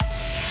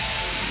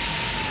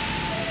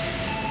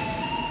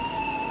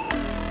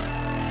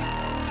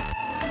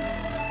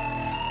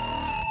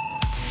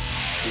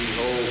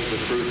Behold the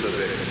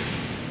crucifix.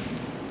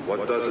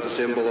 What does it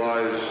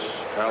symbolize?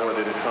 Pallid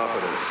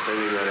incompetence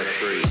hanging on a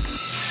tree.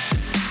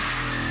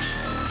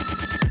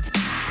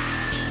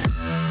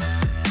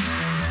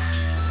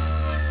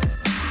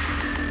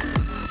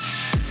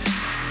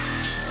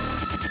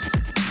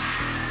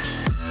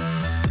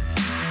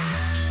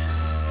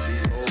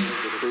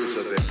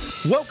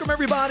 Welcome,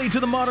 everybody, to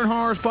the Modern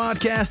Horrors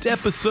Podcast,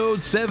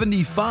 episode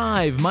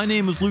 75. My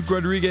name is Luke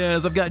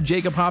Rodriguez. I've got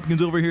Jacob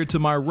Hopkins over here to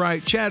my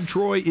right. Chad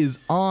Troy is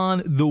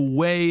on the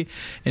way,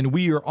 and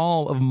we are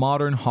all of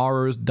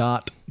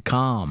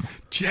modernhorrors.com.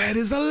 Chad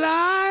is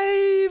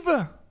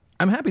alive!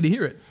 I'm happy to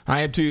hear it.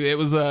 I am too. It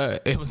was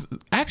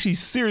actually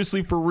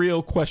seriously for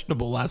real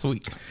questionable last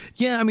week.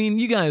 Yeah, I mean,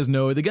 you guys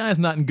know the guy's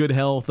not in good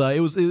health. It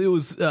was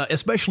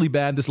especially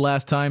bad this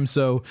last time.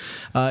 So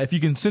if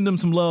you can send him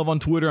some love on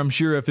Twitter, I'm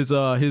sure if his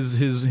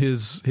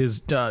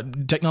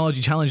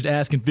technology challenged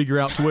ass can figure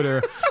out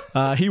Twitter,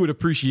 he would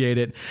appreciate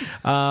it.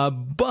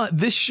 But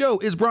this show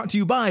is brought to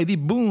you by the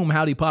Boom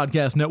Howdy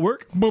Podcast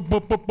Network.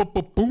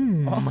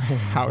 Boom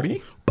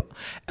Howdy.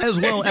 As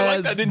well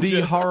as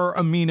the Horror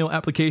Amino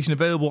application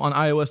available on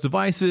iOS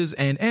devices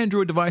and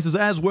Android devices,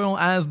 as well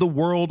as the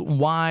World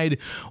Wide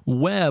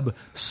Web.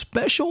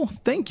 Special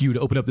thank you to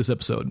open up this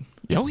episode.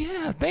 Oh,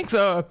 yeah. Thanks.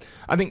 I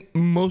think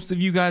most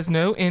of you guys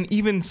know, and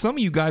even some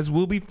of you guys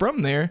will be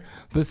from there,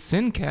 the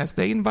Sincast.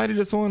 They invited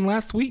us on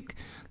last week.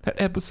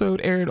 That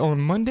episode aired on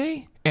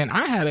Monday, and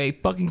I had a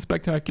fucking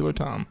spectacular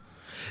time.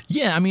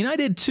 Yeah, I mean, I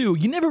did too.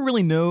 You never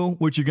really know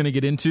what you're going to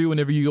get into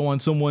whenever you go on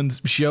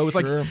someone's show. It's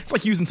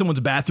like using someone's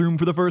bathroom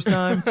for the first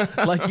time.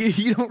 Like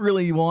you don't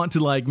really want to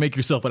like make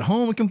yourself at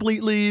home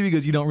completely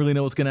because you don't really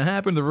know what's going to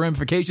happen. The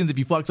ramifications if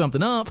you fuck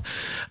something up.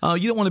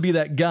 You don't want to be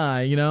that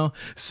guy, you know.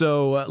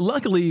 So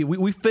luckily,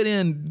 we fit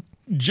in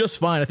just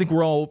fine. I think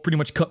we're all pretty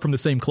much cut from the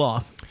same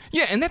cloth.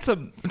 Yeah, and it's a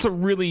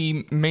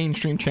really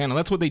mainstream channel.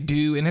 That's what they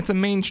do, and it's a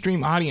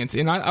mainstream audience.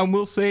 And I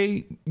will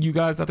say, you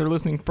guys out there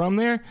listening from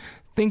there,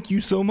 thank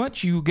you so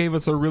much. You gave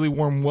us a really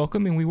warm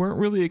welcome, and we weren't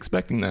really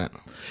expecting that.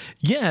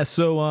 Yeah,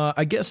 so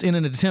I guess in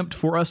an attempt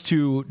for us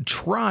to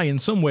try in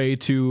some way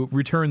to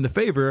return the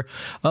favor,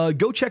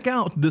 go check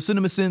out the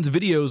CinemaSins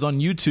videos on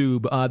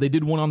YouTube. They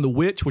did one on The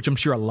Witch, which I'm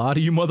sure a lot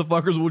of you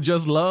motherfuckers will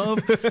just love.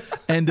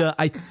 And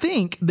I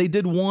think they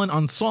did one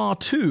on Saw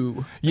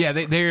 2. Yeah,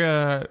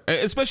 they're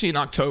especially in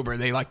October,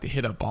 they like to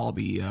hit up all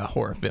the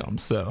horror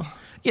films. So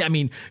yeah, I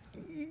mean,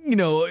 you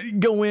know,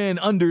 go in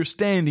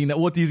understanding that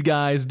what these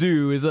guys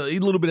do is a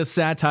little bit of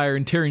satire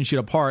and tearing shit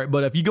apart.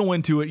 But if you go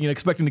into it, you know,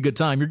 expecting a good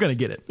time, you're going to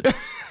get it.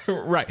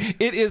 Right.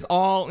 It is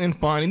all in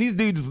fun. And these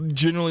dudes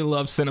generally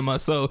love cinema.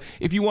 So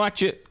if you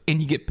watch it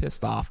and you get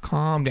pissed off,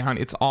 calm down.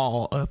 It's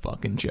all a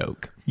fucking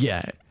joke.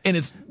 Yeah. And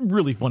it's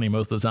really funny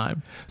most of the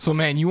time. So,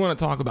 man, you want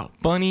to talk about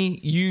funny?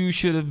 You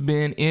should have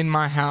been in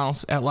my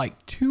house at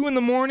like 2 in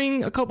the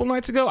morning a couple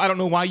nights ago. I don't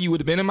know why you would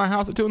have been in my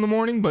house at 2 in the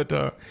morning,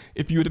 but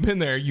if you would have been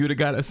there, you would have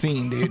got a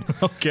scene, dude.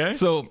 Okay.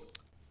 So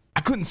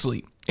I couldn't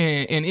sleep.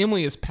 And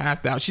Emily is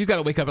passed out. She's got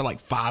to wake up at like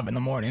 5 in the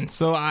morning.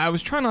 So I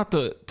was trying not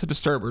to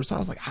disturb her. So I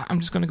was like, I'm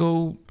just gonna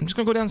go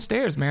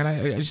downstairs, man.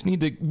 I just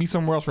need to be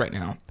somewhere else right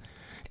now.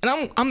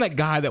 And I'm that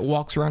guy that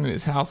walks around in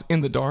his house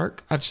in the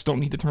dark. I just don't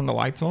need to turn the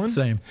lights on.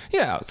 Same.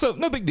 Yeah, so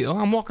no big deal.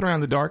 I'm walking around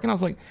in the dark, and I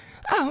was like,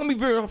 let me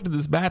veer off to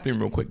this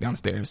bathroom real quick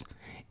downstairs.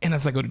 And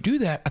as I go to do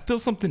that, I feel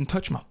something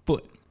touch my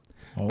foot.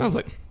 Oh. And I was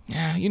like,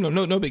 yeah, you know,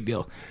 no big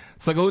deal.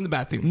 So I go in the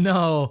bathroom.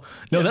 No,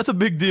 that's a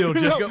big deal,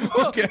 Jacob.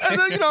 Okay.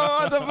 You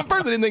know, at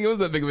first I didn't think it was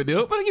that big of a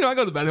deal. But, you know, I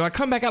go to the bathroom. I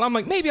come back out. I'm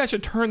like, maybe I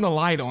should turn the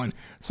light on.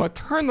 So I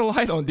turn the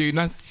light on, dude.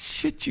 And I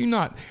shit you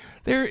not.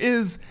 There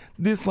is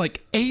this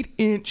like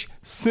 8-inch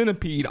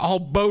centipede all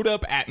bowed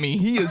up at me.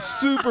 He is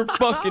super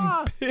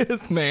fucking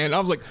pissed, man. I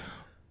was like,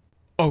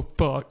 oh,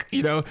 fuck.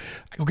 You know,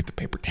 I go get the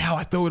paper towel.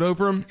 I throw it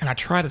over him. And I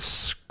try to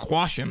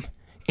squash him.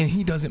 And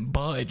he doesn't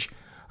budge.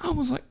 I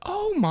was like,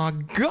 oh my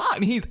God.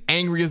 And he's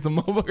angry as the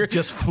motherfucker.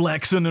 Just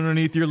flexing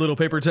underneath your little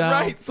paper towel.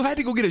 Right. So I had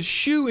to go get a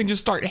shoe and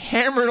just start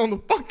hammering on the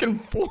fucking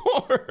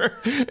floor.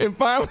 And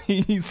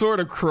finally, he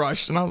sort of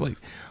crushed. And I was like,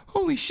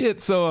 holy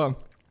shit. So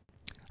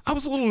I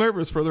was a little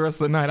nervous for the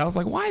rest of the night. I was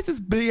like, why is this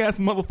big ass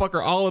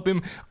motherfucker all up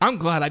him? I'm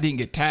glad I didn't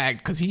get tagged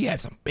because he had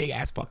some big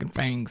ass fucking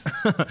fangs.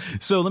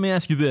 So let me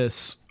ask you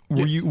this.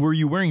 Were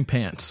you wearing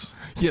pants?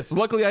 Yes,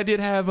 luckily I did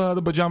have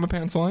the pajama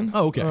pants on.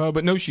 Oh, okay.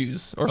 But no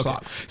shoes or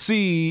socks.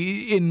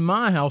 See, in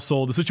my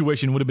household, the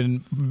situation would have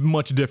been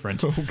much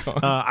different. Oh, God.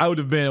 I would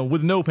have been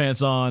with no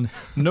pants on,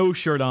 no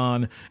shirt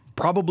on,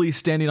 probably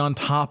standing on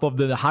top of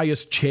the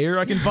highest chair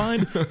I can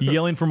find,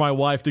 yelling for my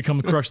wife to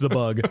come crush the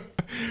bug.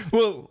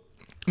 Well,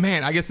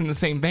 man, I guess in the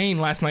same vein,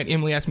 last night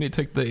Emily asked me to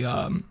take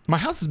the, my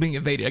house is being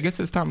invaded, I guess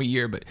this time of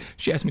year, but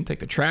she asked me to take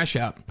the trash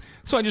out.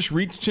 So I just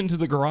reached into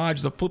the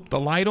garage to flip the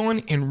light on,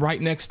 and right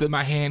next to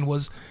my hand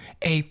was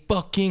a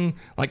fucking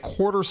like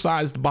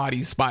quarter-sized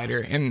body spider,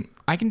 and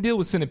I can deal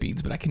with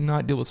centipedes, but I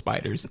cannot deal with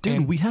spiders. Dude,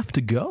 and we have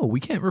to go. We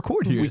can't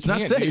record here. It's not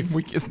can't, safe.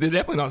 dude. It's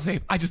definitely not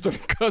safe. I just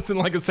started cussing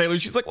like a sailor.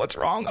 She's like, "What's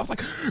wrong?" I was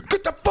like,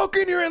 "Get the fuck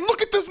in here and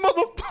look at this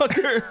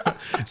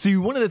motherfucker." See,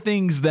 one of the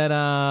things that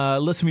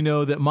lets me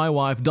know that my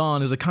wife,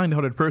 Dawn, is a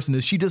kind-hearted person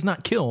is she does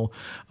not kill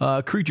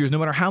creatures. No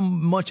matter how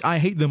much I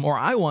hate them or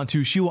I want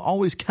to, she will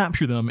always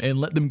capture them and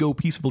let them go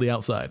peacefully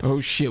outside. Oh,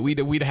 shit. We'd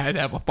have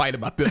to have a fight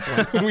about this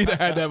one. We'd have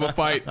had to have a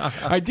fight.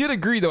 I did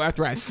agree, though,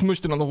 after I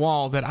smushed it on the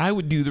wall, that I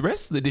would do the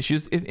rest of the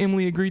dishes if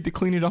Emily agreed to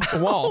clean it off the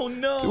wall. Oh,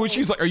 no. So when she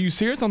was like, "Are you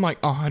serious?" I'm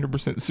like,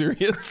 100%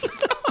 serious.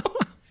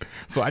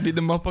 So I did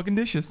the motherfucking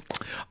dishes.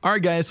 All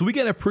right, guys, so we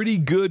got a pretty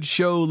good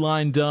show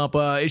lined up.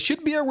 It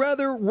should be a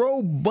rather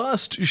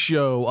robust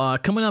show.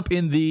 Coming up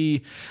in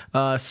the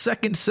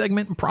second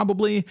segment,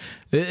 probably.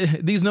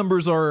 These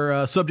numbers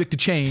are subject to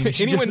change.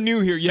 Anyone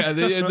new here, yeah,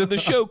 the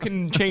show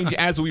can change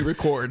as we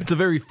record. It's a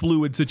very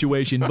fluid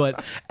situation,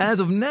 but as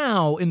of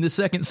now, in the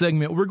second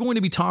segment, we're going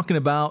to be talking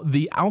about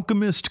The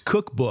Alchemist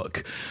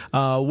Cookbook,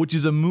 which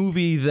is a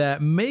movie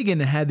that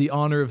Megan had the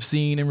honor of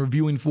seeing and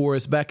reviewing for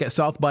us back at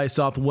South by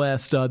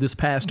Southwest this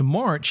past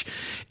March.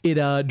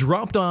 It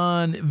dropped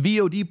on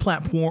VOD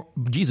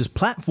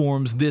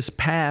platforms this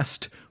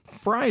past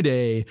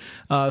Friday,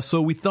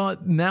 so we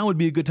thought now would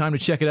be a good time to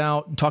check it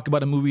out, talk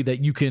about a movie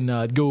that you can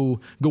go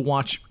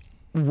watch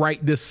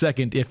right this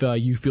second if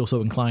you feel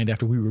so inclined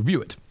after we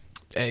review it.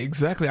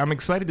 Exactly. I'm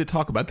excited to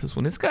talk about this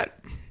one.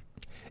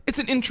 It's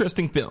an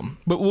interesting film,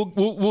 but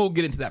we'll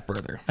get into that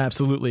further.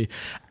 Absolutely.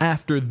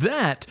 After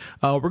that,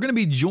 we're going to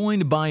be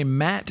joined by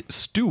Matt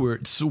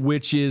Stewartz,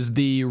 which is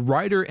the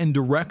writer and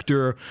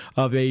director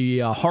of a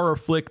horror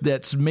flick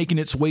that's making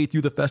its way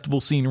through the festival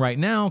scene right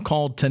now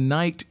called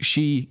Tonight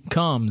She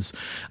Comes.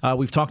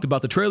 We've talked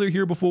about the trailer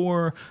here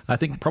before, I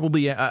think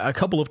probably a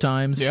couple of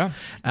times. Yeah.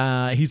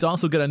 He's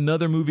also got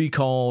another movie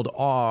called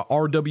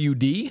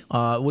RWD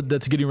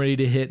that's getting ready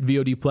to hit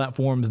VOD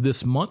platforms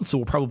this month, so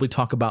we'll probably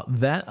talk about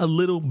that a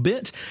little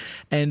bit,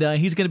 and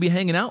he's going to be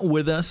hanging out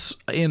with us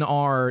in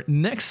our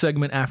next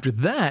segment after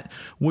that,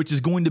 which is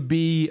going to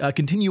be a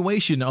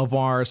continuation of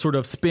our sort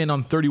of spin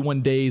on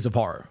 31 Days of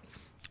Horror.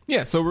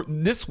 Yeah, so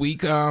this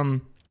week,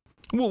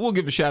 we'll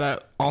give a shout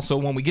out also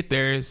when we get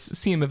there, is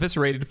CM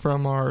Eviscerated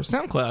from our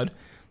SoundCloud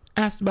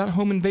asked about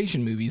home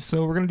invasion movies,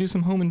 so we're going to do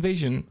some home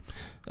invasion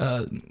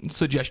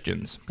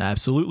suggestions.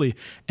 Absolutely.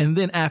 And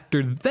then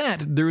after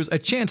that, there's a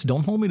chance,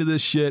 don't hold me to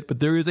this shit, but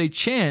there is a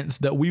chance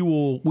that we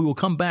will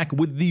come back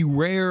with the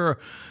rare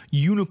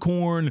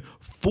unicorn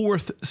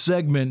fourth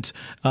segment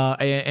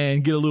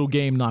and get a little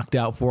game knocked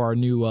out for our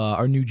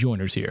new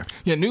joiners here.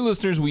 Yeah, new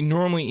listeners, we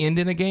normally end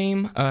in a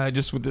game.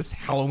 Just with this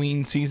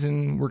Halloween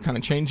season, we're kind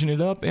of changing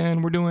it up,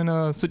 and we're doing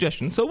a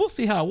suggestion. So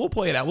we'll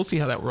play it out. We'll see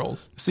how that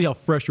rolls. See how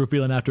fresh we're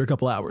feeling after a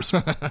couple hours.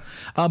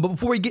 But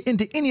before we get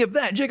into any of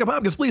that, Jacob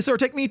Hopkins, please, sir,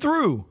 take me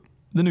through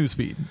the news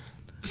feed.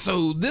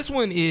 So this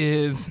one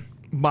is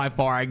by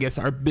far, I guess,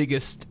 our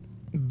biggest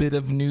bit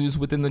of news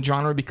within the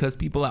genre because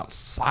people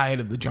outside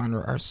of the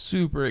genre are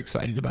super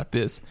excited about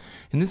this.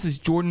 And this is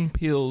Jordan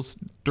Peele's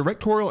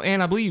directorial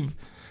and I believe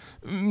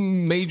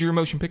major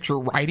motion picture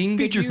writing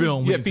feature debut?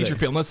 film. Yeah, feature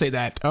film. Let's say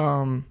that.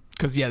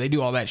 Because they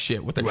do all that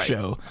shit with their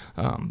show.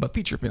 But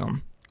feature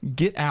film.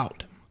 Get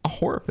Out, a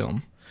horror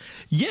film.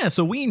 Yeah,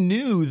 so we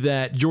knew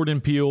that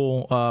Jordan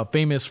Peele,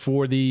 famous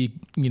for the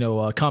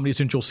Comedy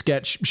Central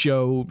sketch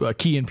show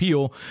Key and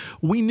Peele,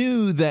 we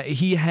knew that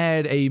he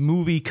had a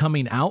movie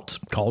coming out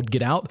called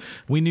Get Out.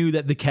 We knew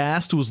that the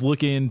cast was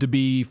looking to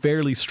be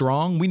fairly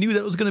strong. We knew that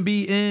it was going to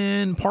be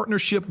in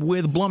partnership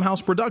with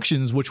Blumhouse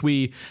Productions, which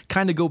we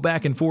kind of go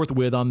back and forth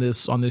with on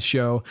this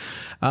show.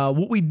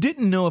 What we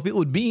didn't know if it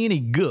would be any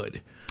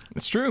good.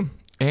 It's true.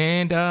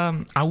 And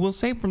I will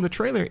say from the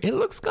trailer, it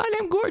looks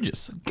goddamn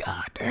gorgeous.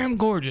 Goddamn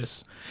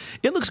gorgeous.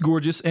 It looks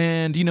gorgeous,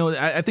 and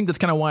I think that's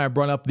kind of why I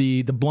brought up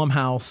the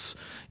Blumhouse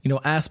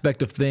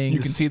aspect of things. You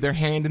can see their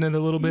hand in it a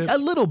little bit. A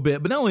little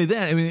bit, but not only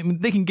that, I mean,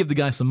 they can give the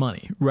guy some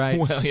money, right?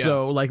 Well, yeah.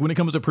 So, like, when it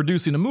comes to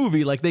producing a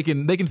movie, like, they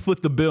can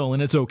foot the bill,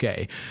 and it's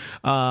okay.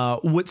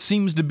 What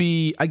seems to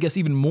be, I guess,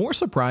 even more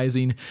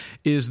surprising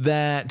is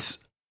that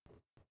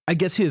I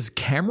guess his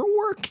camera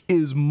work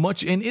is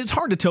much, and it's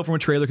hard to tell from a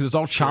trailer because it's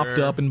all chopped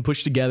up and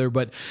pushed together,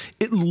 but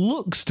it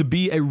looks to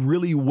be a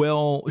really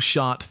well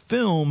shot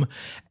film,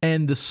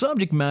 and the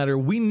subject matter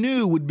we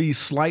knew would be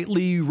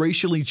slightly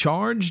racially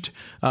charged.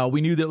 We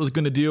knew that it was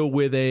going to deal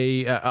with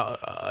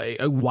a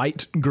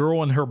white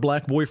girl and her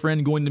black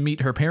boyfriend going to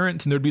meet her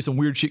parents, and there'd be some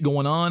weird shit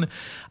going on.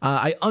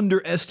 I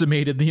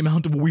underestimated the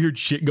amount of weird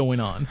shit going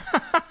on.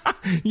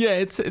 Yeah,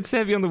 it's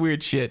heavy on the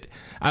weird shit.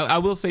 I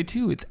will say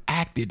too, it's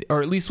acted,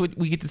 or at least what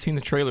we get to see in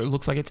the trailer, it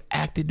looks like it's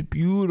acted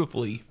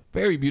beautifully,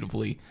 very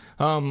beautifully.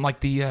 Like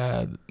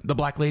the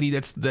black lady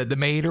that's the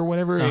maid or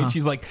whatever, and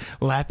she's like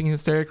laughing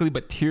hysterically,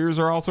 but tears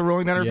are also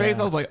rolling down her face.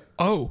 I was like,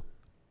 oh,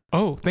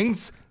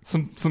 things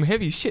some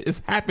heavy shit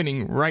is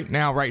happening right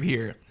now, right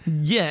here.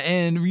 Yeah,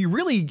 and you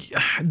really,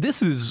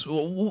 this is,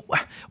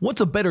 what's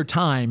a better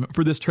time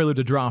for this trailer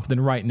to drop than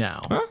right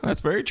now? Well,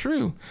 that's very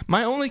true.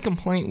 My only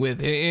complaint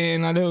with it,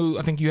 and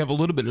I think you have a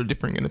little bit of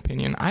differing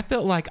opinion, I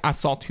felt like I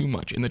saw too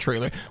much in the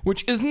trailer,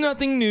 which is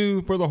nothing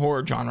new for the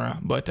horror genre,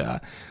 but I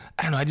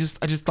don't know, I just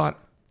thought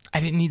I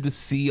didn't need to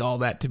see all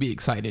that to be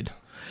excited.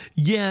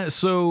 Yeah,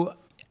 so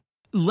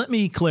let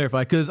me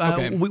clarify, because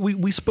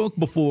we spoke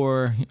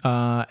before,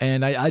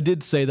 and I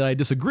did say that I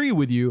disagree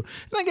with you,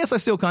 and I guess I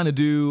still kind of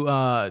do,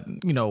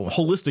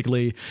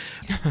 holistically.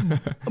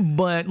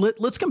 But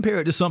let's compare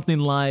it to something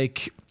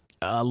like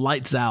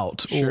Lights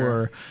Out,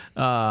 Sure.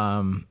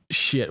 or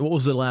what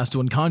was the last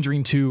one?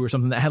 Conjuring 2 or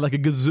something that had like a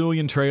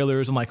gazillion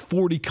trailers and like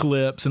 40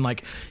 clips, and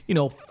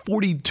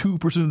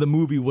 42% of the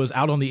movie was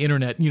out on the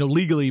internet,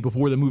 legally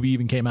before the movie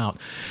even came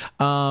out.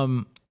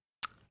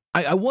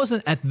 I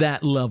wasn't at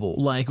that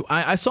level. Like,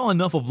 I saw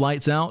enough of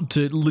Lights Out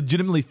to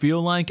legitimately feel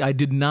like I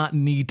did not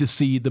need to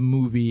see the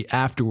movie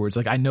afterwards.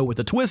 Like, I know what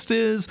the twist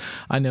is.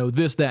 I know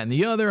this, that, and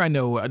the other. I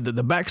know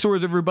the backstories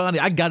of everybody.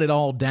 I got it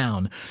all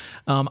down.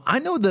 I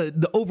know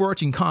the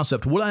overarching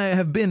concept. Would I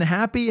have been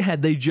happy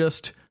had they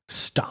just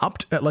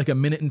stopped at like a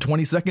minute and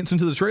 20 seconds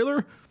into the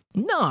trailer?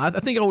 No, I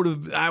think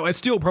I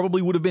still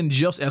probably would have been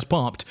just as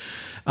pumped.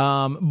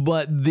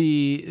 But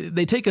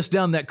they take us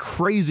down that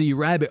crazy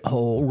rabbit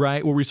hole,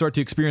 right, where we start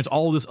to experience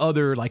all this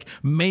other like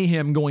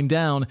mayhem going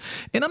down.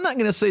 And I'm not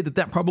going to say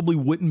that probably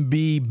wouldn't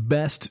be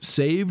best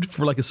saved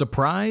for like a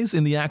surprise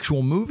in the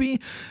actual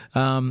movie.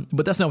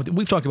 But that's not what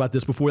we've talked about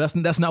this before.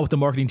 That's not what the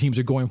marketing teams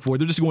are going for.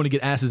 They're just going to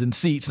get asses in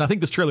seats. And I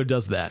think this trailer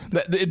does that.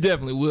 It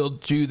definitely will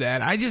do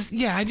that. I just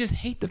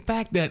hate the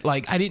fact that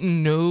like I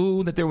didn't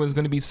know that there was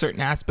going to be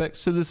certain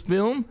aspects to this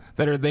film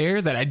that are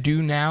there that I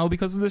do now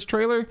because of this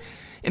trailer.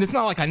 And it's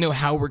not like I know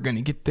how we're going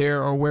to get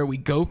there or where we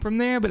go from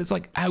there, but it's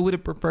like I would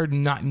have preferred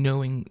not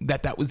knowing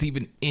that was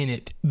even in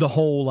it. The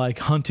whole like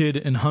hunted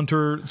and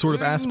hunter sort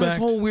of aspect. This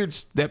whole weird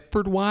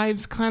Stepford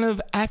Wives kind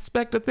of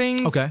aspect of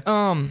things. Okay.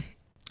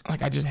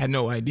 Like I just had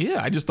no idea.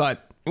 I just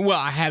thought, well,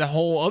 I had a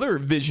whole other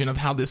vision of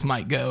how this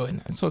might go.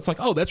 And so it's like,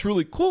 oh, that's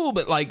really cool.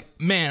 But like,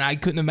 man, I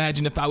couldn't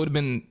imagine if that would have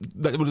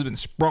been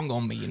sprung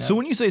on me, So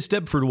when you say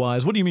Stepford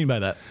Wives, what do you mean by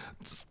that?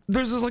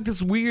 There's just like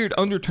this weird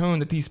undertone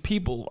that these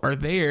people are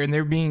there and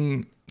they're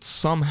being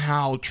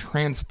somehow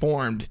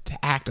transformed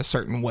to act a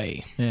certain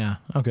way. Yeah,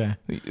 okay.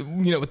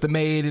 With the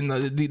maid and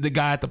the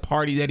guy at the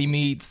party that he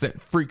meets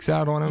that freaks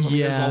out on him.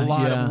 There's a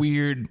lot of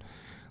weird,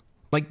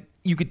 like,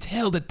 you could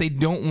tell that they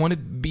don't want to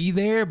be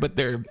there, but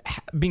they're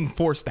being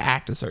forced to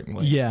act a certain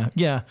way.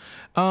 Yeah.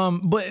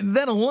 But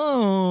that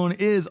alone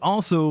is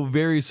also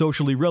very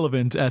socially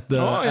relevant at the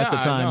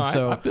time.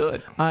 I feel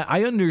it.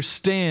 I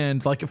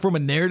understand, like from a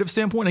narrative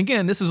standpoint.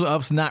 Again, this is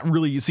us not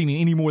really seeing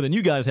any more than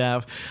you guys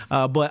have.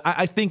 But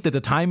I think that the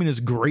timing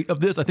is great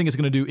of this. I think it's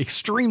going to do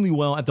extremely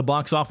well at the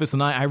box office,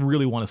 and I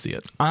really want to see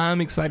it.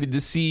 I'm excited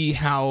to see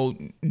how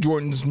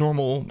Jordan's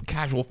normal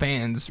casual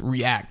fans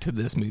react to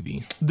this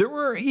movie. There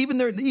were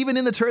even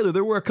in the trailer,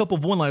 there were a couple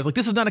of one-liners. Like,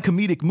 this is not a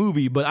comedic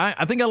movie, but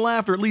I think I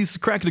laughed or at least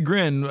cracked a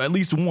grin at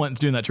least once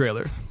during that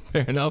trailer.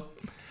 Fair enough.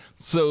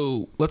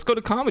 So let's go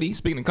to comedy.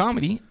 Speaking of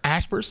comedy,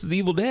 Ash vs. the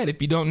Evil Dead.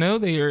 If you don't know,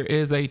 there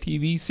is a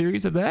TV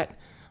series of that.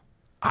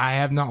 I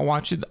have not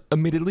watched it,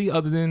 admittedly,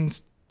 other than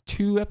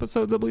 2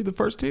 episodes, I believe, the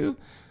first 2.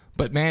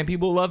 But man,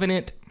 people loving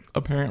it.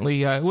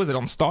 Apparently, was it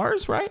on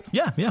Starz, right?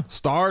 Yeah.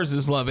 Starz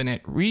is loving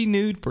it.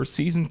 Renewed for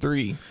season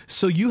 3.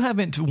 So you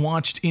haven't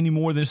watched any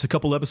more than just a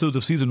couple episodes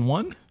of season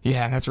 1?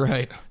 Yeah, that's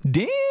right.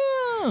 Damn.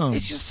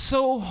 It's just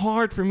so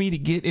hard for me to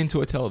get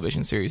into a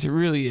television series. It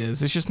really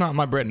is. It's just not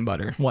my bread and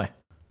butter. Why?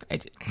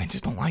 I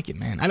just don't like it,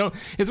 man.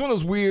 It's one of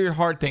those weird,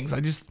 hard things. I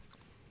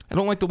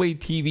don't like the way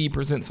TV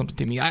presents something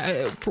to me.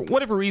 For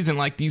whatever reason,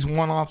 like these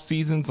one-off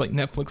seasons, like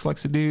Netflix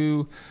likes to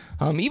do,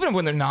 even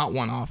when they're not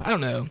one-off, I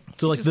don't know.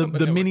 So like the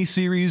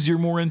mini-series you're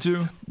more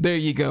into? There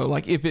you go.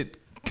 Like if it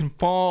can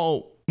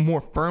fall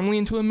more firmly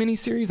into a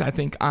mini-series, I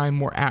think I'm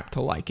more apt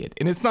to like it.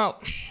 And it's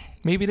not,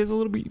 maybe it is a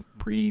little bit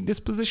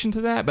predisposition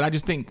to that, but I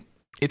just think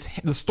it's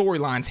the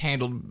storyline's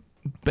handled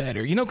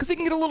better, because it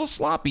can get a little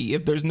sloppy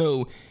if there's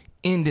no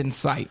end in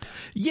sight.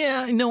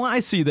 Yeah, I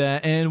see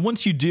that. And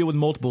once you deal with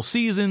multiple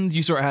seasons,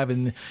 you start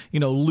having,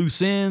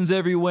 loose ends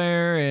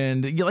everywhere.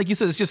 And like you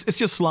said, it's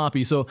just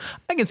sloppy. So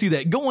I can see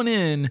that. Going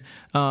in,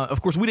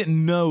 of course, we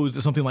didn't know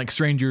that something like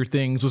Stranger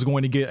Things was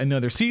going to get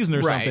another season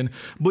or something.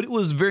 But it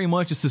was very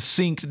much a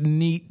succinct,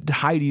 neat,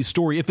 tidy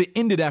story. If it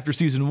ended after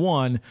season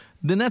 1,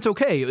 then that's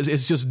okay.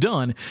 It's just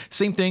done.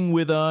 Same thing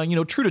with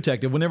True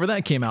Detective. Whenever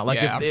that came out, like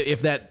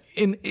if that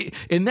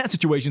in that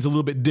situation it's a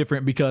little bit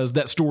different because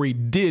that story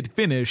did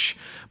finish.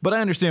 But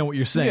I understand what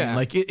you're saying. Yeah.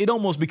 Like it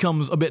almost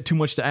becomes a bit too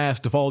much to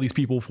ask to follow these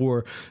people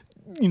for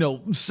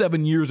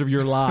 7 years of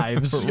your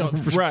lives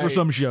for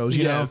some shows.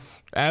 You know,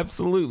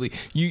 absolutely.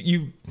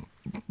 You've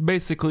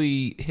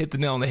basically hit the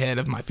nail on the head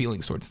of my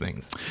feelings towards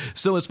things.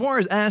 So as far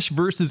as Ash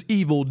versus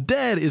Evil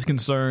Dead is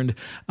concerned,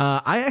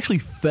 I actually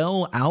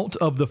fell out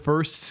of the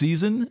first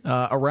season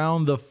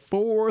around the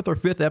 4th or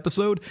 5th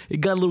episode. It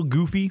got a little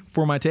goofy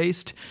for my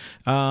taste.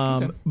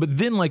 But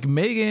then like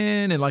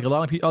Megan and like a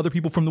lot of other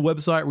people from the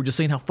website were just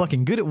saying how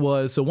fucking good it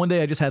was. So one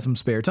day I just had some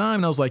spare time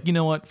and I was like, you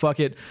know what? Fuck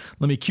it.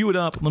 Let me queue it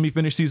up. Let me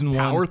finish season 1.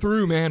 Power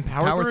through, man.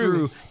 Power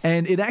through.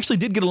 And it actually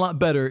did get a lot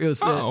better. It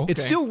was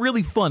it's still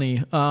really funny,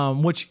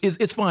 which is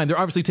it's fine. They're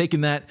obviously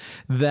taking that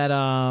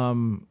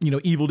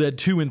Evil Dead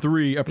 2 and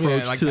 3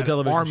 approach like to the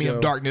television Army show.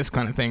 of Darkness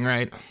kind of thing,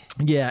 right?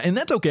 Yeah, and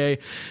that's okay.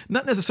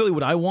 Not necessarily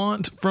what I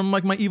want from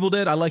like my Evil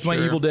Dead. I like my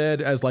Evil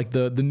Dead as like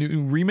the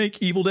new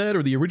remake Evil Dead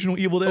or the original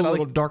Evil Dead. A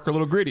little darker, a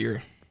little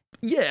grittier.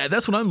 Yeah,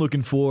 that's what I'm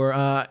looking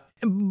for.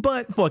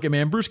 But fuck it,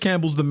 man. Bruce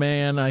Campbell's the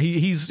man.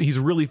 He's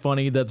really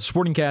funny. The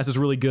supporting cast is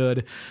really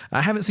good.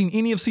 I haven't seen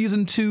any of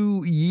season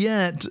 2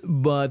 yet,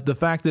 but the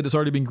fact that it's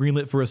already been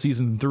greenlit for a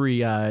season 3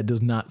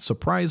 does not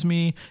surprise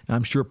me.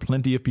 I'm sure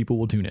plenty of people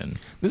will tune in.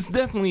 This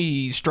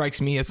definitely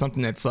strikes me as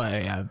something that's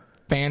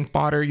fan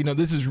fodder. You know,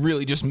 this is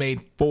really just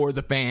made for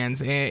the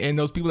fans, and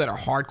those people that are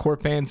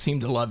hardcore fans seem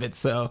to love it.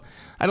 So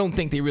I don't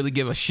think they really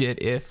give a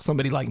shit if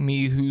somebody like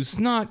me, who's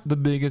not the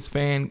biggest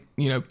fan,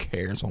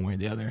 cares one way or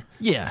the other.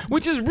 Yeah.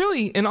 Which is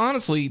really and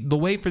honestly the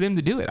way for them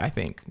to do it, I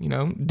think.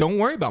 Don't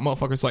worry about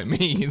motherfuckers like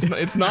me.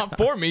 It's not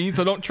for me,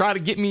 so don't try to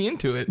get me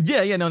into it.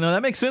 Yeah, no,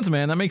 that makes sense,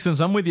 man. That makes sense.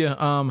 I'm with you.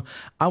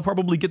 I'll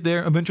probably get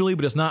there eventually,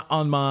 but it's not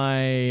on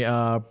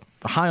my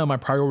high on my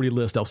priority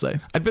list, I'll say.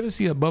 I'd better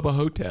see a Bubba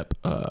Hotep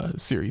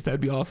series.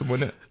 That'd be awesome,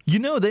 wouldn't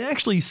it? They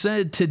actually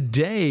said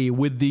today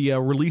with the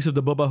release of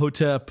the Bubba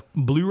Hotep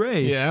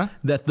Blu-ray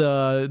that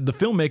the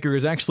filmmaker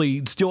is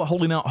actually still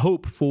holding out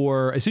hope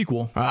for a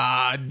sequel.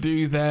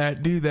 Do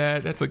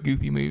that. That's a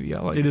goofy movie. I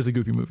like it. It is a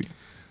goofy movie.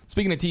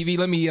 Speaking of TV,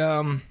 let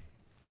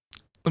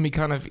me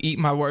kind of eat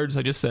my words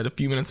I just said a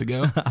few minutes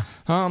ago.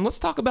 Let's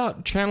talk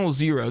about Channel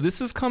Zero.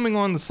 This is coming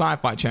on the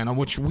Sci-Fi Channel,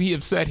 which we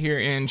have sat here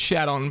and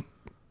shat on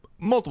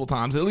multiple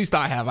times. At least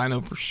I have. I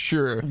know for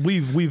sure.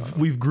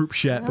 We've group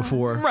chat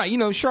before, right?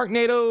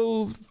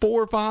 Sharknado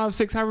 4, 5,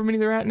 6, however many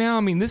they're at now.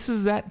 I mean, this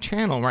is that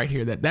channel right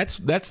here.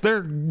 That's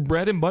their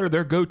bread and butter,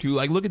 their go-to.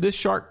 Like, look at this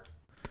shark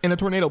in a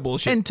tornado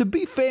bullshit. And to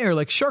be fair,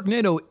 like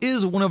Sharknado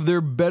is one of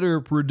their better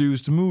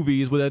produced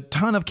movies with a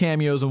ton of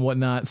cameos and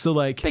whatnot. So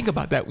like, think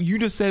about that. You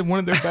just said one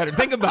of their better.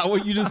 Think about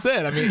what you just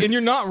said. I mean, and you're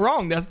not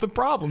wrong. That's the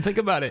problem. Think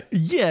about it.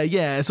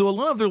 Yeah. So a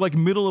lot of their like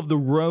middle of the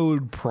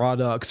road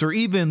products, or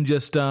even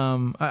just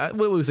what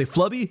would we say,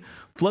 flubby.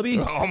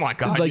 Oh my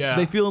god!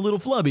 They feel a little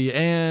flubby,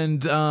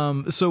 and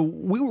so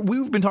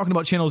we've been talking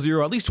about Channel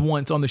Zero at least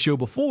once on the show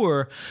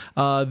before.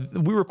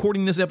 We're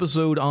recording this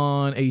episode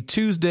on a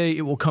Tuesday.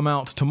 It will come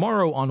out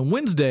tomorrow on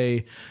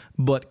Wednesday,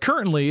 but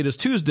currently it is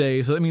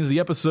Tuesday, so that means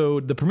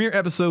the premiere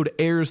episode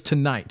airs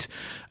tonight.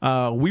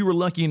 We were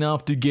lucky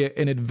enough to get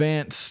an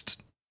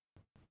advanced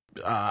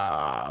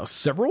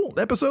several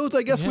episodes,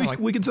 I guess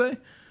we could say.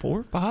 4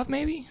 or 5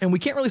 maybe? And we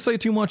can't really say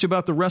too much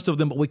about the rest of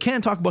them, but we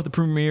can talk about the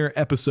premiere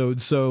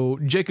episode. So,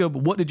 Jacob,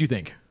 what did you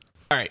think?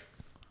 All right.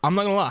 I'm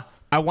not going to lie.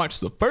 I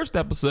watched the first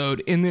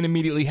episode and then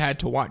immediately had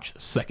to watch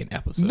the second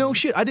episode. No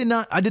shit. I did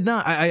not.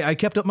 I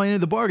kept up my end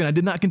of the bargain. I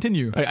did not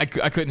continue. I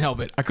couldn't help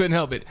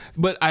it.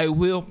 But I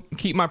will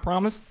keep my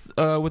promise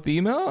with the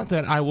email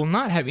that I will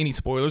not have any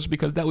spoilers,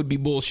 because that would be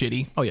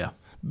bullshitty. Oh, yeah.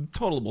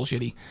 Total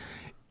bullshitty.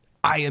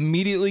 I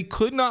immediately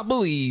could not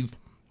believe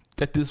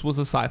that this was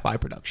a sci-fi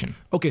production.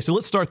 Okay, so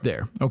let's start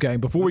there. Okay,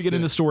 before we get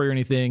into story or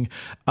anything,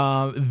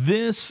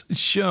 this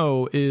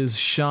show is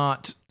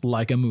shot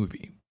like a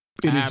movie.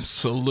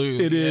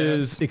 Absolutely. It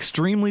is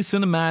extremely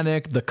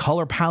cinematic. The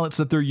color palettes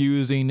that they're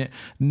using,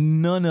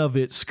 none of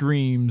it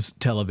screams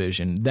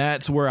television.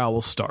 That's where I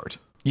will start.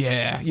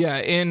 Yeah.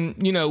 And,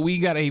 we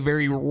got a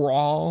very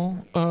raw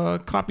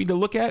copy to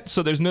look at,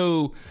 so there's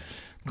no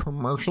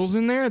commercials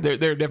in there.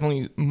 There are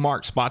definitely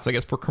marked spots, I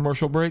guess, for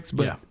commercial breaks,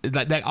 but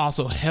that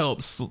also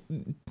helps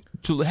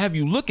to have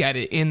you look at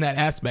it in that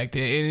aspect.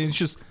 And it's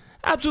just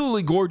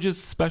absolutely gorgeous.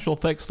 Special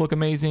effects look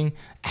amazing.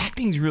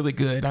 Acting's really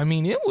good. I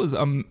mean,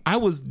 I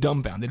was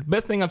dumbfounded.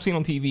 Best thing I've seen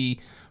on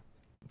TV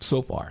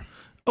so far.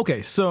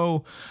 Okay,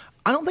 so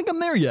I don't think I'm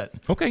there yet.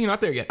 Okay, you're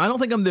not there yet. I don't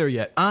think I'm there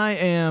yet. I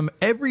am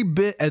every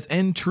bit as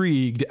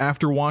intrigued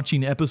after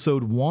watching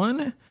episode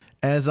 1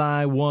 as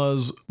I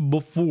was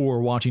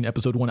before watching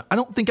episode 1. I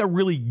don't think I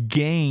really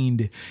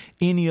gained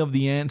any of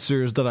the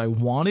answers that I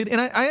wanted. And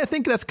I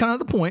think that's kind of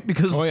the point,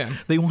 because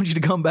they want you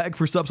to come back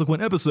for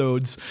subsequent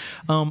episodes.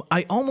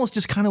 I almost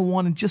just kind of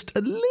wanted just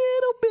a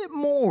little bit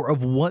more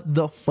of what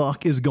the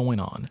fuck is going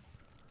on.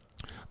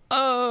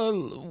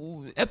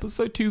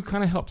 Episode 2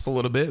 kind of helps a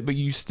little bit, but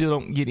you still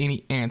don't get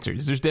any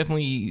answers. There's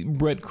definitely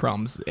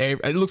breadcrumbs.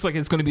 It looks like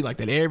it's going to be like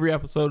that every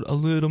episode. A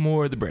little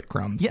more of the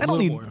breadcrumbs. Yeah, I don't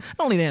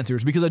need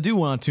answers, because I do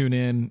want to tune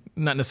in,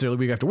 not necessarily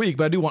week after week,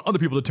 but I do want other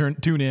people to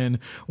tune in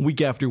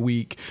week after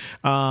week.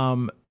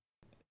 And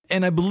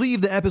I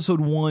believe the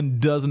episode 1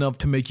 does enough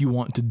to make you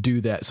want to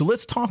do that. So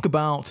let's talk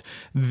about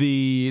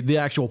the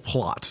actual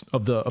plot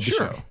of the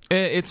show.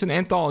 It's an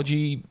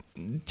anthology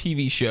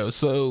TV show.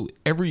 So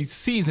every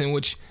season,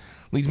 which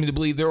leads me to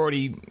believe they're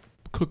already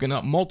cooking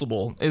up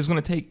multiple, is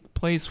going to take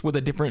place with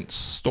a different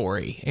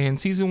story. And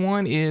season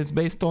 1 is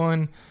based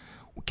on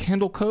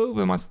Candle Cove.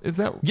 Is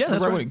that yeah,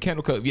 that's right.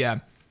 Candle Cove, yeah.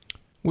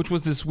 Which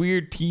was this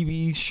weird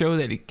TV show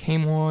that it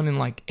came on in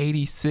like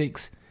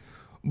 86.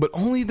 But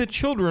only the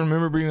children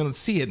remember being able to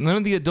see it. None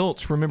of the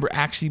adults remember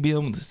actually being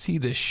able to see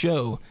this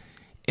show.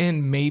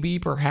 And maybe,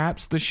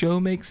 perhaps, the show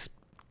makes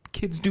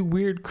kids do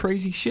weird,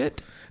 crazy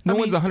shit. No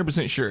one's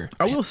 100% sure.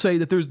 I will say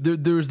that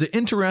there's the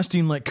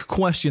interesting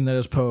question that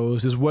is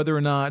posed is whether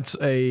or not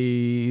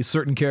a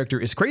certain character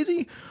is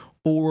crazy,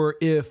 or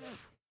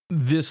if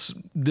this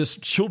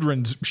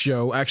children's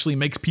show actually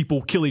makes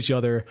people kill each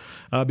other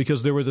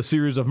because there was a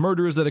series of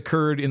murders that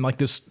occurred in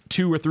this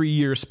 2 or 3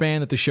 year span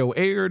that the show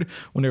aired.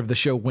 Whenever the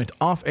show went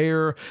off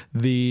air,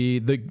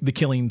 the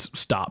killings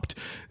stopped.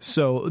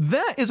 So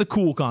that is a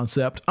cool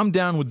concept. I'm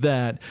down with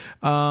that.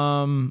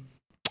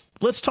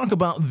 Let's talk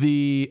about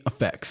the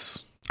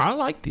effects. I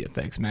like the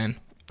effects, man.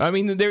 I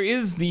mean, there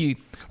is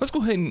let's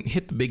go ahead and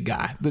hit the big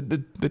guy,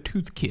 the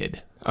Tooth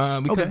Kid,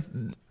 because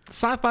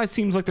sci-fi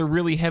seems like they're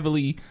really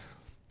heavily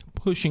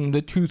pushing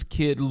the Tooth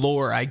Kid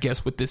lore, I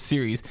guess, with this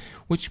series,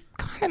 which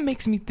kind of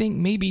makes me think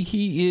maybe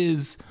he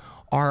is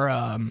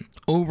our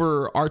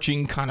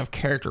overarching kind of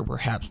character,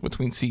 perhaps,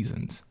 between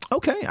seasons.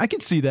 Okay, I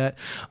can see that.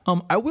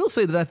 I will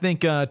say that I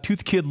think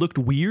Tooth Kid looked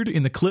weird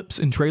in the clips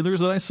and trailers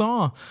that I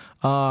saw.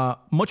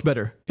 Much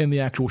better in the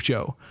actual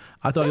show.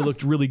 I thought he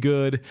looked really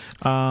good.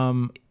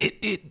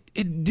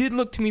 It did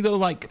look to me,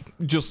 though,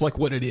 just like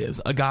what it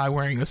is, a guy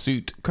wearing a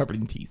suit covered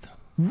in teeth.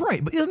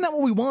 Right, but isn't that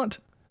what we want?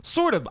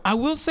 Sort of. I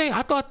will say,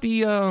 I thought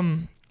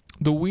the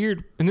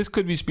weird, and this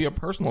could just be a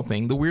personal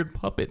thing, the weird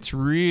puppets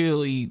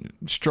really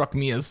struck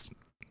me as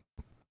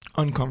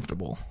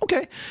uncomfortable.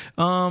 Okay.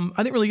 I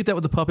didn't really get that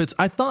with the puppets.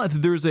 I thought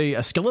that there's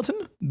a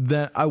skeleton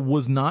that I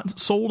was not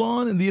sold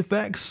on in the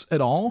effects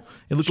at all.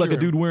 It looked like a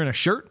dude wearing a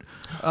shirt.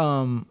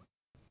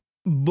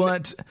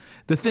 But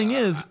the thing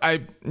is...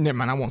 never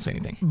mind, I won't say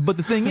anything. But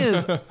the thing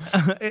is...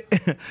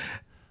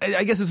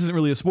 I guess this isn't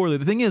really a spoiler.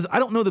 The thing is, I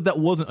don't know that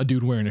wasn't a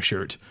dude wearing a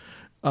shirt.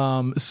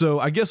 So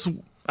I guess...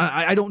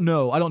 I don't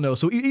know. I don't know.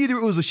 So either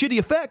it was a shitty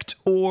effect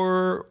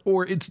or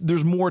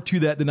there's more to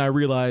that than I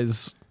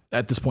realize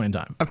at this point in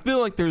time. I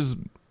feel like there's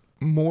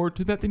more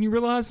to that than you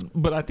realize,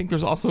 but I think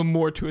there's also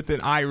more to it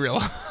than I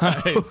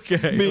realize.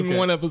 Being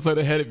one episode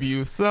ahead of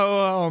you.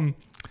 So,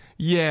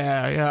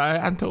 yeah,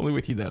 I'm totally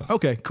with you, though.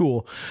 Okay,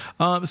 cool.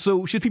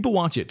 So should people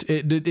watch it?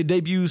 It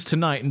debuts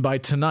tonight, and by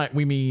tonight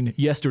we mean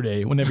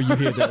yesterday, whenever you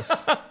hear this.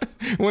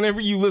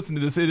 Whenever you listen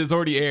to this, it has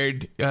already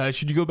aired.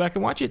 Should you go back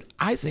and watch it?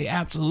 I say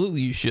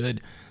absolutely you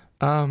should.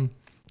 I'm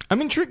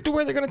intrigued to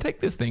where they're going to take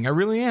this thing. I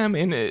really am.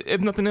 And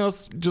if nothing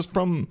else, just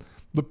from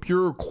the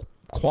pure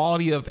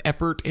quality of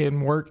effort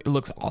and work, it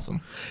looks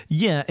awesome.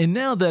 Yeah, and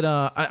now that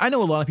I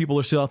know a lot of people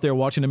are still out there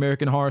watching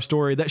American Horror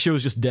Story, that show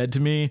is just dead to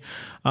me.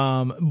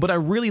 But I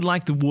really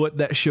liked what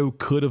that show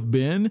could have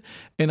been,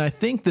 and I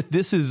think that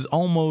this is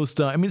almost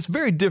it's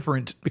very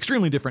different,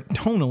 extremely different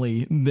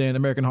tonally than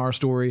American Horror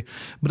Story,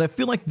 but I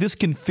feel like this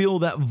can fill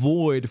that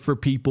void for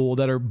people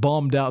that are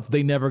bummed out that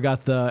they never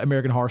got the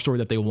American Horror Story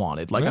that they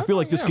wanted. I feel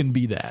like this can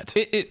be that.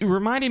 It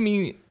reminded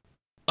me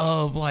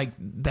of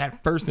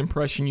that first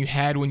impression you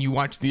had when you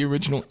watched the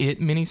original It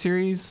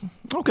miniseries.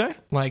 Okay.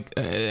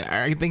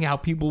 I think how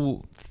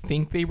people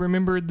think they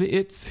remember the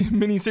It's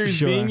miniseries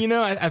being,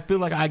 I feel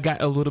like I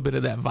got a little bit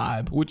of that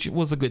vibe, which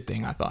was a good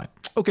thing, I thought.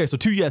 Okay, so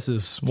 2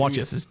 yeses. Watch it. 2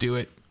 yeses, do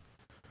it.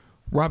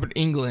 Robert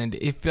Englund,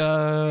 if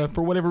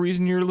for whatever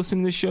reason you're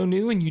listening to this show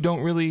new and you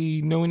don't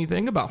really know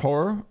anything about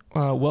horror,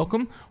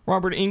 welcome.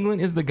 Robert Englund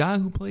is the guy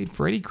who played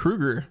Freddy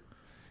Krueger,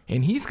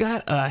 and he's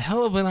got a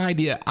hell of an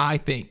idea, I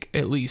think,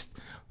 at least,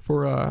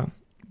 for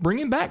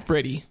bringing back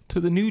Freddy to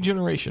the new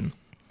generation.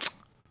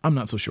 I'm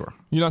not so sure.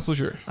 You're not so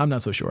sure? I'm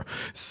not so sure.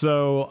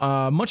 So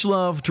much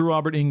love to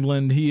Robert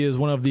Englund. He is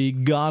one of the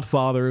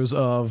godfathers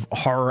of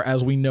horror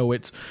as we know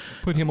it.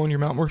 Put him on your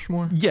Mount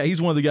Rushmore? Yeah, he's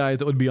one of the guys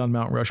that would be on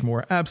Mount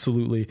Rushmore.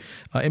 Absolutely.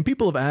 And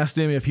people have asked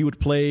him if he would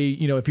play,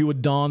 if he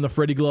would don the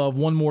Freddy glove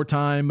one more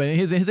time. And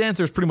his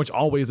answer is pretty much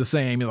always the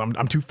same. Is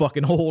I'm too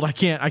fucking old. I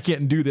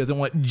can't do this. I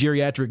want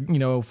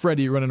geriatric,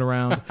 Freddy running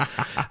around.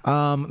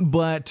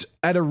 But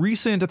at a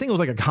recent, I think it was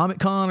like a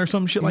Comic-Con or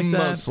some shit like that.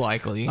 Most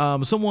likely.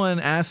 Someone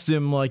asked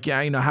him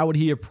how would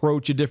he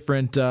approach a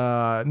different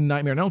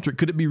Nightmare on Elm Street?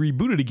 Could it be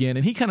rebooted again?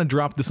 And he kind of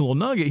dropped this little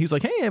nugget. He's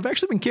like, hey, I've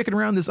actually been kicking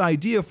around this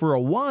idea for a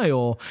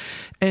while.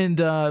 And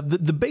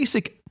the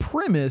basic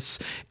premise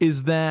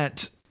is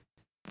that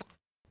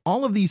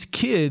all of these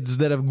kids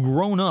that have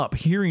grown up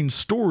hearing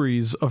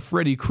stories of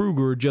Freddy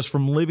Krueger just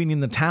from living in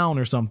the town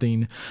or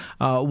something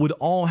would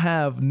all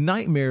have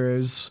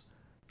nightmares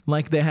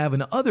like they have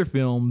in other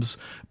films,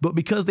 but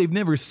because they've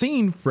never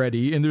seen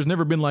Freddy and there's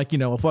never been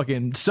a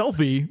fucking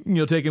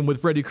selfie, taken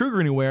with Freddy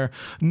Krueger anywhere,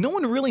 no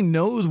one really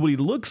knows what he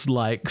looks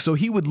like. So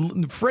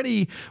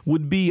Freddy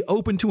would be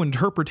open to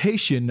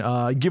interpretation,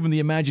 given the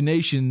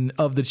imagination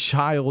of the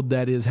child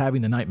that is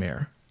having the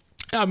nightmare.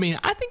 I mean,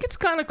 I think it's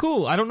kind of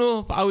cool. I don't know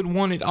if I would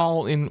want it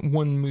all in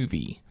one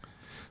movie.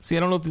 See, I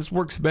don't know if this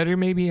works better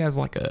maybe as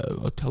like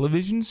a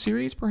television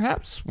series,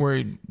 perhaps,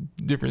 where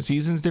different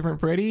seasons, different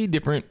Freddy,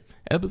 different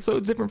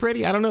episodes, different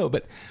Freddy. I don't know,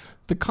 but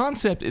the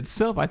concept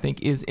itself, I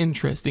think, is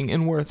interesting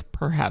and worth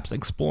perhaps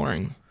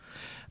exploring.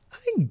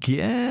 I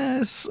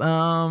guess.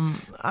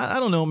 I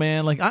don't know,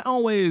 man. Like, I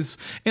always,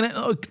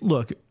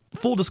 look,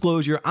 full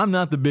disclosure, I'm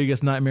not the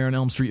biggest Nightmare on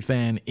Elm Street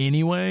fan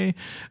anyway.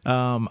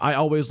 I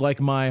always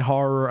like my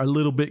horror a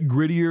little bit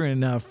grittier,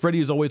 and Freddy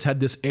has always had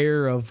this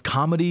air of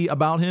comedy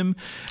about him.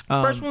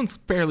 First one's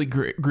fairly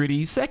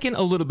gritty. Second,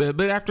 a little bit.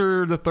 But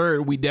after the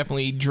third, we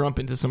definitely jump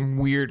into some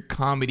weird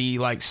comedy,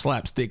 like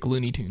slapstick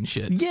Looney Tunes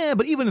shit. Yeah,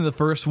 but even in the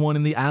first one,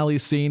 in the alley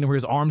scene where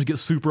his arms get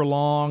super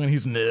long and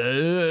he's, like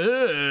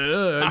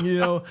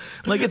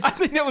it's... I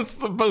think that was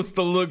supposed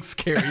to look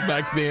scary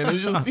back then. It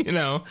was just, I don't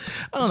know.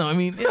 I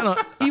mean,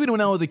 even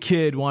when I was a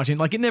kid watching,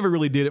 like, it never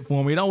really did it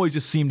for me. It always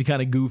just seemed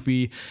kind of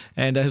goofy,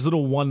 and his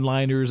little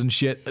one-liners and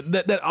shit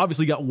that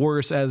obviously got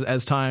worse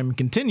as time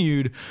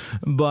continued.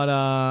 But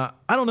I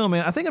don't know,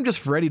 man. I think I'm just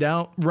Freddy'd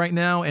out right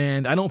now,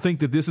 and I don't think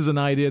that this is an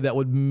idea that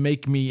would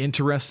make me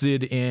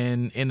interested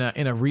in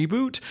a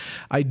reboot.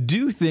 I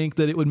do think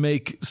that it would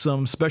make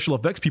some special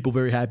effects people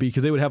very happy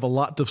because they would have a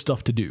lot of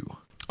stuff to do.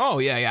 Oh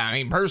yeah. I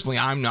mean, personally,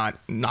 I'm not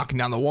knocking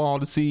down the wall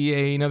to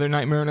see another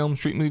Nightmare on Elm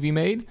Street movie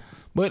made.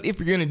 But if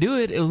you're gonna do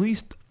it, at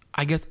least,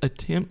 I guess,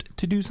 attempt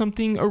to do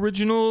something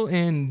original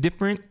and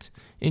different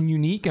and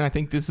unique, and I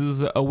think this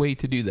is a way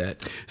to do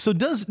that. So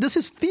does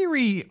his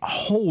theory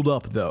hold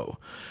up, though?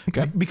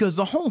 Okay. Because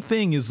the whole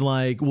thing is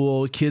like,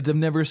 well, kids have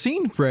never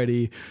seen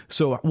Freddy,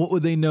 so what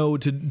would they know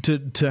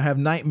to have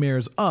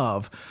nightmares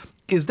of?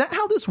 Is that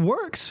how this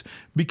works?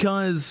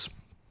 Because...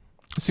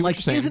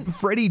 like, isn't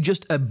Freddy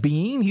just a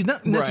being? He's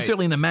not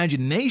necessarily an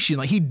imagination.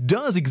 Like, he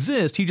does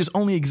exist. He just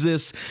only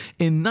exists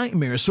in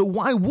nightmares. So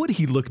why would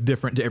he look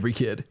different to every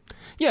kid?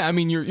 Yeah, I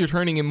mean, you're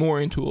turning him more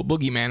into a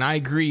boogeyman. I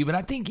agree, but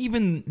I think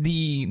even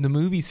the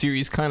movie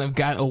series kind of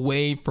got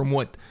away from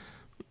what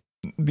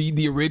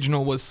the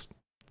original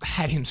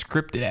had him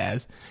scripted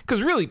as.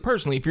 Because really,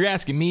 personally, if you're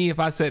asking me, if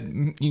I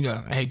said,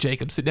 hey,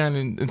 Jacob, sit down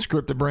and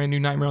script a brand new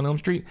Nightmare on Elm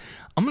Street,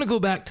 I'm going to go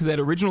back to that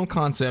original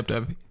concept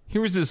of,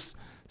 here was this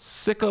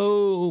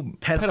sicko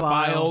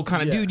pedophile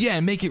kind of dude,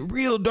 and make it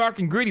real dark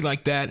and gritty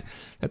like that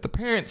the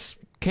parents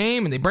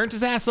came and they burnt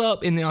his ass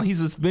up, and now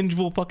he's this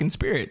vengeful fucking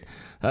spirit.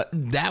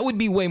 That would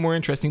be way more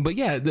interesting. But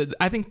yeah,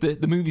 I think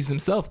the movies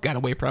themselves got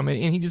away from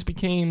it, and he just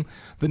became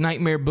the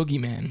nightmare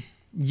boogeyman.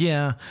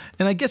 Yeah,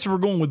 and I guess if we're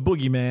going with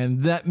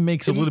boogeyman, that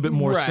makes a little bit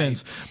more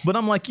sense. But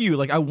I'm like you,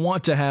 like, I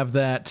want to have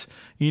that,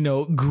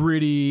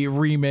 gritty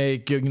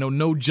remake,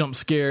 no jump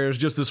scares,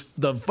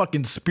 just the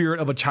fucking spirit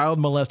of a child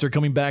molester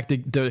coming back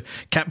to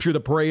capture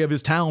the prey of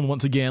his town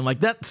once again.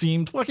 Like, that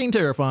seems fucking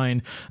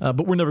terrifying,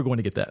 but we're never going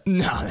to get that.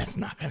 No, that's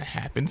not going to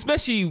happen.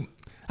 Especially,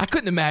 I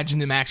couldn't imagine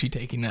them actually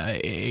taking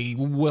a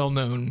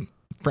well-known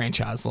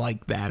franchise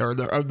like that, or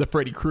the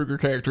Freddy Krueger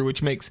character,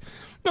 which makes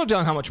no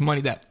telling how much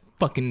money that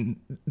fucking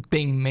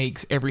thing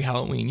makes every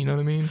Halloween, you know what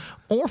I mean?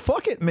 Or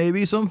fuck it,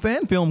 maybe some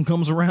fan film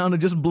comes around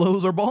and just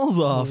blows our balls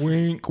off.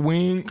 Wink,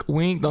 wink,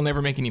 wink. They'll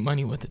never make any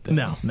money with it, though.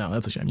 No,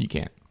 that's a shame. You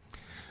can't.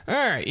 All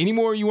right, any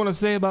more you want to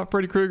say about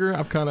Freddy Krueger?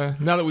 I'm kind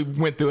of, now that we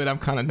went through it, I'm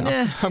kind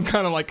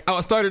of like, I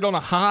started on a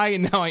high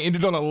and now I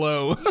ended on a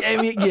low. I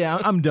mean, yeah,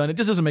 I'm done. It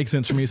just doesn't make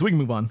sense for me, so we can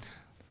move on.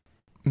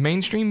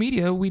 Mainstream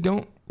media, we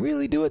don't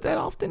really do it that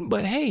often,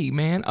 but hey,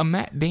 man, a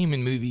Matt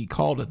Damon movie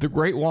called The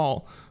Great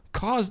Wall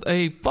caused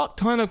a fuck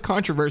ton of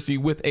controversy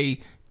with a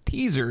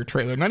teaser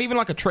trailer. Not even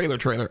like a trailer,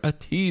 a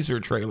teaser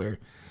trailer.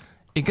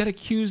 It got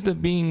accused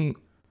of being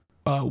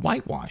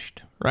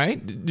whitewashed,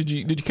 right? Did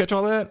you catch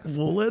all that?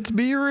 Well, let's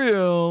be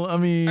real. I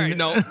mean... All right,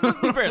 no, let's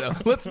be fair, though.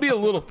 Let's be a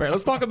little fair.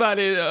 Let's talk about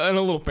it in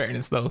a little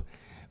fairness, though.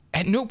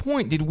 At no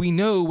point did we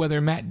know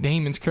whether Matt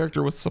Damon's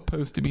character was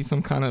supposed to be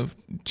some kind of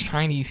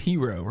Chinese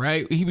hero,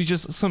 right? He was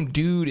just some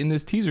dude in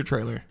this teaser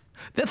trailer.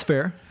 That's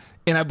fair.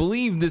 And I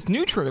believe this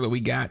new trailer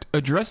we got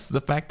addresses the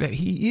fact that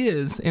he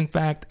is, in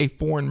fact, a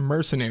foreign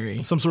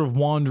mercenary. Some sort of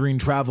wandering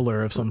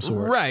traveler of some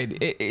sort.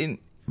 Right. And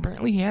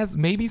apparently he has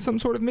maybe some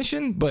sort of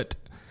mission, but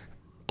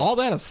all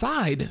that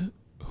aside,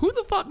 who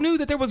the fuck knew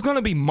that there was going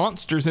to be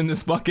monsters in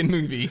this fucking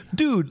movie?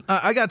 Dude,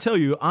 I got to tell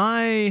you,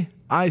 I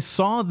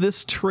saw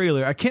this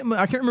trailer. I can't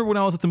remember when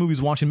I was at the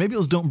movies watching. Maybe it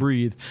was Don't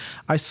Breathe.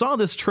 I saw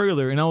this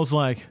trailer and I was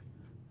like...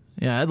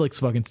 yeah, that looks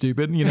fucking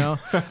stupid,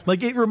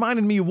 Like, it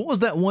reminded me, what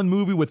was that one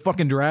movie with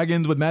fucking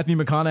dragons with Matthew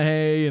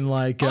McConaughey and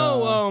like...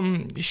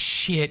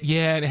 shit,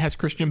 yeah, and it has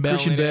Christian Bale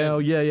in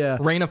it. Yeah.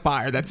 Rain of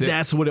Fire, that's it.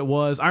 That's what it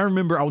was. I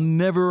remember, I'll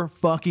never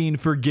fucking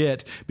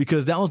forget,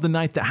 because that was the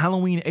night that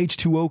Halloween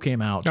H2O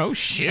came out. Oh,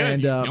 shit,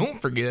 and,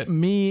 don't forget.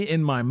 Me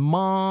and my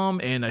mom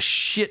and a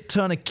shit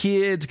ton of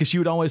kids, because she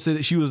would always say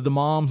that she was the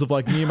moms of,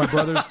 like, me and my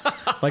brothers.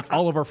 Like,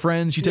 all of our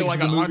friends, she takes like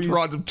to the an movies.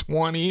 entourage of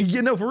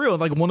 20. For real.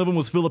 Like, one of them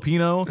was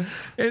Filipino.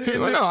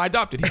 No, I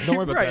adopted him. Don't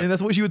worry about right, that. And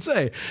that's what she would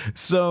say.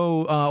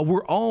 So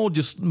we're all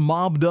just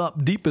mobbed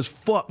up deep as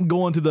fuck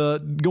going to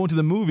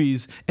the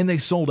movies, and they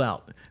sold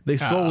out. They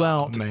sold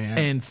out, man.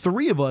 and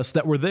 3 of us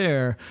that were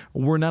there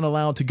were not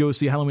allowed to go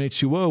see Halloween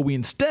H2O. We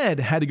instead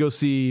had to go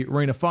see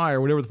Reign of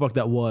Fire, whatever the fuck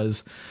that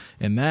was,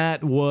 and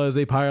that was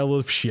a pile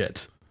of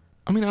shit.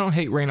 I mean, I don't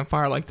hate Reign of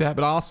Fire like that,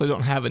 but I also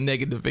don't have a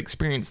negative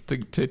experience to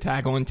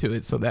tag onto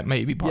it, so that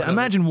may be part of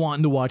Imagine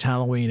wanting to watch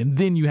Halloween, and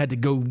then you had to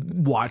go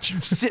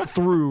sit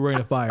through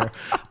Reign of Fire.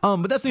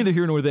 But that's neither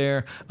here nor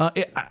there.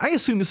 I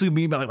assume this is going to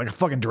be about like a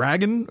fucking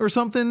dragon or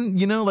something,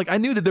 you know? Like, I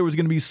knew that there was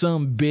going to be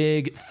some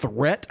big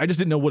threat. I just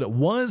didn't know what it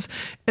was.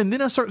 And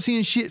then I start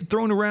seeing shit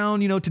thrown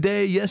around,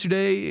 today,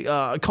 yesterday,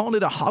 calling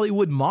it a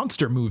Hollywood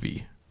monster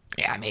movie.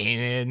 Yeah, I mean,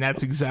 and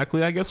that's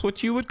exactly, I guess,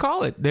 what you would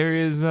call it. There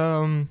is...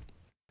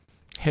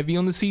 heavy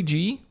on the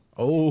CG.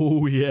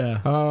 Oh,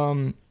 yeah.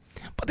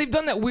 But they've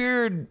done that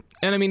weird,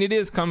 and I mean, it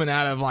is coming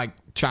out of like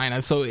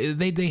China, so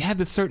they have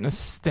this certain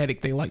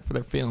aesthetic they like for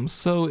their films,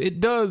 so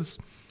it does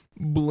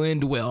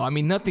blend well. I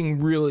mean,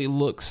 nothing really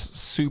looks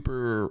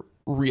super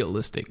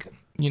realistic.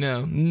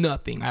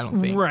 Nothing, I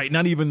don't think. Right,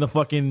 not even the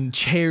fucking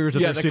chairs that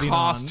they're sitting on.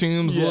 Yeah, the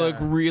costumes look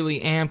really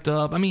amped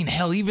up. I mean,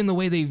 hell, even the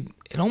way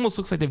it almost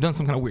looks like they've done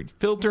some kind of weird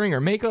filtering or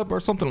makeup or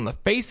something on the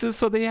faces,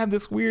 so they have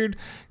this weird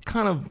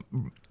kind of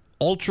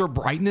ultra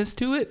brightness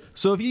to it.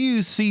 So if you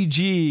use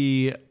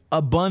CG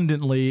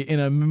abundantly in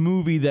a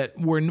movie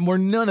where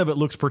none of it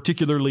looks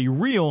particularly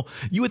real,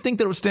 you would think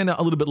that it would stand out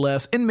a little bit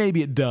less, and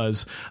maybe it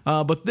does.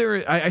 But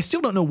I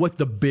still don't know what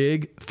the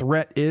big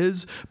threat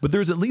is, but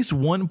there's at least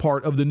one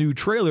part of the new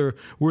trailer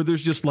where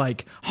there's just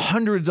like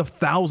hundreds of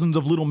thousands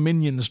of little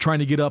minions trying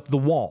to get up the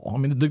wall. I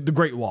mean, the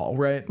Great Wall,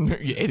 right?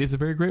 It is a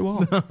very great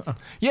wall.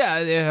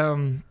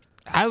 Yeah,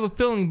 I have a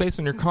feeling, based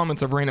on your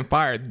comments of Reign of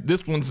Fire,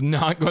 this one's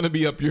not going to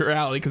be up your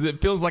alley, because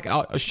it feels like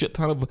a shit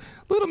ton of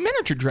little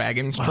miniature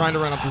dragons trying to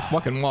run up this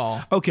fucking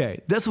wall.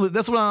 Okay, that's what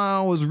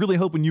I was really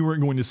hoping you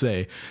weren't going to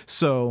say.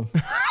 So,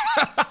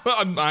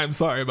 I'm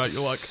sorry about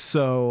your luck.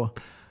 So,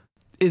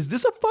 is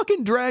this a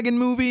fucking dragon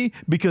movie?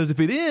 Because if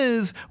it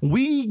is,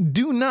 we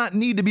do not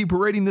need to be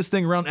parading this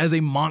thing around as a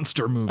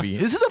monster movie.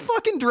 This is a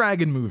fucking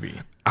dragon movie.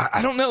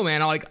 I don't know,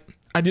 man.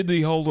 I did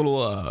the whole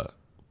little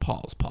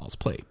pause,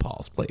 play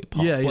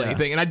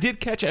thing. And I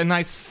did catch a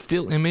nice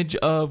still image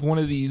of one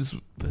of these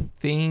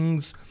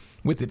things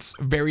with its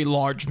very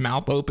large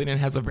mouth open and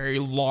has a very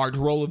large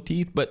row of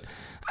teeth, but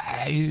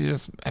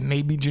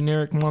maybe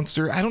generic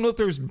monster. I don't know if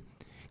there's...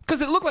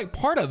 Because it looked like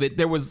part of it,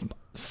 there was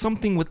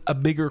something with a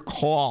bigger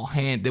claw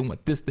hand than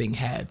what this thing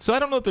had. So I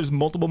don't know if there's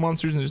multiple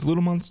monsters and there's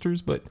little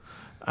monsters, but...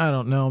 I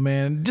don't know,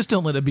 man. Just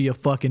don't let it be a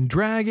fucking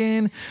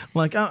dragon.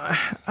 Like, I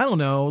don't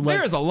know. Like,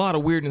 there's a lot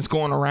of weirdness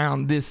going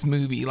around this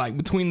movie, like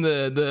between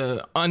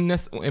the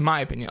in my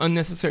opinion,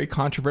 unnecessary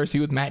controversy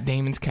with Matt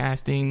Damon's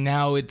casting.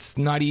 Now it's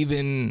not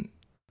even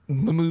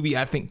the movie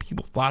I think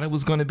people thought it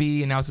was going to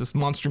be, and now it's this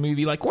monster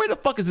movie. Like, where the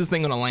fuck is this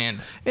thing going to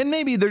land? And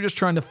maybe they're just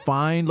trying to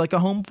find like a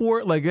home for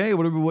it. Like, hey,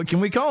 what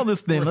can we call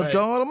this thing? Right. Let's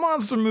call it a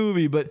monster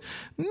movie. But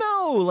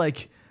no,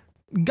 like...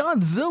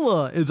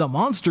 Godzilla is a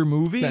monster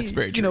movie. That's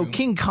very true.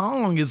 King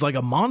Kong is like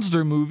a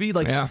monster movie.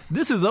 Like,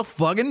 This is a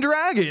fucking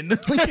dragon.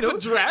 It's a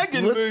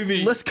dragon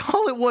movie. Let's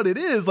call it what it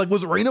is. Like,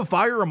 was Reign of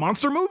Fire a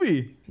monster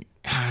movie?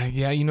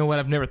 Yeah, you know what?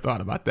 I've never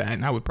thought about that,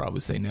 and I would probably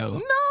say no.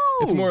 No!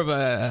 It's more of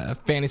a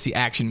fantasy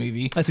action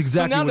movie. That's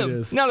exactly what it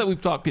is. Now that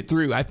we've talked it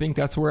through, I think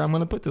that's where I'm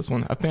going to put this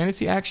one. A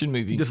fantasy action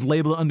movie. Just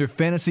label it under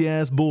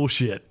fantasy-ass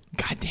bullshit.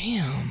 God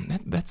damn.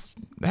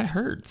 That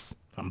hurts.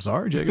 I'm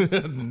sorry,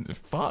 Jacob.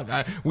 Fuck.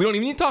 We don't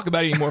even need to talk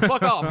about it anymore.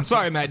 Fuck off. I'm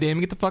sorry, Matt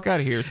Damon. Get the fuck out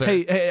of here, sir.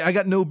 Hey, I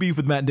got no beef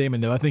with Matt Damon,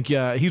 though. I think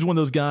he's one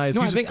of those guys.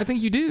 No, I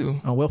think you do.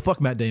 Oh, well,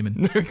 fuck Matt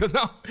Damon.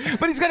 No.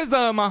 But he's got his,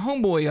 my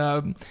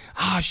homeboy,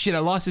 shit, I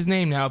lost his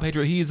name now,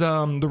 Pedro. He's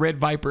the Red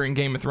Viper in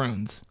Game of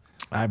Thrones.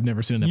 I've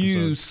never seen an episode.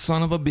 You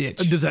son of a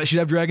bitch. Does that shit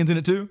have dragons in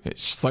it, too? It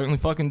certainly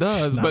fucking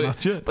does.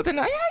 But then,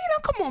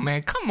 come on,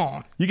 man. Come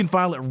on. You can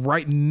file it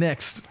right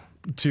next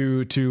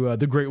to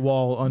the Great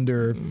Wall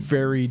under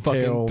fairy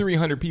tale. Fucking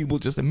 300 people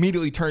just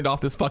immediately turned off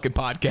this fucking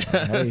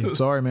podcast. Hey,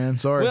 sorry, man.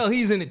 Sorry. Well,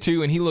 he's in it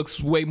too, and he looks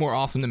way more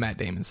awesome than Matt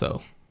Damon,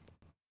 so.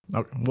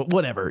 Okay,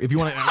 whatever. If you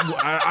want to,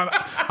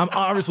 I'm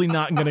obviously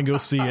not going to go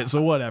see it,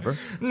 so whatever.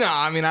 No,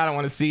 I mean, I don't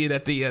want to see it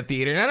at the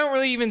theater, and I don't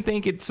really even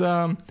think it's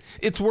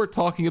worth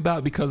talking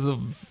about because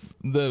of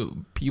the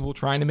people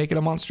trying to make it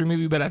a monster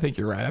movie. But I think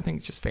you're right. I think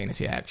it's just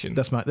fantasy action.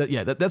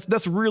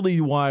 That's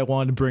really why I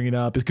wanted to bring it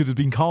up, is because it's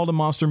being called a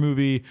monster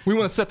movie. We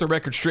want to set the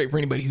record straight for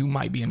anybody who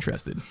might be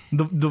interested.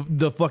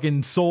 The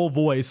fucking sole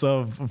voice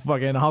of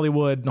fucking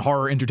Hollywood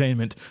horror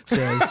entertainment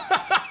says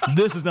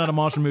this is not a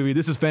monster movie.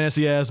 This is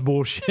fantasy ass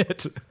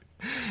bullshit.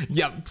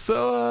 Yep.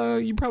 So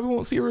you probably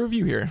won't see a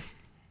review here.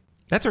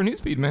 That's our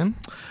newsfeed, man.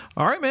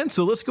 All right, man.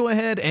 So let's go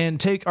ahead and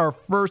take our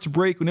first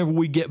break. Whenever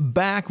we get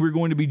back, we're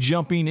going to be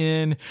jumping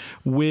in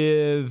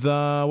with, what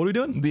are we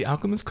doing? The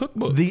Alchemist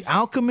Cookbook. The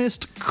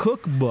Alchemist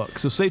Cookbook.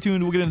 So stay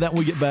tuned. We'll get into that when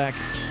we get back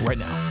right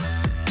now.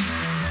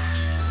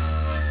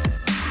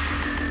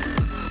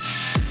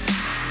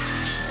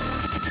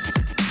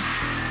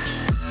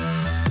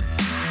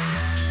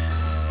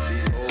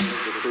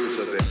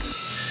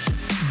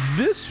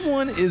 This This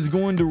one is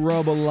going to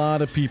rub a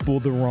lot of people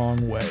the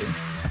wrong way.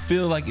 I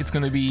feel like it's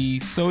going to be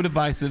so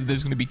divisive.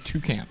 There's going to be two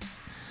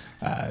camps: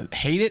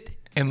 hate it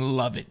and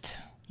love it.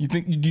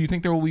 Do you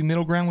think there will be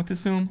middle ground with this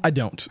film? I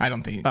don't. I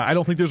don't think. I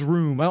don't think there's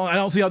room. I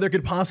don't see how there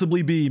could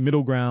possibly be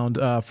middle ground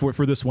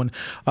for this one.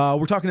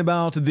 We're talking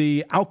about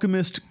The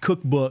Alchemist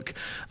Cookbook.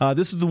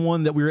 This is the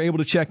one that we were able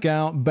to check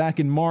out back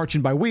in March,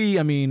 and by we,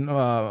 I mean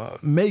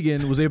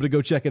Megan was able to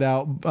go check it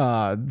out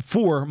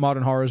for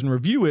Modern Horrors and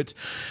review it.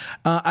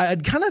 I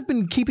had kind of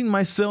been keeping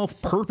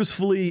myself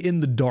purposefully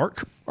in the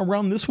dark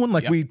around this one,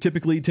 like we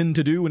typically tend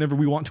to do whenever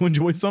we want to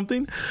enjoy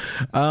something.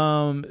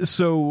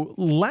 So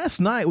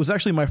last night was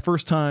actually my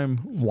first time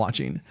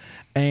watching,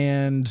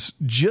 and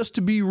just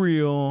to be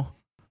real,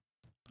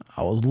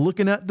 I was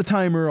looking at the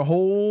timer a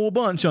whole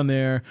bunch on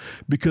there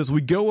because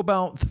we go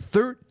about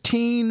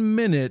 13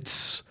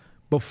 minutes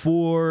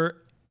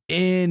before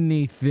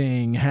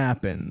anything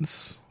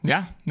happens.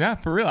 Yeah,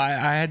 for real.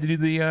 I had to do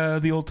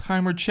the old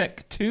timer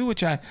check too,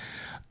 which I'm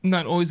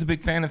not always a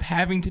big fan of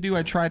having to do.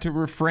 I tried to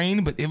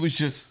refrain, but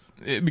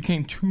it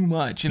became too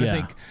much, and I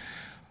think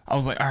I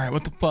was like, all right,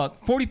 what the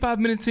fuck? 45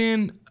 minutes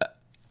in,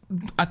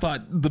 I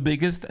thought the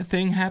biggest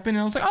thing happened,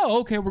 and I was like,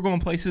 oh, okay, we're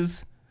going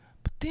places.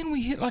 But then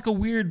we hit like a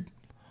weird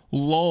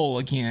lull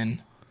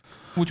again,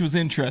 which was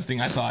interesting,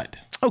 I thought.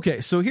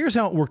 Okay, so here's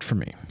how it worked for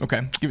me.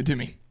 Okay, give it to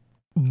me.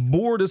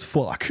 Bored as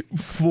fuck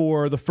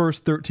for the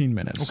first 13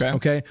 minutes.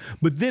 Okay.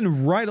 But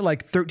then right at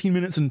like 13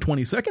 minutes and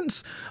 20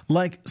 seconds,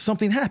 like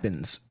something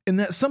happens. And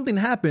that something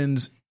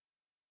happens,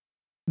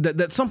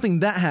 that something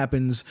that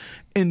happens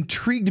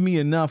intrigued me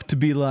enough to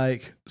be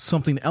like,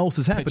 something else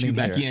is happening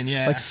back here. in,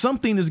 yeah. Like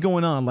something is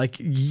going on. Like,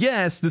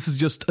 yes, this is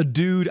just a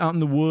dude out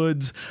in the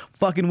woods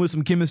fucking with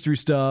some chemistry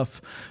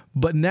stuff.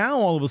 But now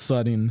all of a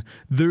sudden,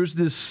 there's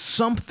this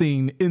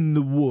something in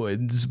the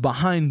woods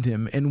behind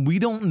him, and we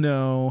don't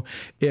know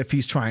if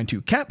he's trying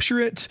to capture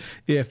it,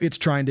 if it's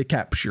trying to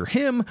capture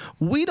him.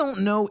 We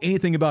don't know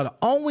anything about it.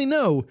 All we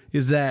know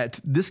is that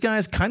this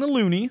guy's kind of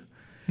loony.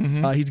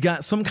 He's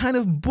got some kind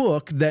of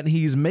book that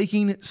he's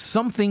making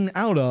something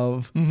out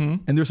of,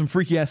 and there's some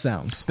freaky ass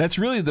sounds. That's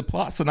really the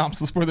plot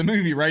synopsis for the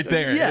movie right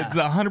there. Yeah. It's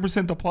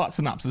 100% the plot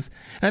synopsis.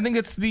 And I think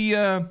it's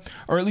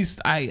or at least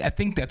I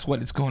think that's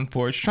what it's going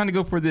for. It's trying to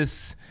go for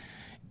this,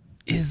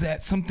 is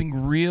that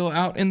something real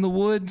out in the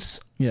woods?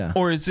 Yeah.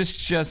 Or is this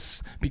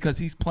just because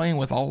he's playing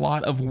with a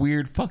lot of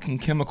weird fucking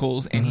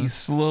chemicals and he's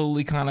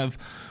slowly kind of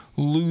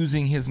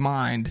losing his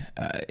mind?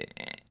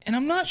 And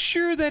I'm not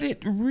sure that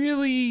it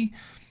really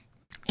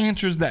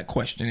answers that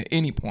question at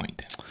any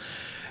point.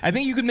 I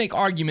think you could make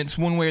arguments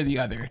one way or the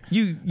other.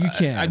 You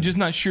can. I'm just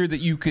not sure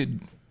that you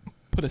could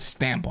put a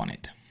stamp on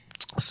it.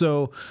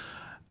 So,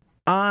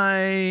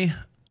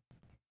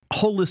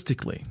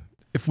 holistically,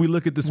 if we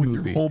look at this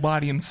movie, your whole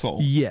body and soul.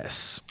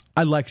 Yes,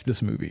 I liked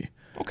this movie.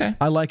 Okay.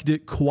 I liked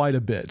it quite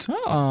a bit.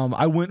 Oh.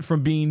 I went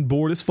from being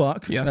bored as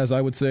fuck, as I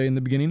would say in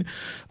the beginning,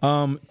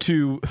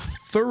 to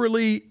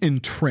thoroughly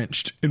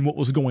entrenched in what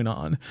was going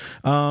on.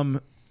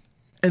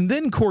 And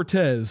then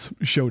Cortez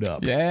showed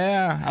up.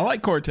 Yeah, I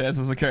like Cortez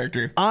as a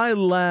character. I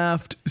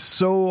laughed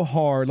so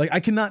hard. Like,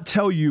 I cannot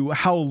tell you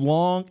how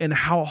long and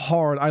how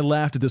hard I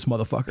laughed at this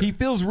motherfucker. He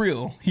feels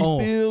real. He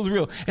feels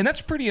real. And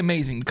that's pretty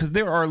amazing because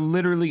there are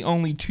literally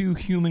only two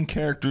human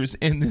characters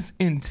in this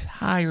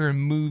entire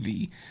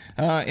movie.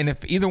 And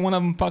if either one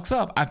of them fucks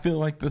up, I feel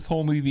like this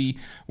whole movie,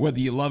 whether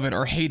you love it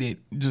or hate it,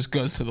 just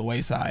goes to the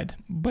wayside.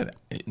 But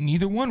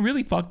neither one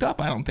really fucked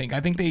up, I don't think. I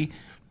think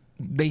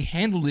they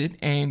handled it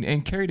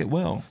and carried it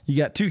well. You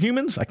got two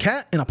humans, a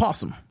cat, and a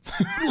possum.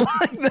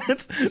 Like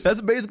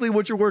that's basically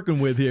what you're working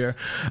with here.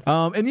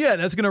 And yeah,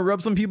 that's going to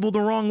rub some people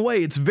the wrong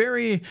way. It's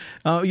very,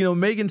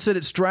 Megan said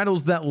it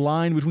straddles that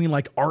line between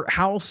like art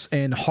house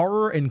and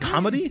horror and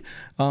comedy.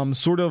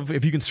 Sort of,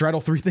 if you can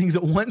straddle three things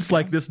at once,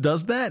 like this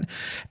does that.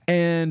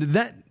 And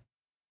that,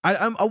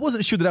 I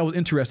wasn't sure that I was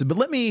interested, but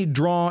let me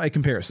draw a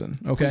comparison.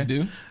 Okay. Please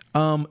do.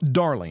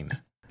 Darling.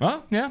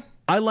 Well, yeah.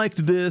 I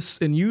liked this,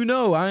 and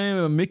I am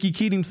a Mickey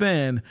Keating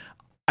fan.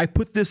 I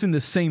put this in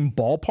the same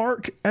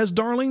ballpark as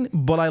Darling,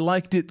 but I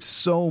liked it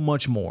so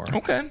much more.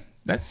 Okay.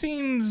 That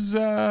seems...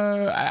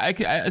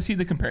 I see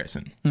the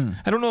comparison.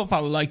 I don't know if I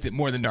liked it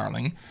more than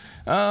Darling,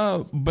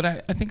 but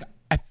I think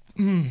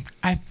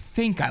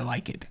I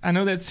like it. I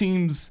know that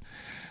seems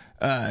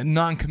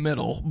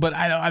non-committal, but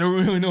I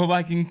don't really know if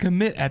I can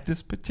commit at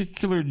this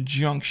particular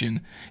junction.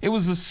 It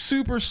was a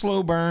super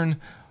slow burn,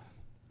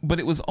 but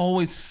it was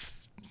always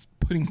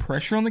putting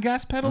pressure on the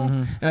gas pedal,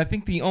 and I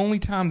think the only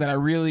time that I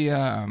really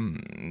I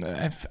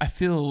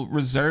feel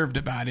reserved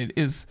about it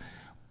is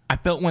I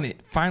felt when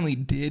it finally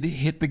did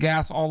hit the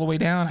gas all the way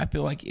down, I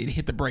feel like it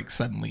hit the brakes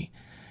suddenly.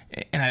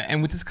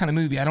 And with this kind of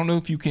movie, I don't know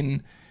if you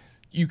can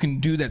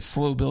do that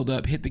slow build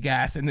up, hit the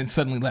gas, and then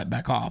suddenly let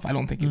back off. I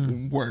don't think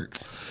it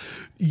works.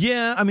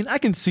 Yeah, I mean, I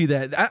can see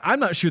that.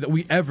 I'm not sure that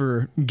we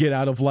ever get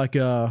out of like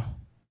a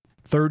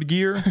third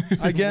gear,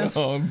 I guess.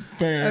 Oh,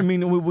 fair. I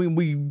mean,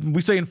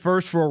 we stay in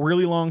first for a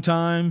really long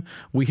time.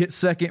 We hit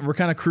second, we're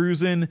kind of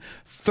cruising.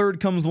 Third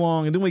comes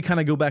along, and then we kind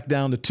of go back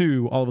down to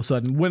 2 all of a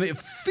sudden. When it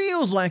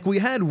feels like we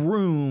had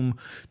room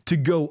to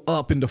go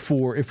up into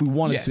 4 if we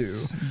wanted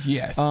to.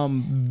 Yes.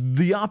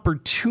 The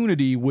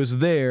opportunity was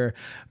there.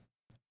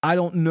 I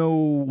don't know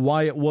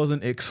why it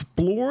wasn't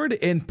explored,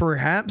 and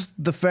perhaps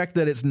the fact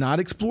that it's not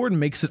explored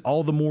makes it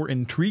all the more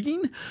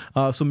intriguing.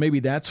 So maybe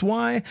that's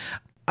why.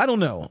 I don't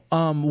know.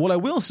 What I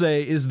will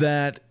say is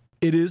that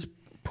it is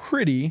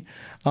pretty.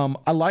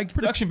 I liked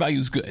production value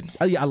is good.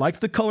 I like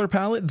the color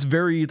palette. It's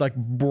very like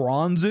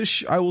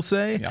bronzish, I will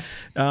say.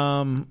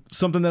 Yeah.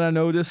 Something that I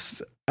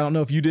noticed, I don't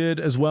know if you did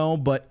as well,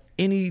 but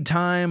any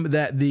time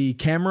that the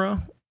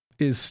camera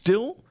is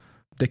still,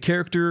 the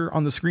character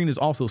on the screen is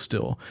also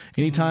still.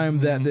 Anytime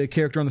that the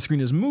character on the screen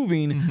is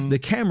moving, the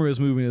camera is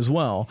moving as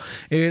well.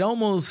 It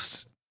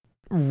almost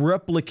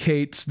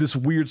replicates this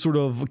weird sort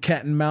of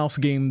cat and mouse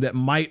game that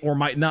might or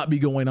might not be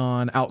going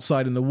on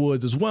outside in the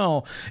woods as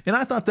well. And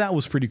I thought that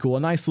was pretty cool. A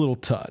nice little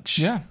touch.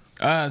 Yeah.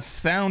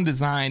 Sound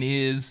design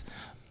is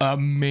a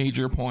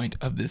major point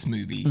of this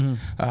movie.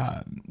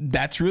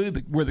 That's really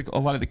where a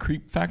lot of the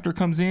creep factor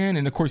comes in.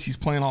 And of course, he's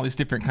playing all this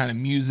different kind of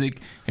music,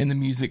 and the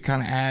music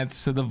kind of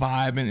adds to the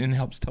vibe and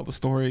helps tell the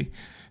story.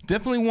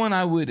 Definitely one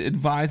I would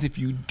advise if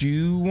you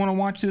do want to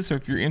watch this, or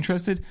if you're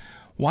interested,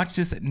 watch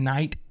this at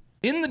night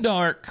in the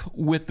dark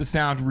with the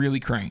sound really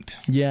cranked.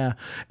 Yeah.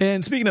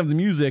 And speaking of the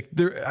music,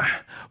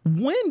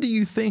 when do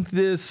you think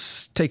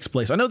this takes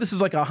place? I know this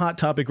is like a hot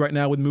topic right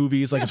now with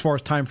movies, like as far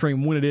as time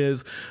frame when it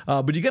is,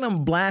 but you get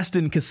them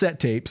blasting cassette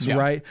tapes,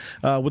 right?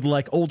 With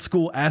like old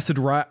school acid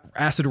rap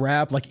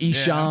like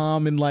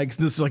Esham and like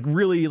this like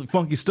really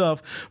funky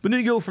stuff. But then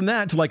you go from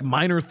that to like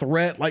Minor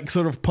Threat, like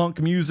sort of punk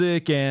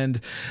music,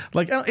 and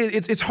like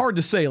it's hard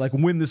to say like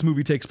when this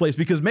movie takes place,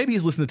 because maybe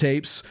he's listening to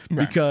tapes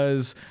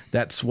because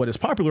that's what is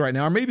popular right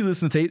now, or maybe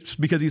listen to tapes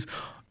because he's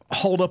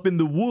hauled up in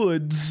the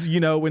woods, you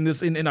know, in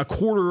a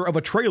quarter of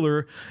a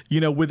trailer, you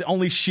know, with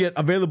only shit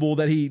available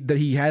that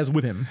he has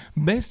with him.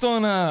 Based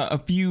on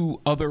a few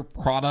other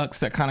products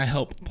that kind of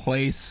help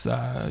place,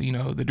 you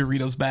know, the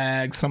Doritos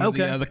bag, some of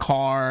the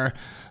car,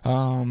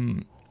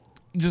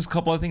 just a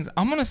couple of things.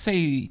 I'm gonna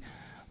say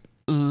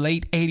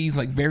late 80s,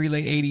 like very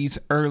late 80s,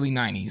 early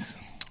 90s.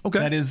 Okay,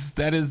 that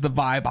is the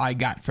vibe I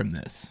got from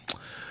this.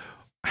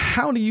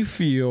 How do you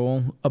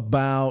feel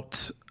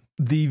about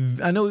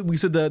I know we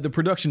said the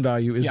production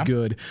value is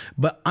good,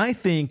 but I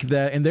think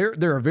that, and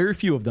there are very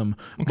few of them,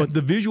 but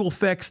the visual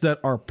effects that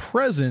are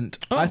present,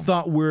 I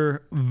thought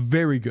were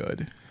very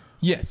good.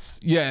 Yes.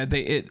 Yeah.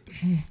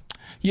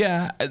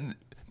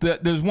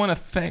 There's one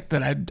effect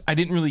that I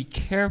didn't really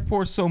care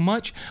for so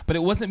much, but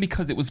it wasn't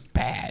because it was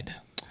bad.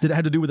 Did it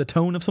have to do with a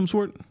tone of some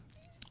sort?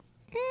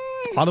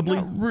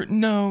 Audibly?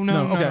 No,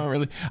 not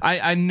really.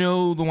 I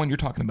know the one you're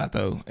talking about,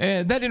 though.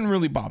 That didn't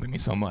really bother me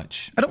so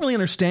much. I don't really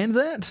understand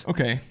that.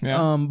 Okay,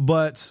 yeah.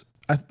 But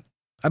I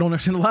don't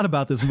understand a lot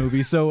about this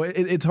movie, so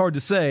it's hard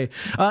to say.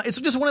 It's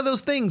just one of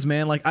those things,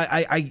 man. Like,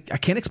 I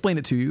can't explain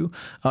it to you.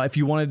 If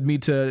you wanted me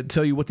to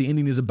tell you what the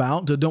ending is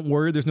about, don't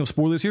worry, there's no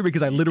spoilers here,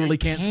 because I literally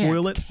can't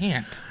spoil it.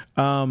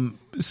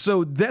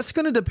 So that's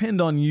going to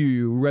depend on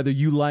you, whether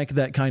you like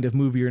that kind of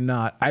movie or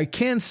not. I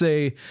can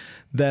say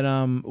that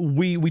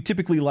we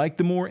typically like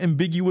the more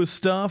ambiguous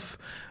stuff,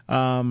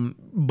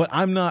 but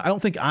I don't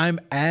think I'm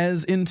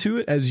as into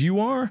it as you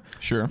are.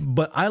 Sure.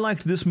 But I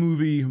liked this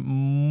movie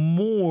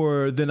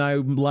more than I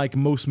like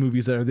most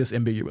movies that are this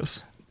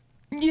ambiguous.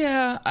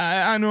 Yeah,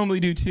 I normally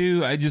do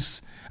too.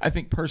 I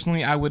think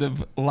personally I would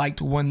have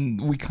liked when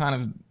we kind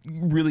of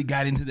really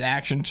got into the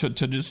action to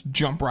just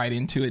jump right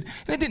into it.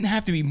 And it didn't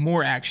have to be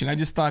more action. I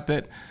just thought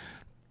that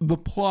the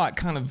plot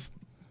kind of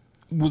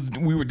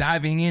we were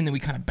diving in and we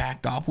kind of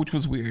backed off, which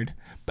was weird.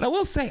 But I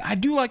will say, I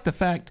do like the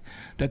fact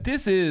that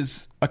this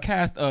is a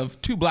cast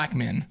of 2 black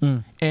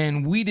men,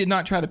 and we did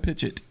not try to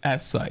pitch it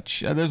as such.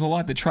 There's a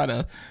lot that try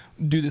to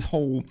do this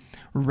whole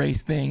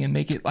race thing and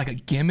make it like a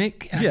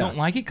gimmick, and I don't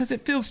like it because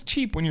it feels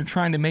cheap when you're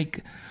trying to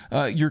make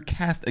your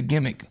cast a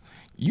gimmick.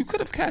 You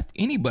could have cast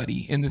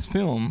anybody in this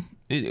film.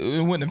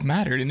 It wouldn't have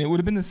mattered, and it would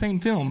have been the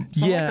same film.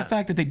 So I like the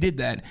fact that they did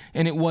that,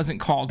 and it wasn't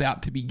called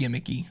out to be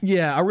gimmicky.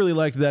 Yeah, I really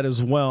liked that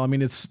as well. I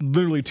mean, it's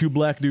literally 2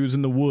 black dudes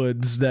in the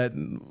woods that,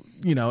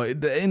 you know,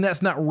 and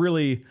that's not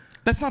really...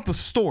 That's not the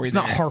story. It's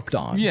not harped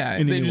on. Yeah,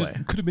 in any way.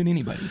 Could have been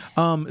anybody.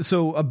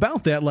 So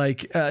about that,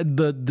 like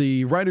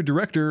the writer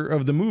director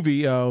of the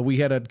movie, we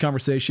had a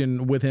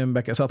conversation with him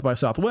back at South by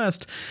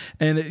Southwest,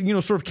 and it, you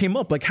know, sort of came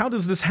up like, how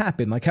does this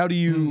happen? Like, how do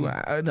you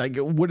like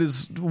what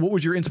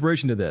was your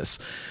inspiration to this?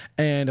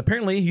 And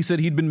apparently, he said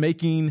he'd been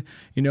making,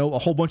 you know, a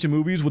whole bunch of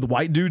movies with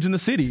white dudes in the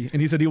city,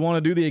 and he said he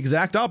wanted to do the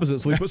exact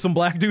opposite. So he put some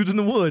black dudes in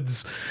the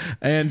woods,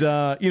 and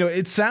you know,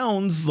 it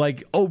sounds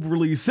like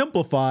overly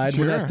simplified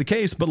when that's the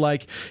case, but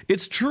like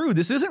it's true.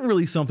 This isn't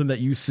really something that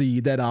you see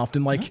that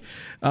often. Like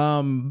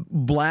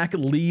black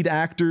lead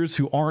actors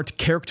who aren't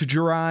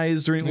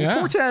characterized or anything. Yeah.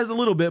 Cortez a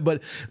little bit,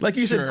 but like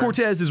you said,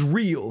 Cortez is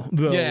real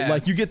though. Yes.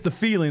 Like you get the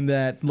feeling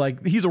that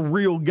like he's a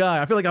real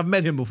guy. I feel like I've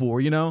met him before,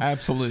 you know?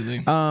 Absolutely.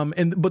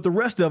 But the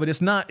rest of it,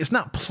 it's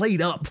not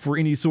played up for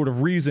any sort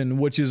of reason,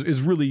 which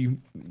is really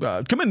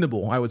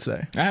commendable, I would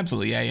say.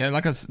 Absolutely, yeah.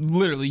 Like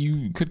literally,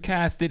 you could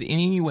cast it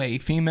any way,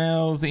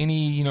 females,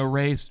 any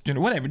race,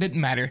 gender, whatever. It didn't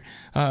matter.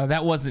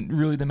 That wasn't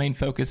really the main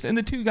focus, and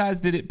the two guys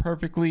did it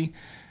perfectly.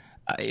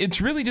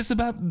 It's really just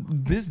about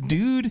this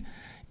dude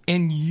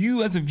and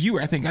you as a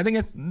viewer. I think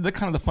that's the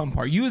kind of the fun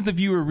part. You as the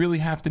viewer really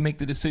have to make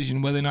the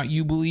decision whether or not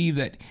you believe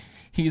that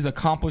he's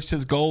accomplished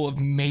his goal of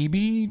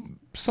maybe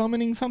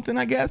summoning something,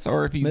 I guess,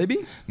 or if he's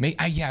I'm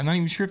not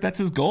even sure if that's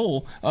his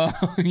goal,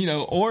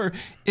 or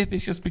if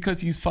it's just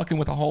because he's fucking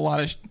with a whole lot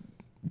of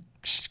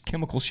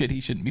chemical shit he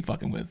shouldn't be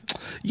fucking with.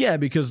 Yeah,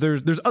 because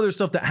there's other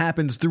stuff that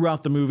happens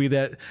throughout the movie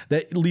that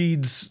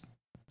leads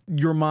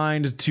your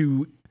mind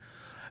to.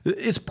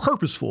 It's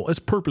purposeful.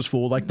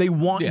 Like they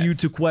want you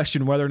to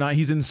question whether or not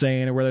he's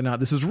insane or whether or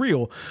not this is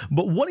real.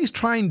 But what he's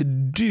trying to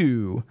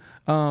do,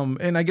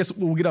 and I guess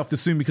we'll get off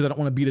this soon because I don't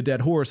want to beat a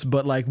dead horse,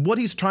 but like what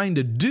he's trying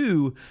to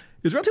do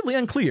is relatively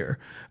unclear.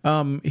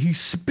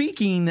 He's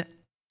speaking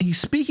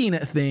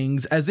at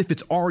things as if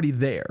it's already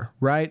there,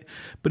 right?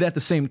 But at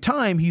the same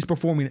time, he's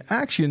performing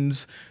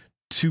actions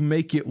to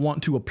make it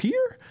want to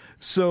appear.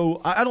 So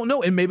I don't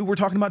know, and maybe we're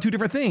talking about two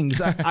different things.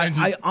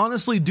 I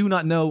honestly do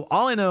not know.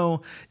 All I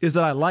know is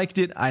that I liked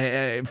it.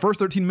 First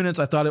 13 minutes,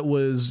 I thought it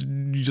was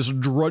just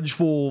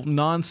drudgeful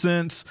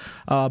nonsense.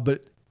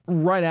 But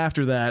right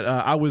after that,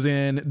 I was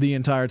in the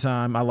entire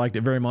time. I liked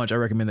it very much. I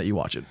recommend that you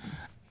watch it.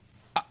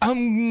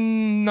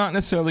 I'm not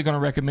necessarily going to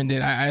recommend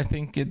it. I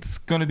think it's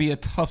going to be a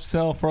tough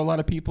sell for a lot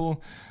of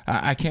people.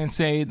 I can't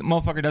say the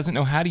motherfucker doesn't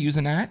know how to use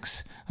an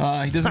axe.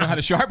 He doesn't know how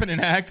to sharpen an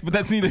axe, but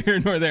that's neither here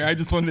nor there. I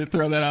just wanted to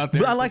throw that out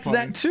there. But I like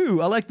that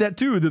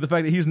too. The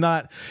fact that he's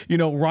not,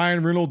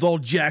 Ryan Reynolds all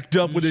jacked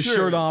up with his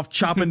shirt off,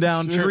 chopping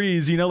down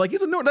trees. Like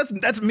he's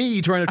that's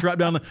me trying to trap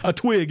down a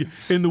twig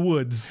in the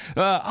woods.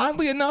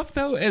 Oddly enough,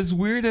 though, as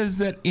weird as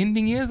that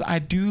ending is, I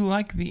do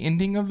like the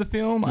ending of the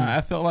film.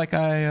 I felt like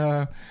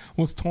I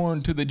was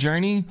torn to the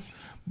journey.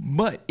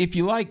 But if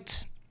you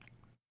liked,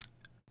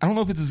 I don't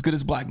know if it's as good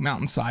as Black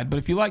Mountainside, but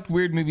if you liked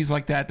weird movies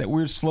like that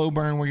weird slow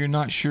burn where you're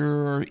not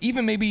sure, or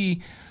even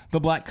maybe The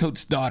Black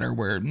Coat's Daughter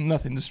where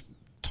nothing just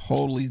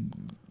totally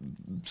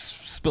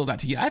spilled out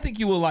to you, I think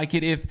you will like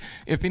it.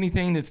 If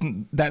anything that's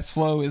that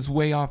slow is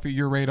way off of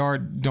your radar,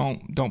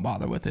 don't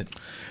bother with it.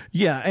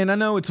 Yeah, and I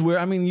know it's weird.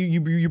 I mean,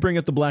 you bring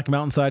up the Black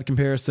Mountainside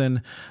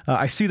comparison.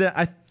 I see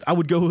that. I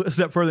would go a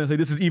step further and say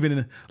this is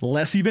even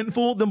less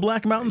eventful than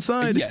Black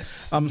Mountainside.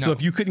 Yes. So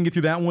if you couldn't get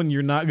through that one,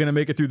 you're not going to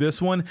make it through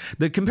this one.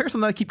 The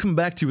comparison that I keep coming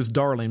back to is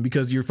Darling,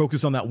 because you're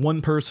focused on that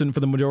one person for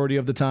the majority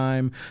of the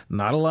time.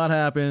 Not a lot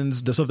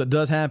happens. The stuff that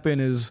does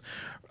happen is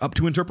up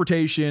to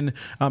interpretation.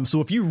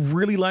 So if you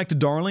really liked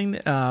Darling,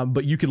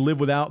 but you could live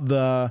without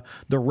the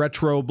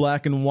retro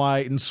black and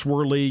white and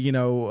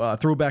swirly,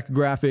 throwback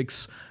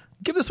graphics,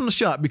 give this one a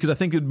shot because I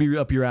think it'd be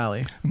up your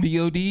alley.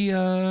 VOD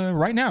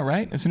right now,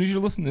 right? As soon as you're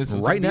listening to this.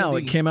 Right now.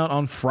 It came out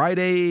on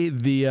Friday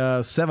the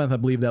 7th, I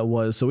believe that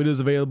was. So it is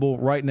available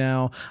right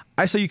now.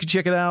 I say you can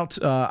check it out.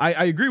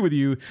 I agree with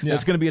you. Yeah.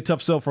 It's going to be a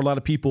tough sell for a lot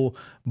of people.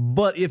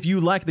 But if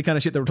you like the kind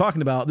of shit that we're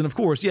talking about, then of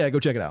course, go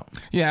check it out.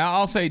 Yeah,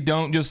 I'll say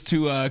don't, just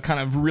to kind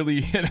of really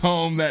hit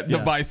home that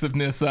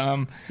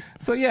divisiveness.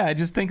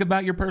 Just think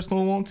about your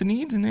personal wants and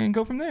needs and then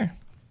go from there.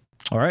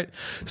 All right.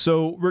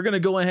 So we're going to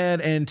go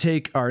ahead and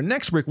take our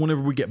next break.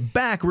 Whenever we get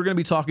back, we're going to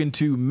be talking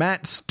to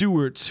Matt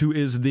Stewart, who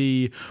is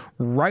the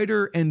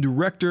writer and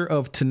director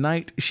of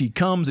Tonight She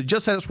Comes. It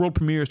just had its world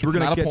premiere, so we're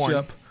going to catch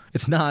up.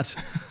 It's not.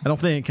 I don't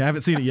think. I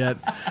haven't seen it yet.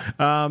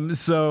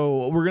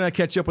 So we're going to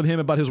catch up with him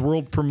about his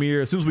world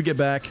premiere as soon as we get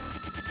back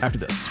after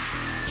this.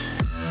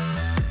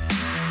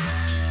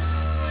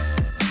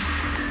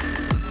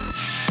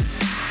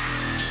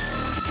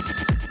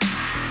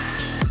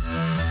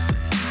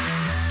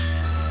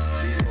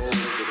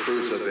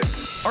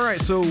 All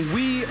right, so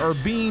we are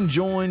being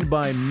joined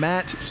by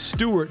Matt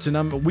Stewart,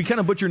 and we kind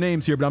of butcher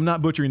names here, but I'm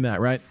not butchering that,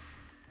 right?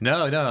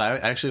 No, I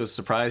actually was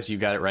surprised you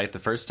got it right the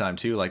first time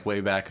too, like way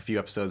back a few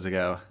episodes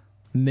ago.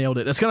 Nailed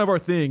it. That's kind of our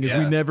thing, is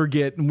we never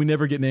get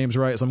names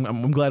right, so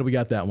I'm glad we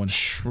got that one.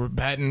 We're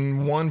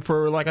batting one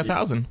for like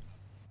 1,000.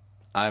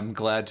 I'm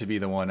glad to be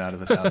the one out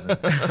of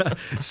 1,000.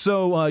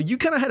 So you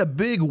kind of had a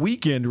big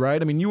weekend,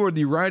 right? I mean, you are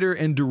the writer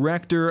and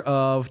director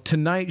of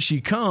Tonight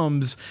She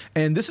Comes,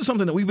 and this is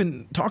something that we've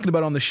been talking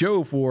about on the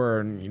show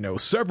for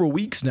several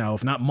weeks now,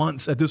 if not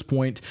months at this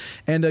point.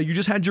 And you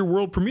just had your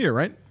world premiere,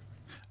 right?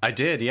 I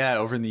did,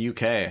 over in the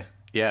UK.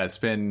 Yeah, it's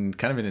been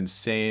kind of an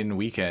insane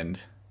weekend.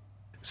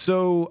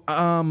 So,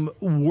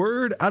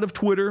 word out of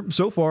Twitter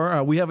so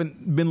far, we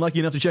haven't been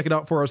lucky enough to check it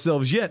out for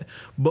ourselves yet,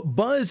 but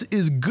buzz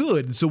is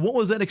good. So what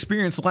was that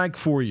experience like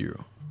for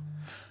you?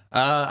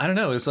 I don't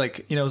know. It was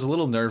like, it was a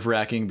little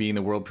nerve-wracking being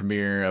the world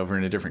premiere over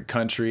in a different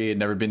country. I'd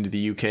never been to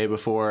the UK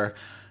before.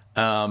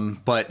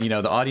 But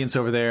the audience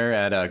over there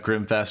at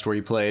Grimfest where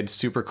he played,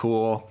 super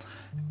cool,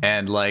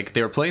 and like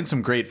they were playing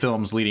some great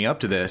films leading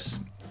up to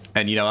this.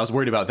 And I was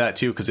worried about that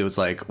too, because it was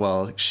like,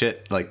 well,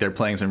 shit, like they're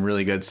playing some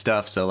really good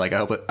stuff, so like I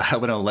hope I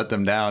don't let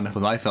them down with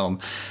my film.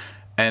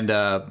 And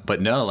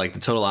but no, like the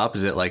total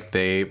opposite. Like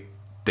they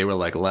were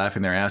like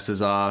laughing their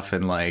asses off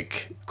and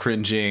like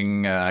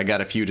cringing. I got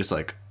a few just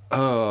like,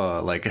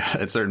 oh, like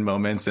at certain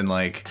moments, and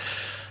like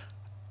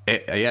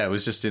it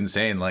was just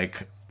insane.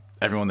 Like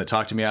everyone that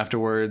talked to me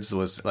afterwards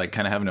was like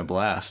kind of having a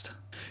blast.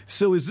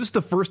 So is this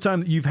the first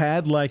time that you've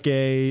had like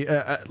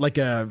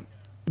a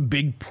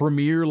big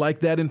premiere like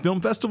that in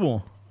film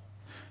festival?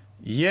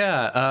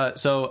 Yeah,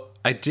 so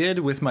I did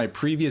with my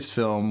previous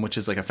film, which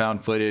is like a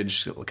found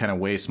footage kind of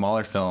way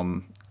smaller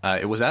film.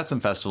 It was at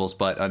some festivals,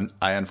 but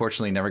I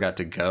unfortunately never got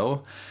to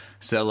go.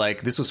 So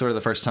like this was sort of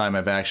the first time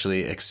I've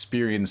actually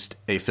experienced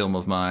a film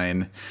of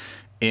mine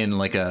in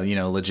like a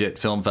legit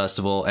film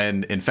festival.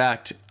 And in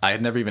fact, I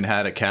had never even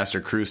had a cast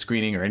or crew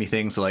screening or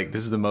anything, so like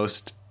this is the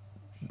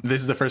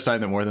first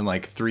time that more than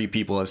like 3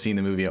 people have seen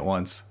the movie at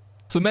once.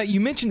 So Matt, you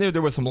mentioned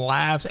there were some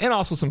laughs and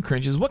also some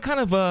cringes. What kind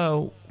of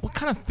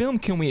film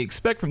can we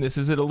expect from this?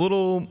 Is it a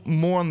little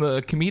more on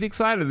the comedic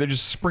side, or they're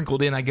just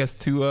sprinkled in, I guess,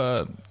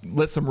 to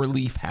let some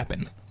relief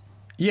happen?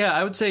 Yeah,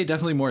 I would say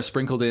definitely more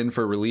sprinkled in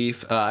for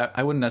relief.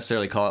 I wouldn't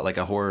necessarily call it like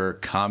a horror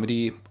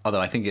comedy, although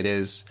I think it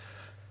is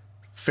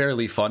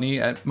fairly funny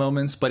at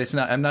moments, but it's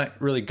not. I'm not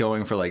really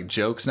going for like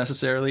jokes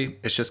necessarily.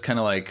 It's just kind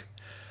of like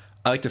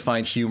I like to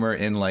find humor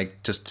in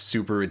like just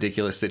super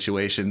ridiculous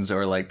situations,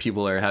 or like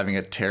people are having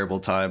a terrible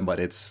time, but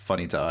it's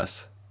funny to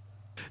us.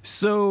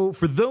 So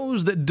for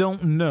those that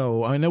don't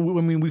know, I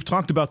mean, we've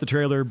talked about the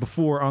trailer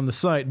before on the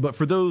site, but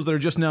for those that are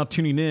just now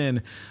tuning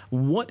in,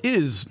 what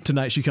is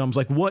Tonight She Comes?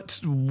 Like,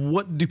 what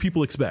do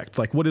people expect?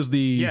 Like, what is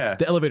the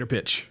elevator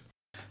pitch?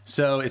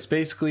 So it's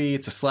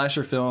a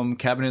slasher film,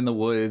 cabin in the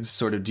woods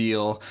sort of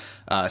deal,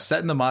 set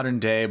in the modern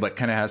day, but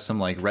kind of has some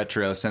like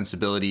retro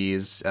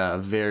sensibilities,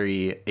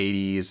 very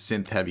 80s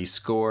synth heavy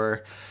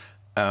score.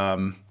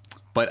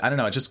 But I don't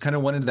know, I just kind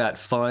of wanted that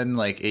fun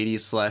like 80s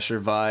slasher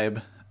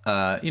vibe.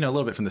 A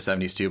little bit from the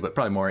 70s too, but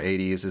probably more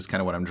 80s is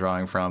kind of what I'm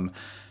drawing from.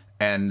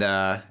 And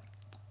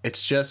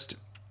it's just,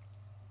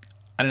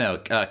 I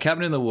don't know,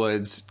 cabin in the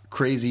woods,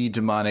 crazy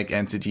demonic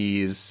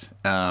entities,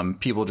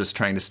 people just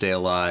trying to stay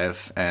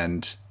alive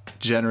and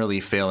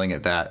generally failing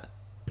at that.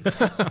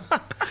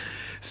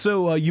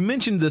 So you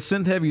mentioned the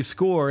synth-heavy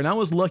score, and I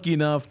was lucky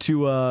enough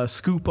to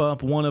scoop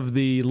up one of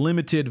the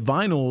limited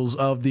vinyls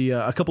of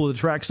a couple of the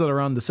tracks that are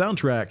on the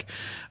soundtrack.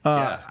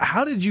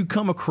 How did you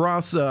come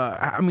across,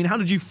 how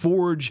did you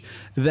forge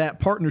that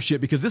partnership?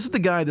 Because this is the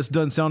guy that's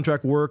done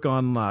soundtrack work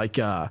on, like,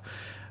 We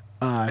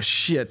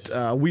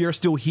Are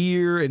Still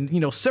Here,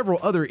 and, several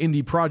other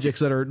indie projects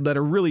that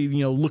are really,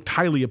 looked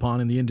highly upon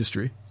in the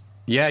industry.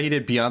 Yeah, he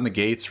did Beyond the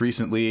Gates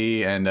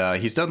recently, and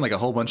he's done, like, a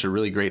whole bunch of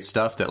really great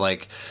stuff that,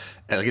 like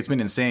it's been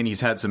insane. He's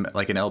had some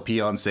like an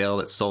LP on sale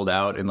that sold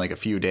out in like a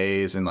few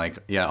days, and like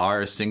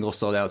our single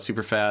sold out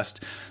super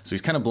fast. So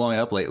he's kind of blowing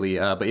up lately.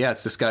 But yeah,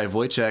 it's this guy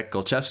Wojciech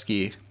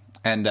Golczewski,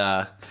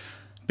 and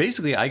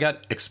basically I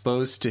got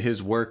exposed to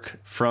his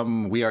work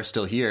from We Are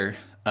Still Here.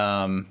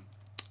 And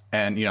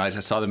I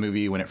just saw the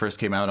movie when it first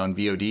came out on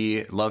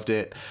VOD, loved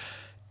it,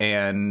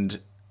 and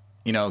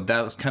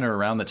that was kind of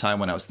around the time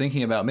when I was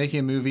thinking about making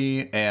a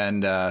movie,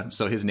 and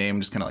so his name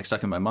just kind of like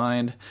stuck in my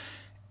mind,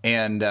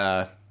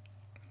 and.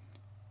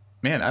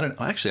 Man, I don't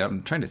know. Actually,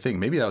 I'm trying to think.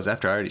 Maybe that was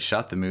after I already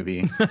shot the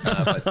movie.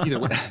 But either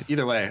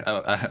way,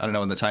 I don't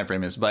know when the time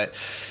frame is. But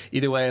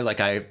either way,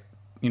 like I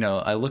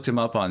looked him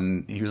up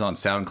he was on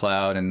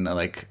SoundCloud, and I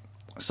like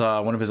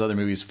saw one of his other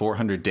movies,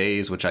 400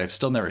 Days, which I've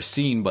still never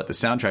seen, but the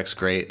soundtrack's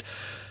great.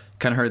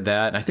 Kind of heard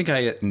that. And I think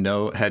I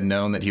had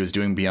known that he was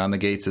doing Beyond the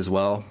Gates as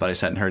well, but I just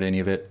hadn't heard any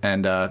of it.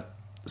 And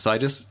so I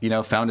just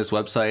found his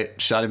website,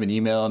 shot him an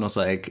email, and was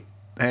like,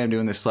 hey, I'm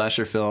doing this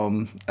slasher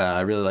film.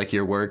 I really like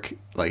your work.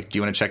 Like, do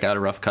you want to check out a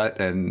rough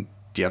cut? And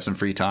do you have some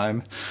free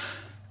time?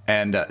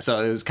 And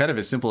so it was kind of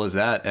as simple as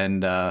that.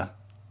 And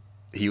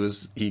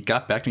he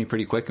got back to me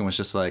pretty quick and was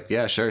just like,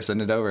 yeah, sure,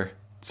 send it over.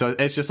 So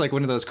it's just like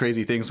one of those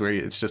crazy things where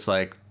it's just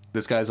like,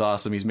 this guy's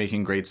awesome. He's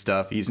making great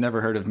stuff. He's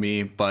never heard of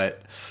me,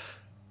 but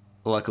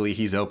luckily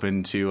he's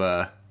open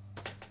to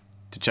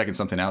checking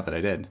something out that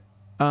I did.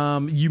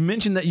 You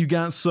mentioned that you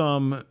got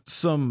some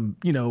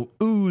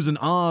oohs and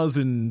ahs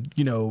and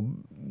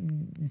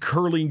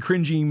curling,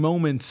 cringing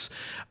moments.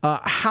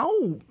 How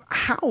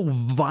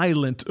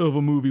violent of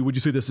a movie would you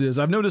say this is?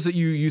 I've noticed that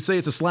you say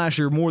it's a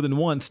slasher more than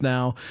once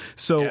now.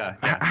 So yeah.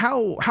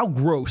 How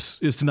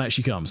gross is Tonight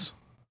She Comes?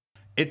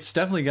 It's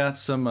definitely got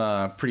some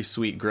pretty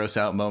sweet gross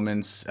out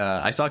moments.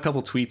 I saw a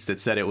couple tweets that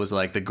said it was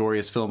like the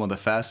goriest film of the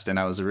fest, and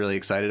I was really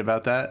excited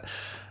about that.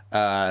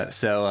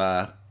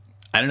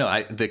 I don't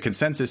know. The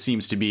consensus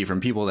seems to be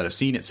from people that have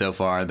seen it so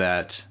far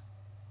that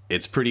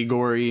it's pretty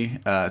gory.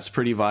 It's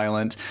pretty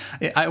violent.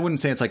 I wouldn't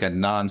say it's like a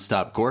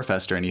nonstop gore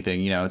fest or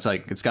anything. It's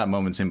like it's got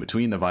moments in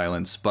between the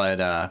violence.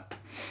 But I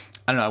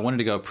don't know. I wanted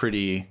to go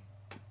pretty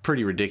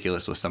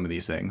ridiculous with some of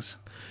these things.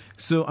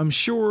 So I'm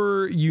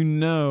sure you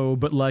know,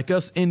 but like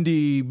us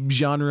indie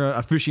genre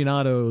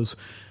aficionados,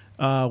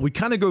 we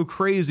kind of go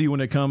crazy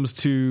when it comes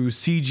to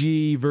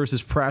CG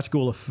versus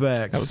practical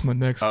effects. That was my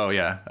next. Oh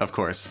yeah, of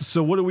course.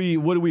 So what do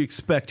we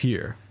expect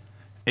here?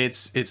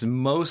 It's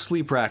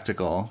mostly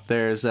practical.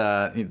 There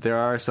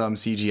are some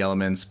CG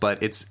elements,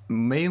 but it's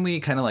mainly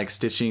kind of like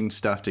stitching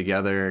stuff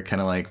together,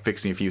 kind of like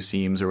fixing a few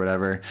seams or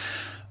whatever.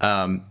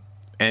 And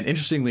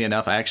interestingly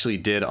enough, I actually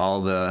did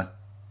all the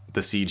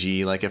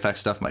CG like effect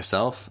stuff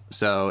myself,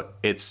 so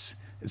it's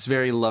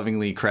very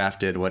lovingly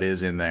crafted what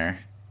is in there.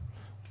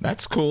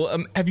 That's cool.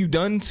 Have you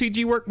done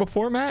CG work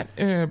before, Matt?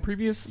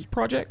 Previous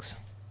projects?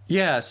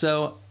 Yeah,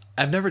 so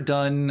I've never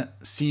done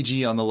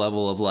CG on the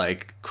level of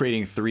like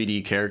creating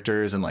 3D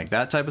characters and like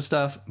that type of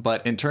stuff,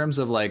 but in terms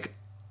of like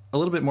a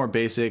little bit more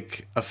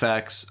basic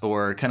effects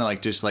or kind of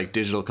like just like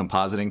digital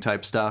compositing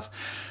type stuff,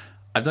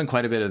 I've done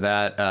quite a bit of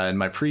that. In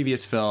my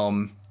previous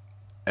film,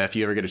 if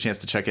you ever get a chance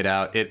to check it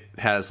out, it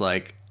has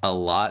like a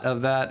lot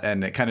of that,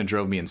 and it kind of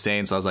drove me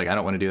insane. So I was like, I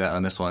don't want to do that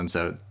on this one.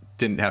 So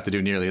didn't have to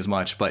do nearly as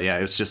much. But yeah,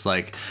 it's just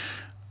like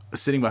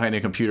sitting behind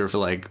a computer for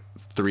like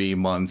 3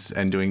 months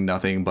and doing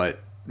nothing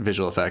but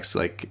visual effects.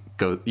 Like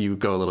you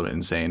go a little bit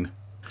insane.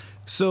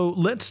 So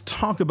let's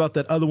talk about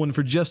that other one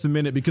for just a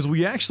minute, because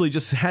we actually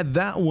just had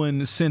that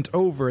one sent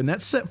over, and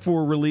that's set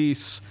for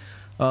release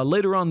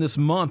later on this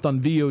month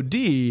on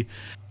VOD.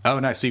 Oh,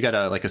 nice. So you got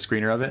a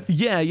screener of it?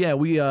 Yeah.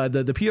 We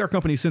the PR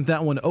company sent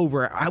that one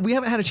over. We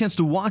haven't had a chance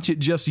to watch it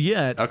just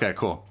yet. Okay,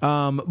 cool.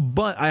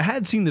 But I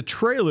had seen the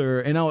trailer,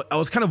 and I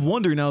was kind of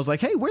wondering. I was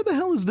like, hey, where the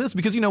hell is this?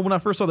 Because, when I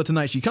first saw the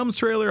Tonight She Comes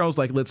trailer, I was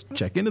like, let's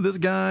check into this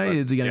guy.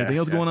 Is he got anything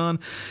else going on?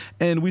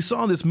 And we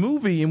saw this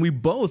movie, and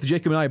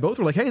Jacob and I both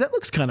were like, hey, that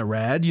looks kind of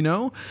rad,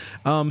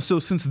 So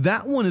since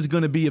that one is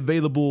going to be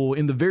available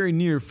in the very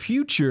near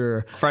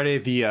future, Friday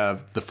the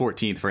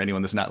 14th, for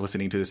anyone that's not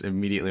listening to this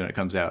immediately when it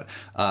comes out,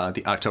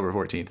 the October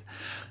 14th.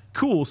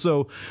 Cool.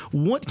 So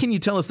what can you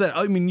tell us that?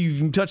 I mean,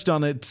 you've touched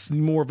on it. It's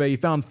more of a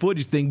found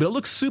footage thing, but it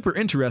looks super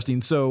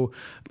interesting. So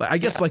I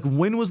guess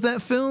when was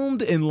that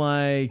filmed, and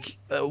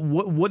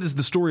what is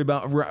the story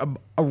about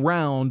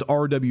around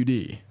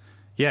RWD?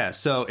 Yeah,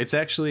 so it's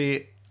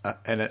actually,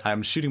 and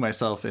I'm shooting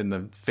myself in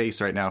the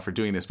face right now for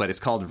doing this, but it's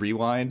called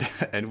Rewind,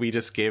 and we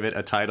just gave it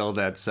a title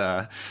that's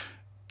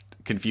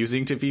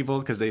confusing to people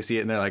because they see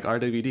it and they're like,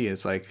 RWD.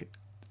 It's like,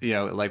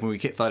 like when we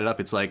thought it up,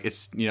 it's like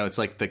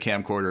the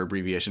camcorder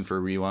abbreviation for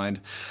rewind.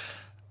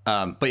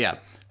 But yeah,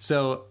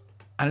 so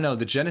I don't know.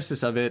 The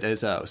genesis of it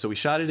is, so we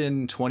shot it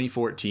in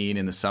 2014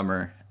 in the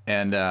summer,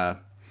 and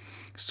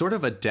sort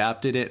of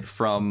adapted it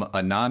from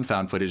a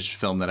non-found footage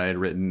film that I had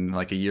written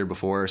like a year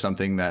before or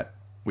something that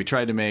we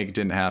tried to make,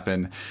 didn't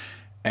happen.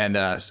 And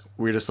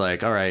we're just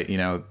like, all right,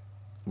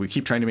 we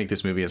keep trying to make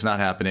this movie. It's not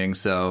happening.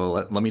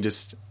 So let me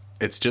just...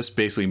 It's just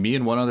basically me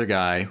and one other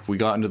guy. We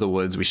got into the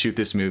woods. We shoot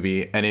this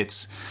movie. And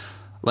it's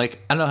like,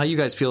 I don't know how you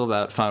guys feel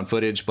about found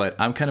footage, but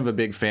I'm kind of a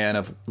big fan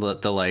of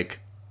the like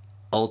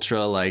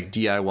ultra like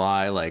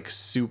DIY, like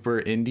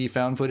super indie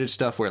found footage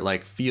stuff where it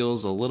like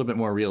feels a little bit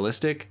more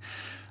realistic.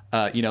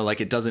 Like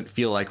it doesn't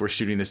feel like we're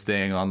shooting this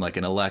thing on like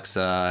an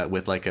Alexa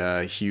with like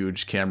a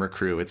huge camera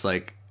crew. It's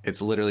like, it's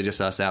literally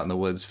just us out in the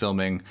woods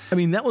filming. I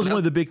mean, that was one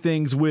of the big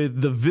things with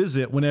The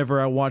Visit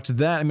whenever I watched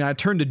that. I mean, I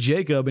turned to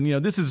Jacob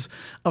and, this is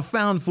a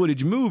found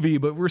footage movie,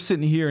 but we're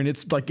sitting here and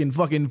it's like in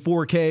fucking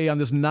 4K on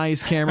this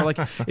nice camera. Like,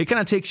 it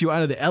kind of takes you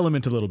out of the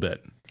element a little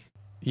bit.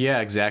 Yeah,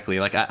 exactly.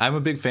 Like, I'm a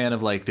big fan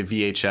of like the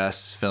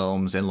VHS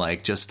films and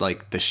like just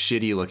like the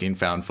shitty looking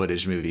found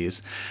footage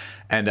movies.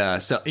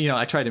 And so,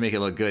 I tried to make it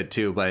look good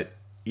too, but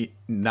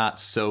not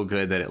so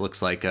good that it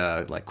looks like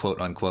a like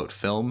quote unquote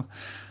film.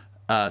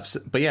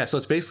 So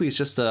it's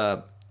just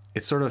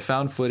it's sort of a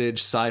found footage,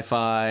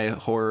 sci-fi,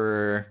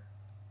 horror,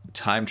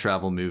 time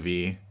travel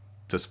movie,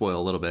 to spoil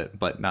a little bit,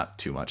 but not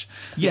too much.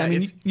 Yeah, I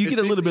mean, you get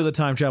a little bit of the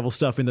time travel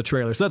stuff in the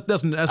trailer, so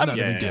that's not a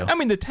big deal. I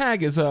mean, the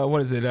tag is,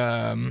 what is it?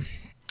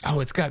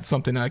 It's got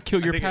something,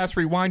 kill your past,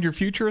 rewind your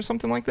future, or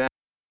something like that?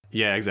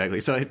 Yeah,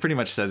 exactly. So it pretty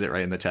much says it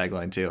right in the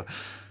tagline, too.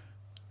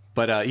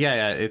 But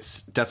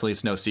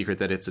it's no secret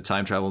that it's a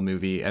time travel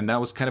movie, and that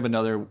was kind of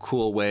another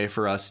cool way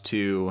for us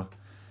to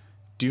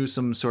do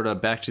some sort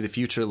of Back to the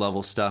Future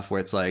level stuff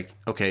where it's like,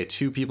 okay,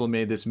 2 people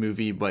made this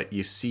movie, but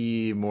you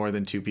see more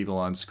than 2 people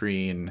on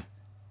screen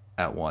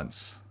at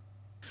once.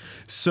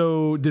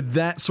 So did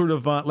that sort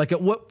of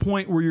at what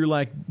point were you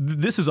like,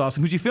 this is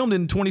awesome? Because you filmed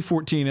in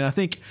 2014, and I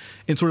think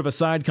in sort of a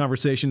side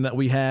conversation that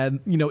we had,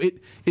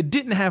 it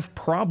didn't have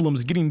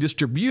problems getting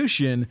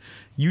distribution.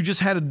 You just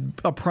had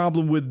a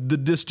problem with the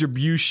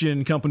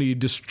distribution company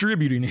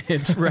distributing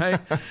it, right?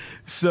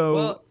 So.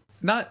 Well,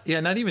 not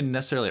even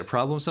necessarily a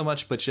problem so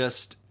much, but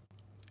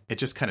it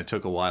just kind of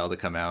took a while to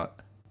come out.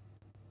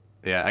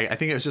 Yeah, I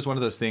think it was just one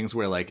of those things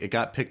where like it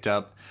got picked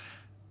up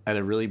at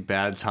a really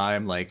bad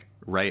time, like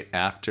right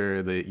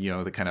after the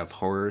kind of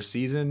horror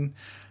season.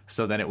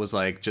 So then it was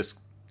like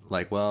just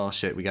like, well,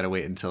 shit, we got to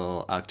wait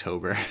until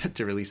October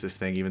to release this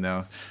thing, even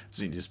though it's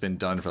just been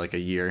done for like a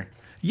year.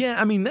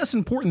 Yeah, I mean, that's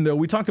important, though.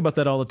 We talk about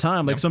that all the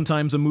time. Like,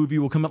 sometimes a movie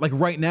will come out. Like,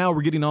 right now,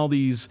 we're getting all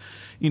these,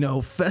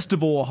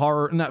 festival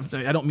horror.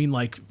 I don't mean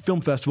like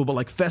film festival, but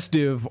like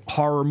festive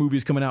horror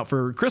movies coming out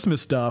for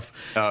Christmas stuff.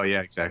 Oh,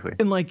 yeah, exactly.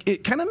 And, like,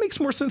 it kind of makes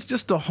more sense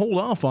just to hold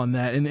off on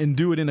that and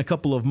do it in a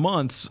couple of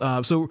months.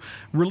 So,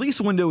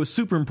 release window is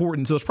super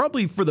important. So, it's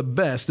probably for the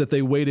best that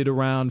they waited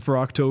around for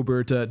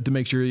October to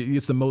make sure it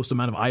gets the most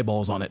amount of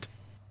eyeballs on it.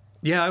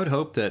 Yeah, I would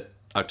hope that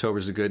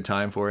October's a good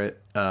time for it.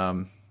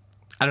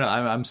 I don't know.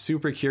 I'm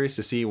super curious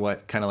to see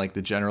what kind of like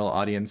the general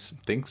audience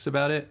thinks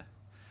about it.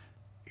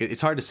 It's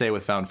hard to say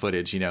with found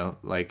footage,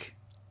 like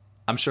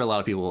I'm sure a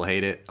lot of people will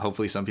hate it.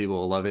 Hopefully some people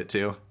will love it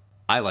too.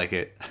 I like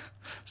it.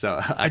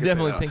 So I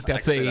definitely think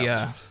that's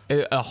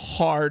a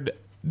hard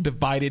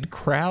divided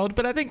crowd,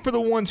 but I think for the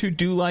ones who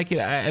do like it,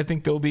 I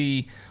think they'll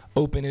be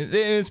open, and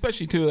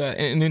especially to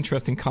an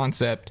interesting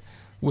concept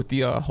with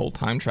the whole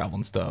time travel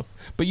and stuff.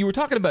 But you were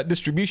talking about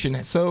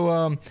distribution.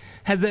 So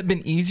has that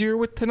been easier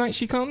with Tonight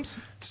She Comes?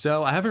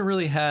 So I haven't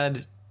really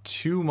had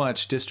too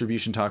much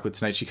distribution talk with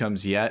Tonight She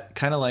Comes yet.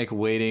 Kind of like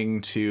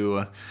waiting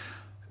to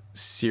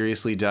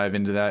seriously dive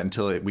into that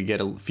until we get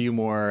a few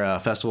more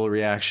festival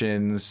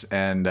reactions.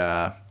 And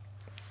I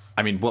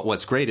mean,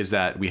 what's great is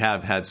that we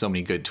have had so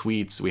many good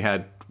tweets. We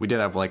did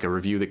have like a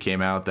review that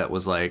came out that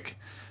was like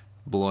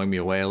blowing me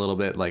away a little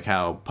bit, like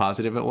how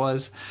positive it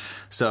was.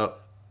 So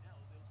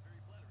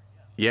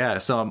yeah,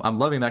 so I'm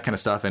loving that kind of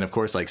stuff, and of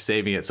course, like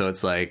saving it so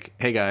it's like,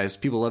 hey guys,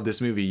 people love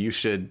this movie, you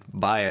should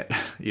buy it,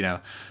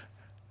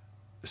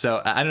 So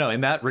I don't know.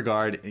 In that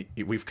regard,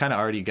 we've kind of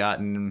already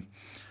gotten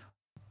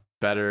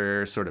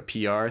better sort of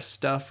PR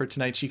stuff for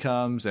Tonight She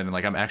Comes, and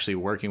like I'm actually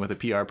working with a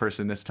PR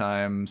person this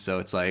time, so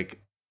it's like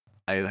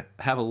I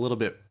have a little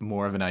bit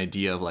more of an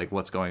idea of like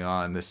what's going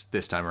on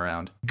this time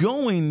around.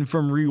 Going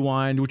from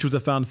Rewind, which was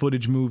a found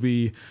footage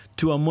movie,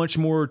 to a much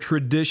more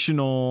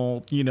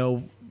traditional,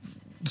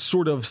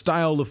 sort of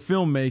style of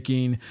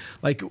filmmaking,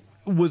 like,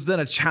 was that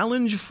a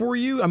challenge for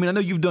you? I mean, I know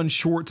you've done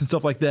shorts and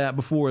stuff like that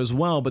before as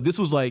well, but this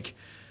was like,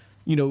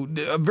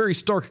 a very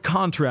stark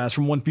contrast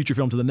from one feature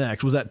film to the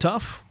next. Was that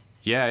tough?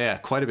 Yeah,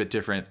 quite a bit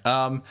different.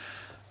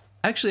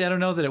 Actually, I don't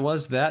know that it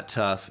was that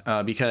tough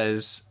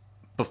because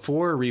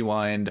before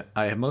Rewind,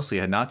 I mostly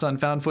had not done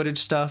found footage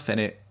stuff,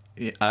 and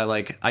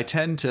I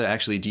tend to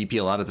actually DP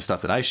a lot of the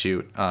stuff that I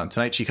shoot.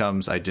 Tonight She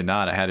Comes, I did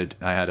not. I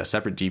had a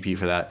separate DP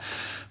for that,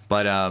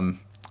 but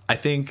I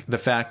think the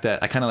fact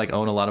that I kind of like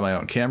own a lot of my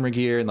own camera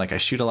gear and like I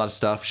shoot a lot of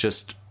stuff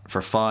just for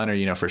fun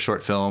or, for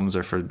short films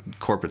or for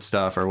corporate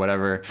stuff or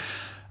whatever.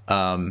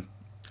 I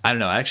don't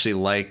know. I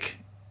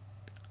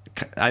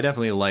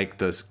definitely like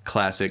this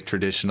classic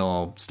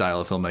traditional style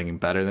of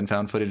filmmaking better than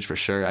found footage for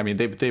sure. I mean,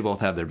 they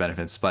both have their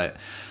benefits, but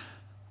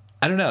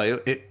I don't know.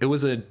 It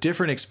was a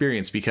different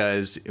experience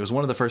because it was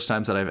one of the first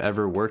times that I've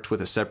ever worked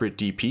with a separate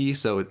DP.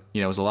 So,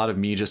 it was a lot of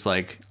me just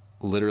like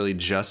literally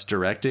just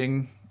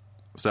directing.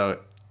 So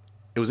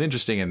it was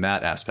interesting in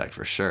that aspect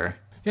for sure.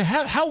 Yeah,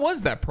 how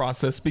was that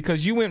process?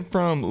 Because you went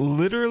from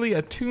literally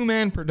a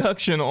 2-man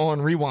production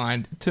on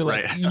Rewind to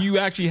like right. You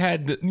actually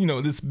had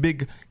this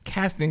big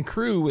cast and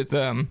crew with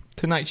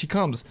Tonight She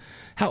Comes.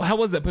 How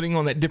was that, putting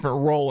on that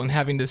different role and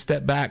having to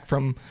step back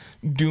from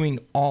doing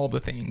all the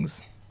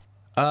things?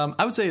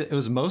 I would say it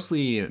was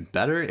mostly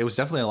better. It was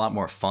definitely a lot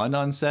more fun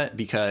on set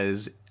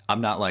because I'm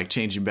not like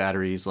changing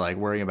batteries, like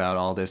worrying about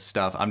all this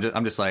stuff. I'm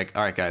just like,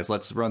 all right, guys,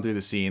 let's run through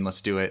the scene,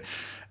 let's do it.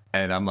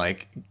 And I'm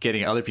like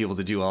getting other people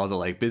to do all the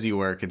like busy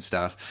work and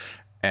stuff.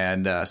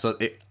 And so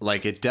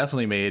it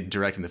definitely made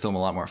directing the film a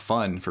lot more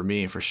fun for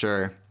me, for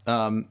sure.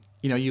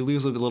 You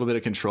lose a little bit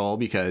of control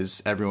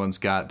because everyone's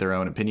got their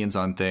own opinions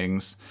on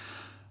things.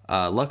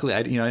 Luckily,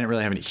 I didn't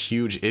really have any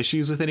huge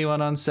issues with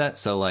anyone on set.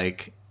 So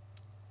like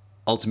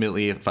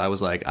ultimately, if I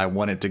was like, I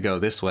want it to go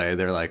this way,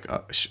 they're like,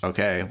 oh,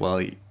 okay,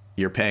 well,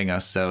 you're paying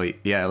us. So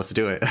yeah, let's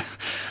do it.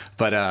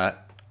 But I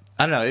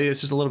don't know.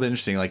 It's just a little bit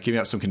interesting, like giving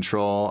up some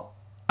control.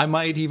 I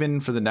might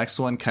even for the next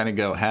one kind of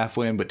go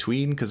halfway in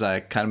between because I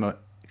kind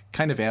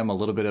of am a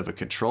little bit of a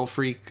control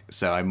freak,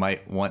 so I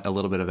might want a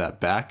little bit of that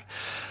back.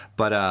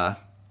 But I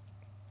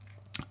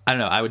don't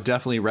know. I would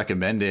definitely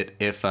recommend it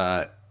if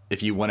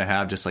you want to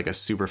have just like a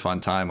super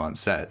fun time on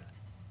set.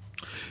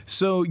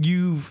 So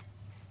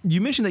you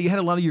mentioned that you had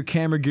a lot of your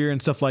camera gear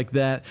and stuff like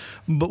that,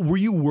 but were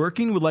you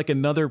working with like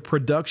another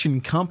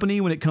production company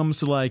when it comes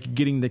to like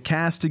getting the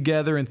cast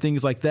together and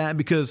things like that?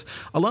 Because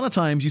a lot of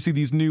times you see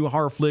these new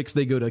horror flicks,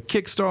 they go to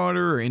Kickstarter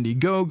or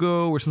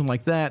Indiegogo or something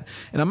like that.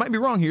 And I might be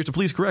wrong here, so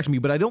please correct me,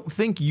 but I don't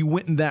think you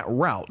went in that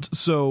route.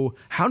 So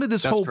how did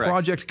this whole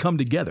project come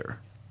together?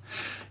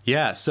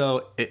 Yeah,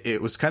 so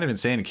it was kind of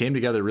insane. It came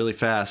together really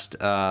fast.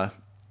 I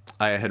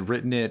had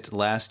written it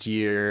last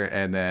year,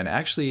 and then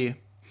actually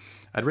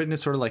I'd written it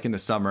sort of like in the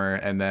summer,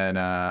 and then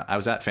I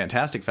was at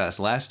Fantastic Fest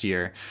last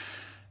year,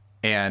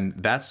 and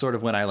that's sort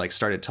of when I like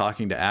started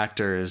talking to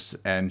actors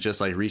and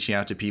just like reaching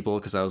out to people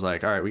because I was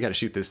like, all right, we got to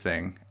shoot this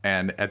thing.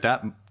 And at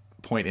that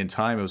point in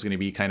time, it was going to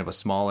be kind of a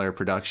smaller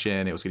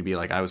production. It was going to be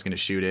like I was going to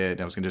shoot it,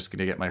 and I was just going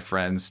to get my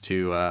friends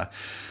to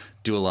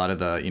do a lot of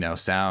the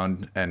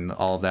sound and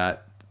all of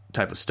that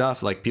type of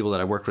stuff, like people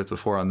that I worked with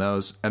before on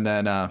those. And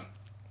then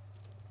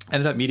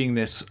ended up meeting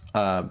this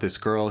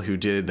girl who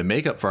did the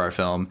makeup for our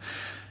film.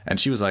 And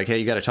she was like, hey,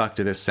 you got to talk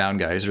to this sound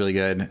guy. He's really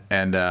good.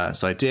 And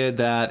so I did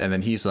that. And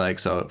then he's like,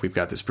 so we've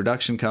got this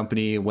production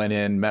company, went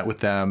in, met with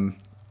them.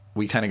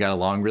 We kind of got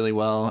along really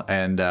well.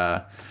 And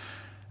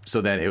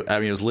so then,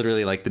 it was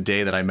literally like the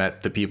day that I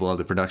met the people of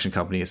the production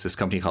company. It's this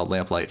company called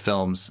Lamplight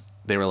Films.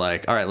 They were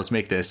like, all right, let's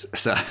make this.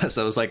 So it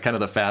was like kind of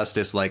the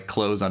fastest like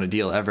close on a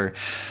deal ever.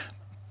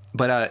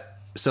 But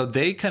so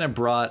they kind of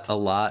brought a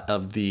lot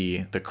of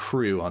the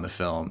crew on the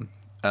film.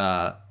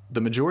 The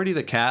majority of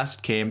the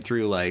cast came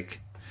through like,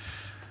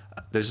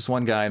 there's this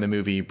one guy in the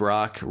movie,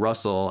 Brock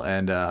Russell,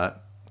 and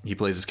he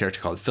plays this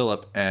character called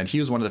Philip. And he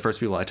was one of the first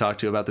people I talked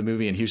to about the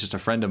movie, and he was just a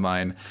friend of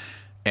mine.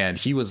 And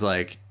he was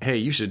like, hey,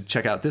 you should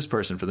check out this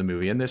person for the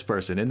movie, and this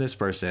person, and this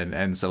person.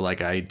 And so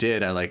like I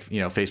did, I like,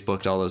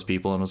 Facebooked all those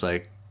people and was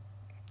like,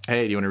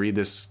 hey, do you want to read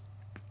this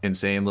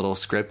insane little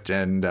script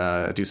and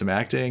do some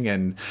acting?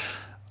 And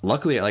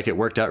luckily, like, it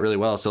worked out really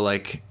well. So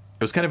like it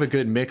was kind of a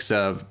good mix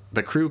of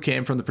the crew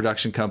came from the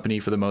production company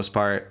for the most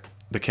part.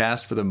 The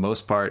cast for the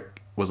most part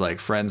was like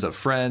friends of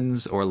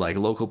friends or like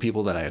local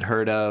people that I had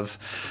heard of.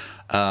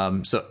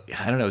 So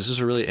I don't know, it was just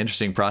a really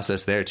interesting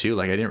process there too.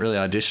 Like I didn't really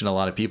audition a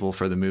lot of people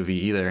for the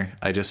movie either.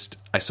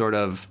 I sort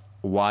of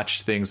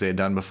watched things they had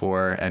done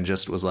before and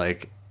just was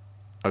like,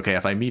 okay,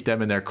 if I meet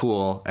them and they're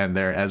cool and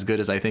they're as good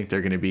as I think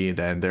they're going to be,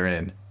 then they're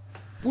in.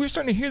 We're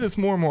starting to hear this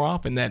more and more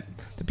often, that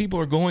the people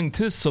are going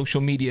to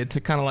social media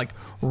to kind of like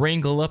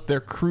wrangle up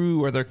their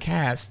crew or their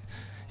cast.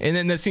 And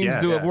then that seems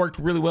to have worked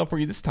really well for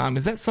you this time.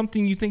 Is that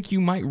something you think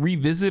you might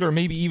revisit, or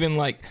maybe even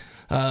like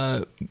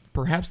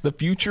perhaps the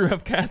future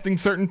of casting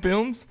certain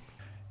films?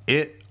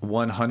 It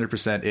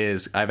 100%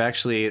 is.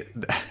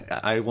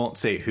 I won't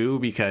say who,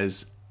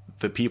 because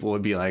the people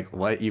would be like,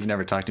 what? You've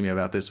never talked to me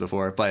about this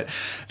before. But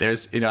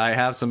there's, I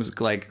have some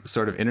like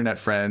sort of internet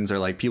friends or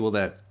like people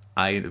that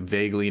I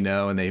vaguely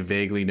know and they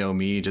vaguely know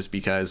me just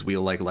because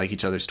we'll like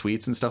each other's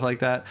tweets and stuff like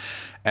that.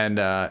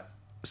 And,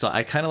 so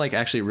I kind of like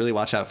actually really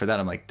watch out for that.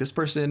 I'm like, this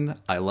person,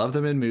 I love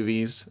them in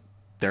movies.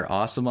 They're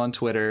awesome on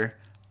Twitter.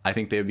 I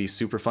think they would be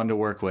super fun to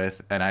work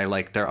with. And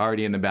they're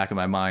already in the back of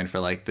my mind for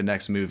like the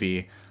next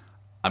movie.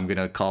 I'm going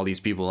to call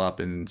these people up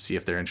and see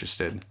if they're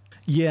interested.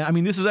 Yeah, I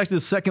mean, this is actually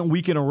the second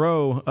week in a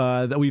row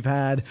that we've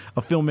had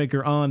a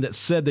filmmaker on that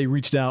said they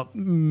reached out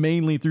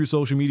mainly through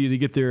social media to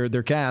get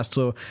their cast.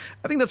 So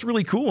I think that's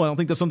really cool. I don't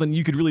think that's something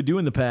you could really do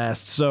in the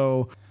past.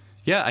 So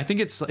yeah, I think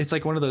it's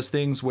like one of those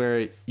things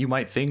where you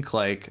might think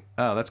like,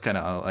 oh, that's kind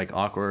of like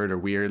awkward or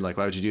weird. Like,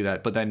 why would you do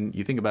that? But then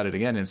you think about it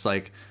again, and it's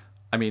like,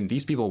 I mean,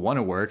 these people want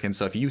to work. And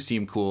so if you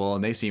seem cool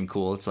and they seem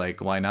cool, it's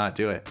like, why not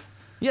do it?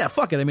 Yeah,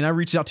 fuck it. I mean, I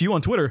reached out to you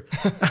on Twitter.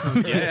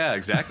 Yeah,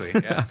 exactly.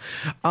 Yeah.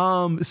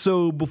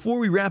 So before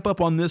we wrap up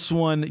on this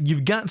one,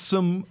 you've got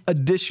some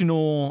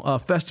additional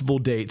festival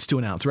dates to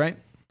announce, right?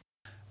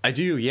 I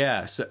do,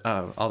 yeah. So,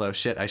 although,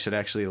 shit, I should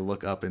actually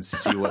look up and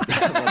see what the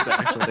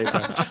actual dates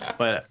are.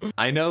 But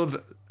I know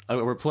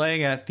we're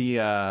playing at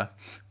the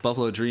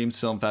Buffalo Dreams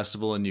Film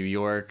Festival in New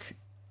York.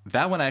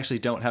 That one I actually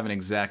don't have an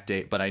exact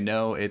date, but I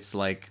know it's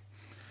like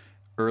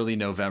early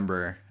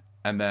November.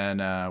 And then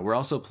we're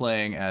also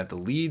playing at the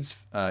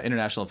Leeds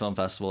International Film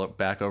Festival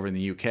back over in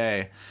the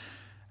UK.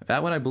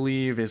 That one I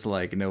believe is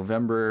like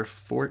November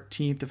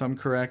 14th, if I'm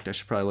correct. I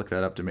should probably look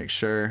that up to make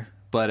sure.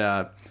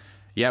 But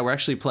yeah, we're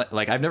actually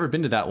like, I've never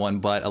been to that one,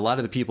 but a lot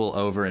of the people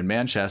over in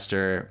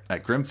Manchester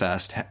at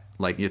Grimfest,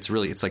 like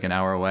it's like an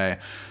hour away.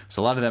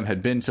 So a lot of them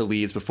had been to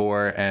Leeds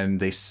before, and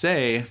they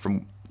say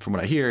from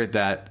what I hear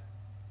that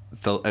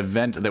the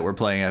event that we're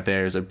playing at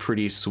there is a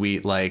pretty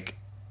sweet, like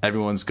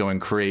everyone's going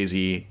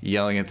crazy,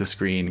 yelling at the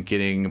screen,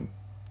 getting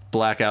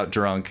blackout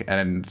drunk,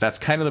 and that's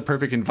kind of the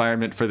perfect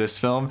environment for this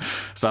film.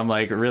 So I'm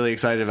like really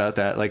excited about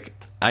that. Like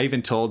I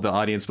even told the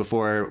audience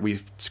before we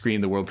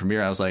screened the world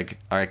premiere, I was like,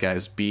 all right,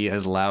 guys, be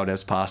as loud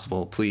as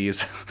possible,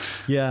 please.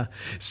 Yeah.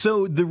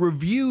 So the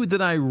review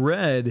that I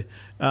read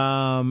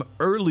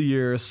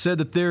earlier said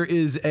that there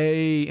is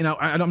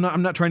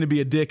I'm not trying to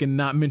be a dick and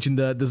not mention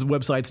this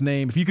website's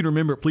name. If you can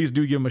remember it, please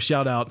do give them a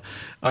shout out.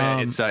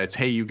 It's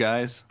Hey You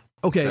Guys.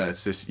 Okay. So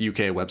it's this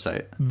UK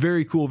website.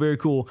 Very cool, very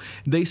cool.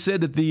 They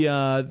said that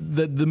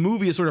the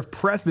movie is sort of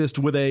prefaced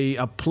with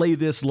a play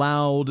this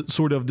loud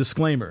sort of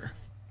disclaimer.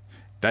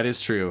 That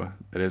is true.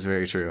 That is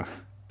very true.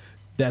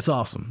 That's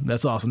awesome.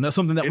 That's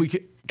something that we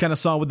kind of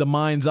saw with The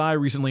Mind's Eye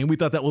recently, and we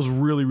thought that was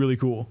really, really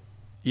cool.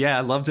 Yeah,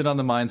 I loved it on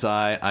The Mind's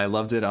Eye. I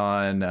loved it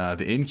on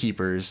The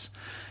Innkeepers.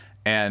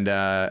 And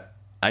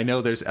I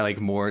know there's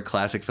like more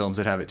classic films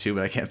that have it too,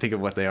 but I can't think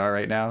of what they are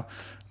right now.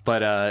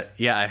 But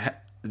yeah,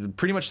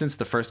 pretty much since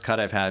the first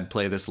cut I've had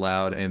Play This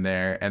Loud in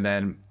there. And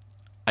then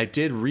I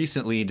did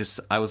recently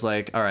I was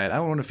like, all right, I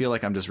don't want to feel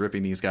like I'm just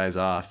ripping these guys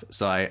off.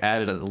 So I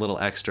added a little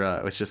extra.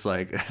 It was just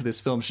like, this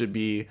film should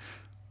be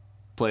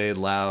played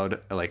loud,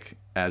 like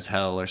as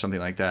hell or something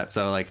like that.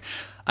 So like,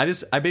 I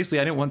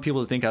didn't want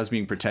people to think I was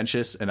being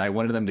pretentious, and I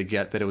wanted them to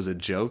get that it was a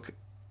joke.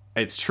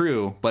 It's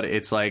true, but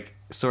it's like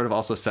sort of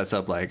also sets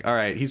up like, all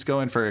right, he's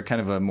going for kind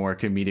of a more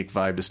comedic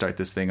vibe to start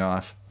this thing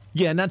off.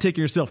 Yeah, not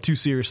taking yourself too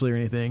seriously or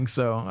anything.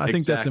 So I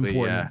think that's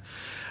important. Yeah.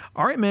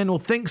 All right, man. Well,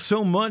 thanks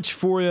so much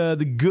for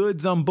the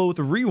goods on both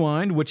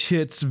Rewind, which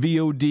hits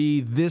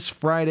VOD this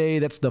Friday.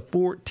 That's the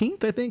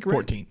 14th, I think,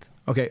 right? 14th.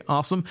 Okay,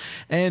 awesome.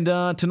 And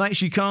Tonight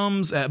She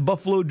Comes at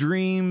Buffalo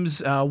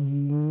Dreams.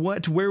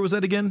 Where was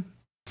that again?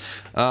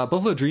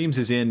 Buffalo Dreams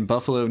is in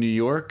Buffalo, New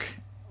York.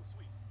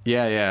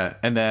 Yeah.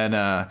 And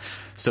then,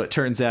 so it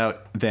turns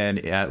out then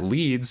at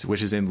Leeds,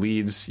 which is in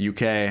Leeds,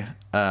 UK,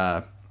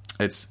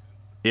 it's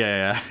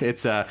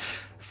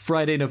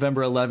Friday,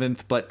 November 11th,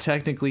 but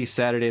technically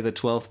Saturday the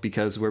 12th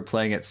because we're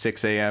playing at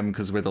 6 a.m.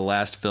 because we're the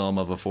last film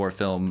of a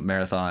 4-film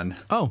marathon.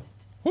 Oh,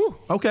 whew,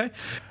 okay.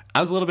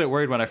 I was a little bit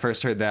worried when I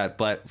first heard that,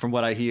 but from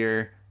what I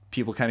hear,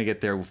 people kind of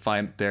get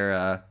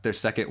their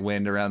second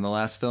wind around the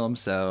last film,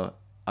 so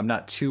I'm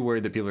not too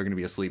worried that people are going to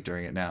be asleep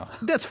during it now.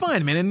 That's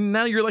fine, man. And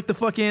now you're like the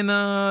fucking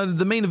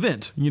the main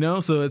event,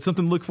 so it's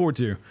something to look forward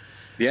to.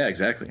 Yeah,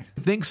 exactly.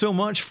 Thanks so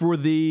much for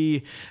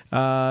the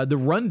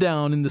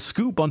rundown and the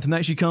scoop on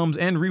Tonight She Comes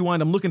and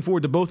Rewind. I'm looking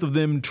forward to both of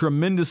them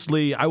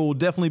tremendously. I will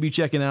definitely be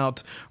checking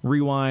out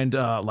Rewind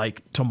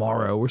like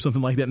tomorrow or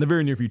something like that in the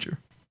very near future.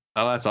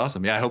 Oh, that's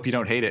awesome. Yeah, I hope you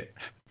don't hate it.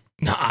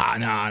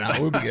 Nah,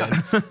 we'll be good.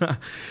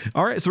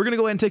 All right, so we're going to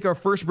go ahead and take our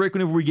first break.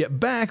 Whenever we get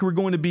back, we're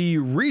going to be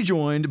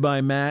rejoined by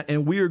Matt,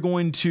 and we are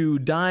going to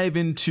dive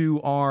into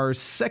our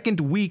second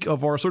week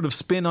of our sort of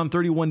spin on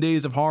 31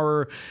 Days of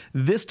Horror.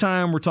 This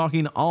time, we're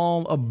talking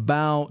all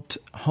about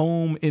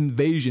home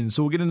invasion.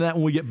 So we'll get into that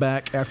when we get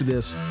back after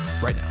this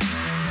right now.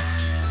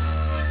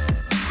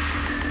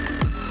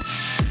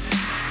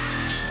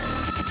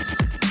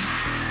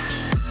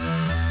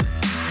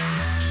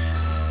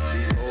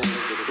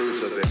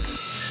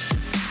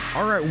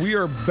 All right, we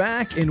are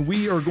back, and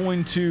we are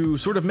going to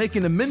sort of make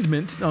an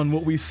amendment on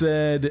what we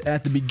said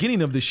at the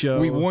beginning of the show.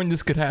 We warned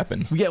this could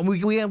happen. Yeah,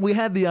 we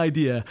had the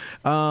idea.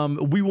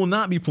 We will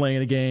not be playing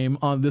a game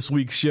on this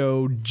week's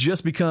show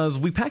just because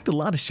we packed a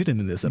lot of shit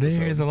into this episode.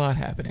 There is a lot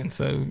happening,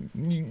 so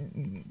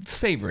you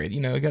savor it.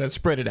 You got to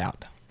spread it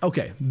out.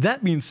 Okay,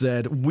 that being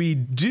said, we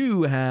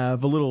do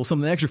have a little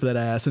something extra for that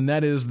ass, and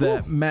that is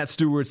that Matt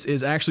Stewart's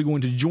is actually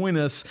going to join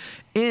us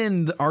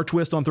in our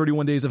twist on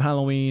 31 Days of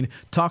Halloween,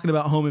 talking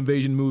about home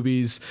invasion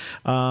movies.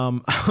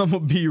 I'm going to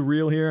be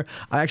real here.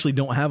 I actually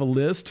don't have a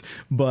list,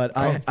 but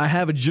I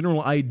have a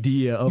general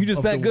idea of You just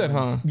of that the good,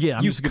 ones. huh? Yeah.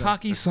 I'm you just gonna-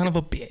 cocky son of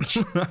a bitch.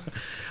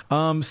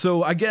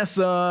 So I guess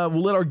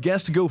we'll let our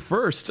guest go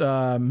first.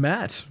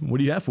 Matt, what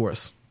do you have for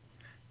us?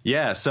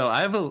 Yeah, so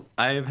I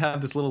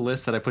have this little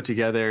list that I put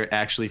together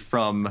actually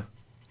from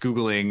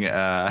Googling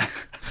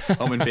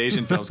home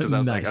invasion films because I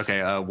was Nice. like,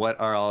 okay, what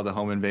are all the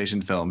home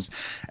invasion films?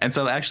 And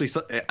so actually,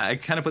 I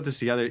kind of put this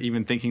together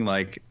even thinking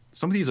like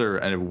some of these are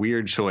a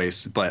weird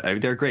choice, but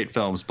they're great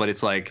films. But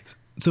it's like,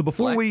 So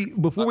before we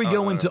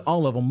go into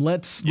all of them,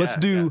 let's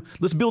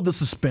build the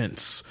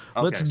suspense.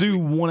 Okay, Let's do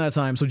one at a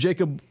time. So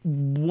Jacob,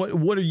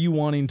 what are you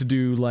wanting to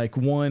do? Like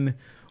one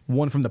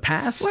from the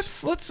past?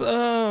 Let's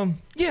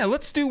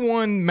do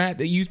one, Matt,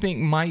 that you think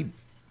might,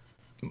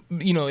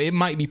 it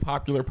might be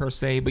popular per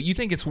se, but you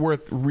think it's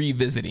worth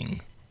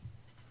revisiting.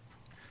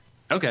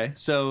 okay,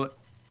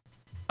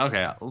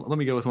 let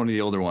me go with one of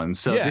the older ones.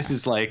 So Yeah. this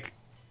is like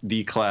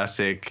the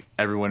classic.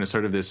 Everyone has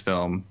heard of this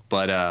film,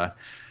 but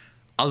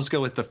I'll just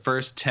go with the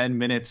first 10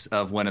 minutes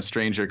of When a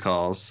Stranger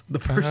Calls. The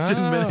first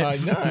 10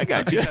 minutes. No, I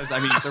got you. Because,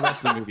 the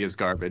rest of the movie is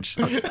garbage.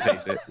 Let's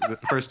face it. The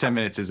first 10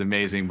 minutes is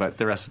amazing, but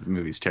the rest of the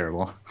movie is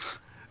terrible.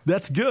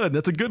 That's good.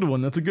 That's a good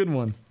one.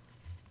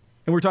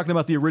 And we're talking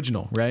about the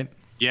original, right?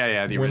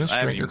 Yeah, the When a original. I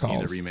haven't even Stranger seen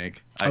the Calls.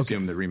 remake. I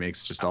assume the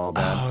remake's just all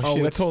bad. Oh,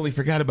 shit, I it's- totally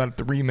forgot about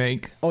the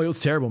remake. Oh, it was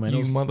terrible, man. You It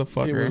was,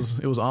 motherfucker.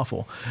 It was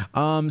awful.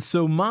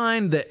 So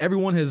mine that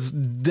everyone has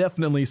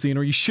definitely seen,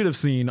 or you should have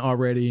seen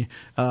already,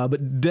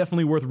 but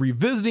definitely worth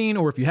revisiting,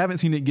 or if you haven't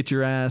seen it, get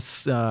your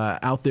ass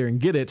out there and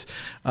get it,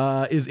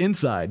 is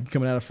Inside,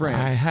 coming out of France.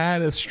 I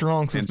had a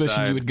strong suspicion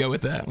Inside. you would go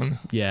with that one.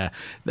 Yeah.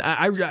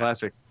 I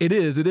classic. It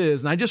is.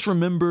 And I just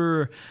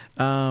remember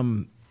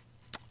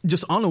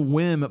just on a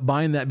whim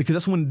buying that because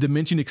that's when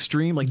Dimension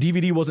Extreme, like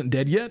DVD wasn't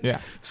dead yet. Yeah.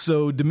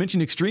 So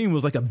Dimension Extreme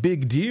was like a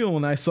big deal,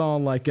 and I saw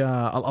like a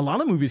lot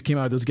of movies came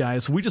out of those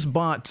guys. So we just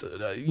bought,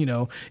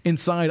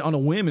 Inside on a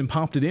whim and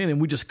popped it in,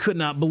 and we just could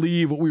not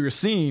believe what we were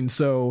seeing.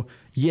 So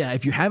yeah,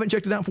 if you haven't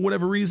checked it out for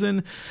whatever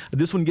reason,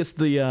 this one gets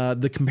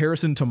the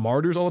comparison to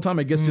Martyrs all the time.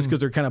 I guess just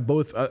because they're kind of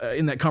both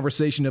in that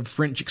conversation of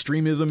French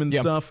extremism and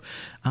Yep. stuff.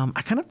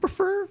 I kind of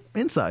prefer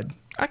Inside.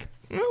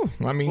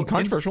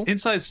 Controversial.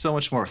 Inside's so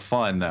much more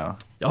fun, though.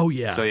 Oh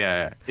yeah. So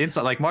yeah,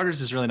 Inside, like Martyrs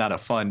is really not a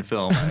fun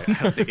film. I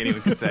don't think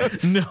anyone can say.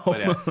 No.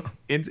 But,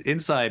 yeah,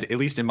 Inside, at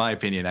least in my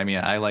opinion,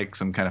 I like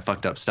some kind of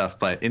fucked up stuff,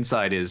 but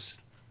Inside is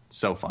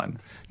so fun.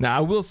 Now, I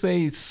will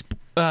say,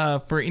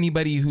 for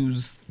anybody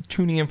who's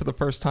tuning in for the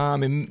first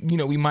time, and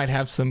we might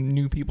have some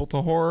new people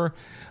to horror,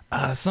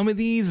 some of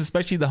these,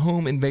 especially the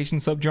home invasion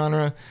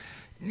subgenre,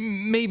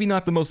 maybe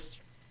not the most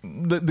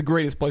the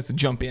greatest place to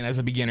jump in as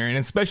a beginner, and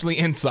especially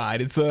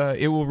inside.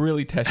 It will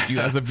really test you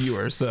as a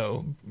viewer.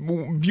 So,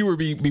 viewer,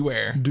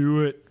 beware.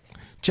 Do it.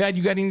 Chad,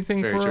 you got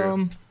anything Very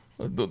for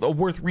true.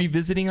 worth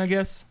revisiting? I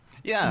guess.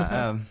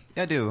 Yeah,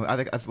 I do.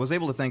 I was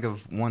able to think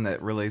of one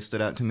that really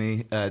stood out to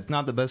me. It's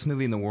not the best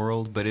movie in the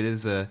world, but it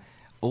is a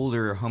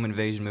older home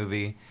invasion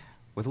movie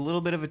with a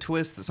little bit of a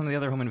twist that some of the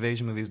other home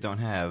invasion movies don't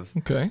have.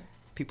 Okay.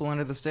 People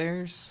Under the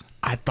Stairs.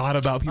 I thought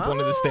about People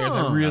Under the Stairs.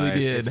 I really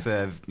nice. did. It's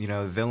a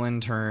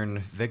villain turn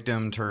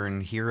victim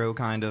turn hero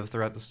kind of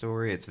throughout the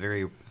story. It's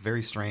very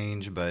very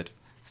strange, but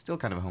still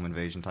kind of a home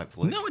invasion type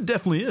flick. No, it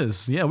definitely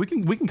is. Yeah, we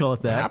can call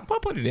it that. I'll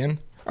put it in.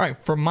 All right,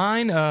 for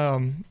mine,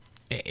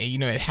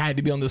 it had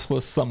to be on this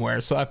list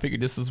somewhere, so I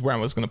figured this is where I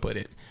was going to put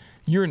it.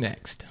 You're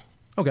next.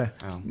 Okay.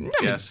 Oh. I mean,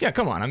 Yes. yeah,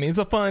 come on. I mean, it's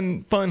a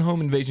fun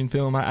home invasion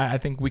film. I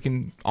think we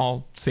can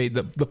all say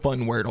the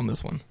fun word on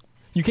this one.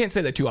 You can't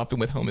say that too often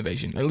with home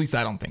invasion. At least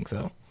I don't think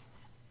so.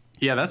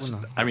 Yeah,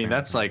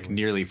 that's like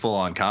nearly full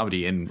on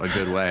comedy in a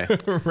good way.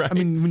 Right. I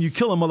mean, when you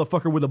kill a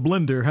motherfucker with a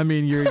blender, I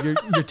mean,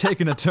 you're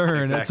taking a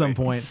turn at some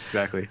point.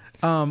 Exactly.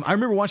 I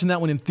remember watching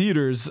that one in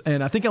theaters,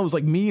 and I think I was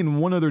like me and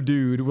one other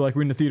dude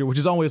were in the theater, which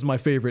is always my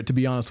favorite, to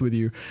be honest with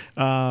you.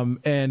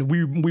 And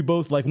we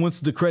both, like,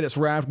 once the credits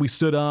wrapped, we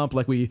stood up,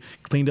 like we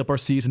cleaned up our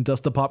seats and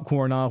dusted the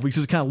popcorn off. We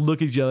just kind of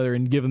look at each other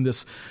and give them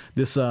this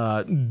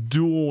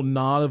dual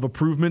nod of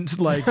approval,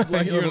 like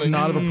a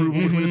nod of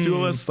approval between the two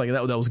of us. Like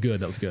that was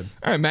good. That was good.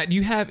 All right, Matt, do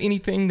you have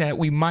anything that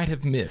we might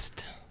have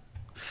missed?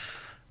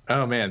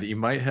 Oh man, that you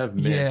might have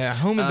missed. Yeah,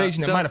 home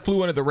invasion that So- might have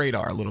flew under the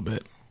radar a little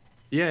bit.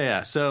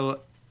 Yeah.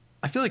 So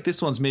I feel like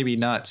this one's maybe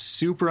not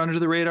super under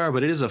the radar,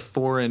 but it is a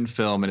foreign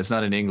film and it's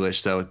not in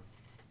English, so it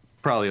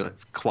probably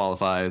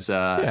qualifies.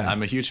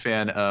 I'm a huge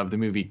fan of the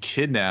movie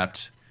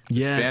Kidnapped, the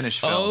Yes.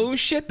 Spanish film. Oh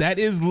shit, that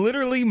is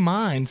literally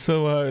mine.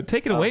 So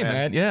take it away, man.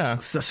 Matt. Yeah.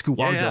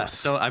 Yeah.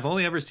 So I've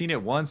only ever seen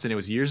it once, and it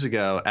was years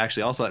ago,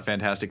 actually, also at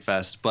Fantastic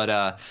Fest.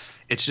 But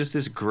it's just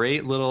this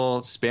great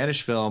little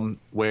Spanish film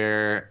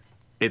where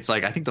it's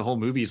like, I think the whole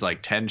movie's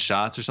like 10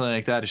 shots or something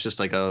like that. It's just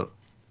like a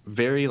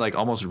very like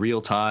almost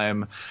real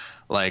time,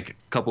 like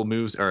couple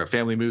moves or a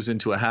family moves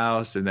into a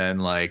house, and then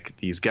like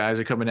these guys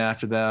are coming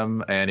after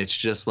them, and it's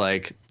just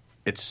like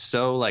it's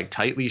so like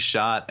tightly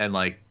shot, and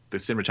like the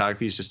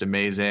cinematography is just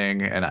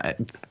amazing.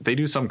 And they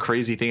do some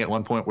crazy thing at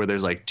one point where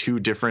there's like two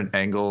different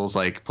angles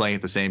like playing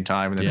at the same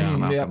time, and then they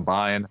somehow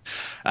combine.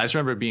 I just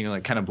remember being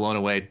like kind of blown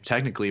away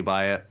technically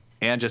by it,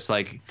 and just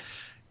like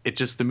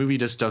the movie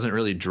just doesn't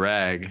really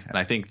drag, and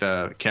I think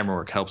the camera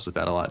work helps with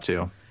that a lot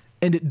too.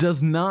 And it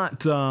does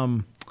not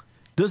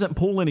doesn't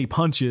pull any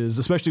punches,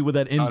 especially with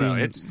that ending. Oh,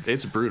 no,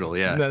 it's brutal.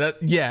 Yeah. No,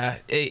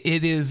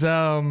 it is.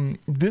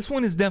 This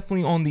one is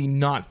definitely on the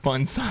not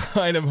fun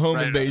side of home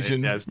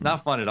invasion. Yeah, it's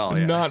not fun at all.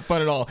 Yeah. Not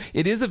fun at all.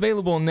 It is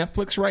available on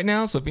Netflix right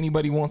now, so if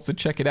anybody wants to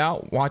check it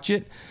out, watch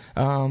it.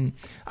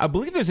 I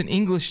believe there's an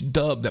English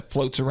dub that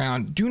floats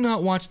around. Do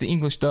not watch the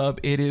English dub.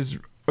 It is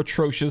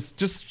atrocious.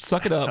 Just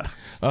suck it up.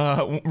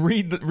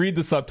 Read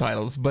the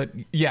subtitles. But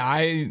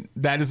yeah,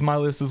 that is my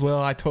list as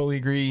well. I totally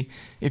agree.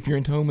 If you're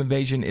into home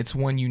invasion, it's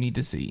one you need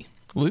to see.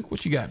 Luke,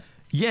 what you got?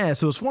 Yeah,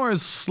 so as far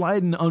as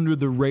sliding under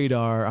the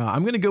radar,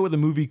 I'm going to go with a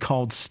movie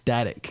called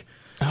Static.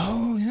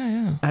 Oh,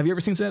 yeah. Have you ever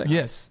seen Static?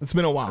 Yes, it's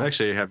been a while.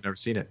 Actually, I have never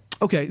seen it.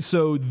 Okay,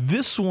 so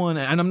this one,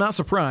 and I'm not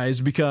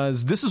surprised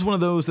because this is one of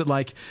those that,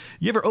 like,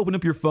 you ever open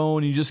up your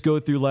phone and you just go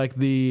through, like,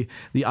 the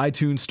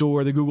iTunes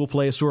store, the Google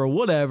Play Store, or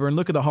whatever, and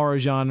look at the horror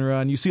genre,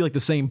 and you see, like, the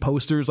same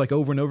posters, like,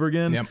 over and over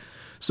again? Yep.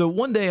 So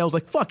one day I was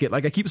like, fuck it.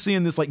 Like, I keep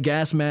seeing this, like,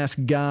 gas mask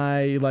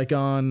guy, like,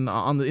 in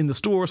the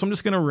store, so I'm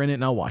just going to rent it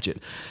and I'll watch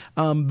it.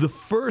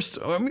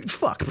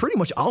 Pretty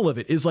much all of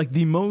it is, like,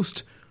 the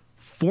most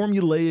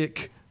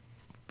formulaic,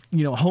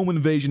 home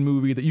invasion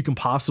movie that you can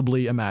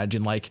possibly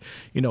imagine. Like,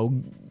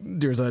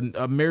 there's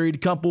a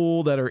married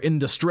couple that are in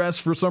distress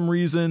for some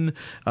reason.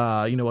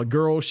 A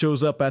girl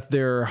shows up at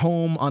their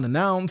home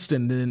unannounced,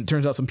 and then it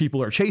turns out some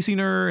people are chasing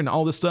her and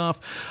all this stuff.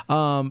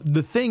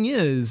 The thing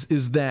is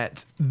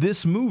that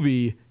this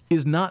movie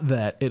is not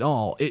that at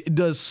all. It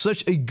does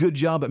such a good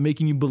job at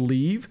making you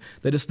believe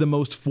that it's the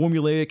most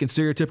formulaic and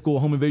stereotypical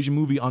home invasion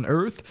movie on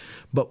earth.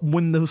 But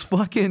when those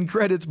fucking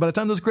credits, by the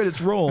time those credits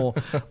roll,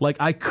 like,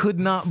 I could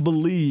not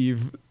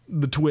believe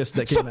the twist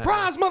that came at me.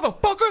 Surprise,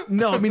 motherfucker!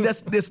 No, I mean,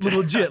 that's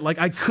legit. Like,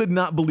 I could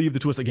not believe the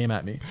twist that came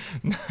at me.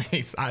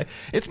 Nice.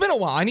 It's been a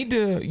while.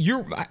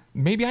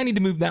 Maybe I need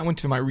to move that one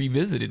to my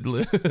revisited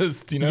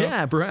list,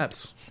 Yeah,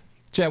 perhaps.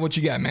 Chad, what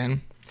you got,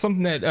 man?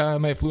 Something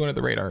that may have flew under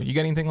the radar. You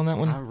got anything on that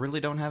one? I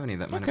really don't have any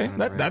that might have Okay,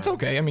 been on the that's radar.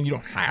 okay. I mean, you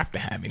don't have to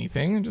have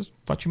anything. I just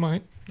thought you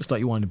might. Just thought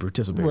you wanted to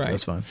participate. Right.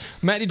 That's fine.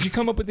 Matt, did you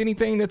come up with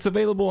anything that's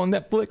available on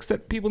Netflix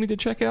that people need to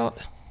check out?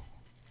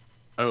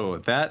 Oh,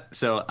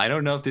 so I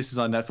don't know if this is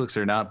on Netflix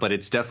or not, but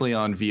it's definitely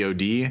on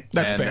VOD.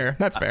 That's And fair.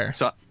 That's fair.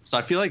 So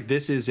I feel like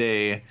this is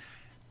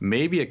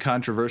maybe a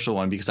controversial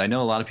one because I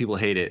know a lot of people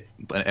hate it,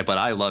 but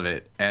I love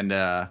it. And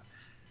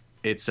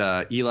it's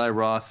Eli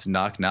Roth's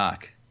Knock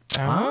Knock.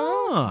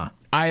 Ah.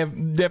 I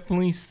have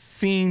definitely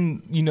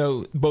seen,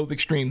 both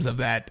extremes of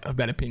that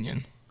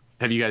opinion.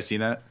 Have you guys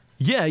seen that?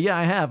 Yeah,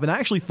 I have. And I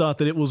actually thought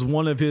that it was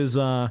one of his,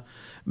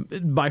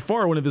 by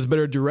far one of his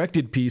better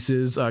directed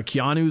pieces.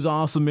 Keanu's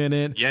awesome in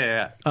it.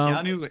 Yeah.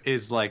 Keanu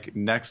is like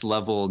next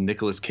level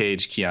Nicolas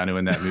Cage Keanu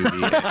in that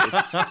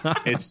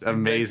movie. It's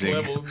amazing.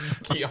 Next level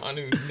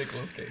Keanu,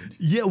 Nicolas Cage.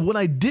 Yeah, what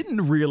I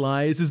didn't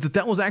realize is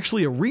that was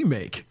actually a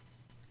remake.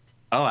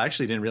 Oh, I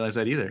actually didn't realize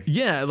that either.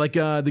 Yeah, like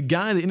the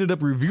guy that ended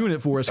up reviewing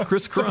it for us,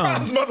 Chris Crum.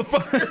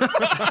 Motherfucker.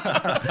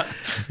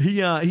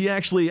 He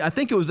actually, I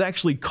think it was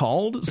actually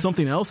called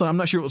something else. I'm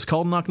not sure it was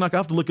called Knock Knock. I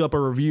have to look up a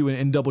review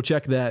and double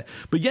check that.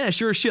 But yeah,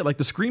 sure as shit. Like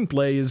the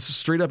screenplay is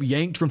straight up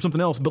yanked from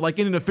something else, but like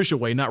in an official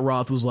way. Not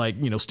Roth was like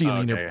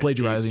stealing or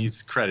plagiarizing.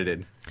 He's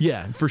credited.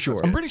 Yeah, for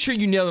sure. I'm pretty sure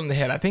you nailed it on the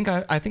head. I think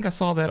I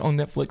saw that on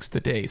Netflix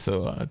today.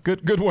 So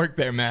good work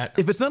there, Matt.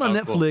 If it's not on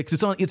Netflix,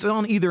 cool. It's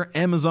on either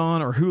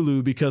Amazon or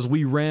Hulu because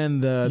we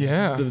ran the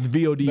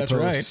VOD post,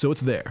 right. so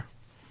it's there.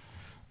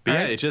 But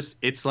yeah,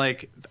 it's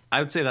like I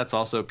would say that's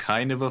also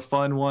kind of a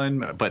fun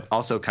one, but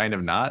also kind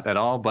of not at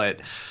all. But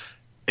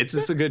it's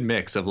just a good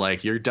mix of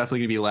like you're definitely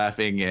gonna be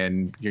laughing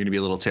and you're gonna be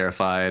a little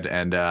terrified,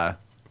 and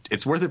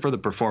it's worth it for the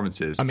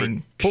performances. I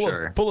mean,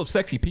 full of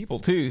sexy people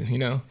too.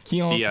 Keanu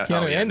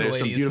and the there's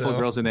some beautiful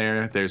girls in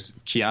there. There's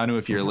Keanu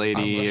if you're a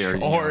lady,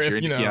 or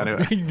if you're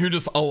Keanu. You're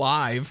just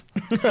alive.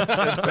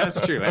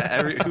 That's true.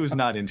 Who's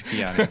not into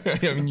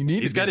Keanu? I mean, you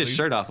need. He's got his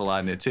shirt off a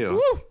lot in it too.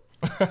 Woo.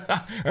 All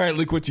right,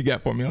 Luke, what you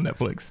got for me on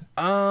Netflix?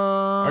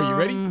 Are you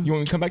ready? You want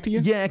me to come back to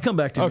you? Yeah, come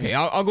back to me. Okay,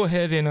 I'll go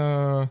ahead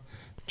and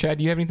Chad,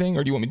 do you have anything,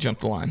 or do you want me to jump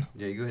the line?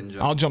 Yeah, you go ahead and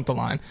jump. I'll jump the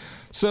line.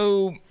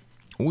 So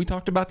we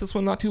talked about this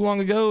one not too long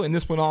ago, and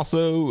this one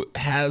also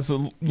has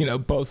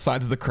both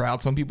sides of the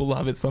crowd. Some people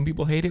love it, some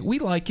people hate it. We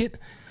like it.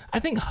 I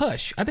think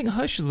Hush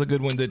is a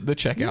good one to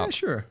check out. Yeah,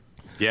 sure.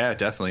 Yeah,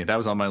 definitely. That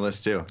was on my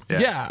list too.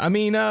 Yeah, I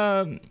mean,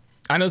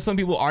 I know some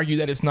people argue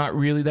that it's not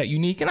really that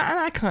unique, and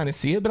I kind of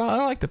see it, but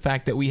I like the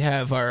fact that we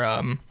have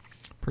our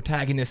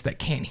protagonist that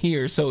can't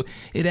hear, so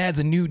it adds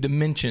a new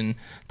dimension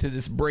to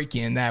this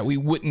break-in that we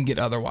wouldn't get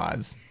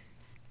otherwise.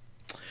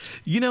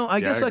 I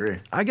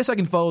guess I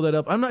can follow that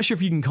up. I'm not sure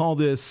if you can call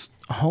this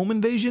home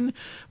invasion,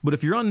 but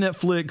if you're on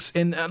Netflix,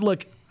 and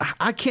look,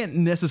 I can't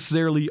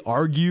necessarily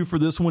argue for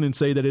this one and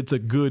say that it's a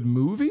good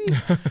movie,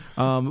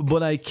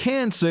 but I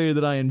can say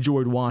that I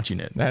enjoyed watching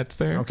it. That's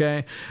fair.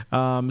 Okay,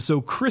 so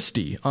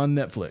Christie on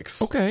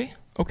Netflix. Okay.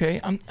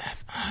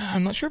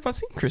 I'm not sure if I've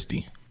seen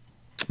Christie.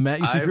 Matt,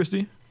 you see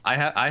Christie?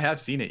 I have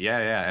seen it.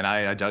 Yeah, and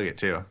I dug it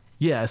too.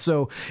 Yeah,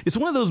 so it's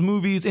one of those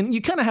movies, and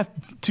you kind of have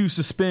to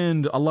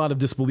suspend a lot of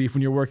disbelief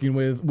when you're working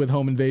with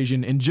home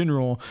invasion in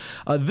general.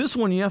 This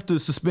one, you have to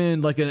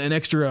suspend like an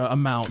extra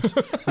amount,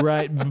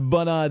 right?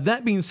 But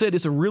that being said,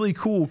 it's a really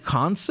cool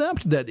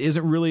concept that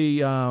isn't really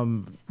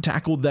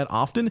tackled that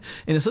often.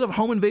 And instead of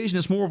home invasion,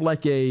 it's more of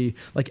like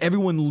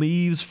everyone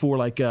leaves for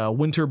like a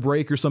winter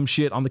break or some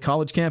shit on the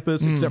college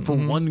campus, except for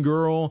one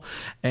girl,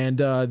 and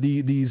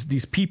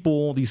these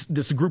people,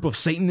 this group of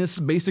Satanists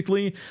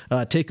basically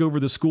take over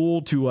the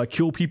school to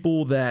kill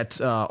people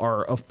that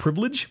are of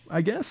privilege,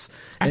 I guess.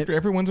 After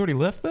everyone's already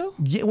left, though?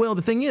 Yeah, well,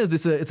 the thing is,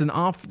 it's an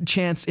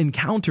off-chance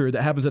encounter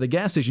that happens at a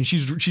gas station.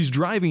 She's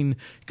driving,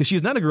 because she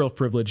is not a girl of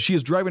privilege, she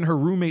is driving her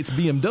roommate's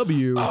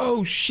BMW.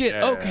 Oh, shit.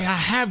 Yeah. Okay, I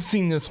have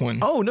seen this one.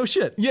 Oh, no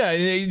shit. Yeah,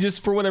 it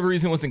just for whatever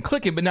reason wasn't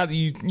clicking, but now that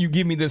you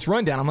give me this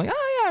rundown, I'm like,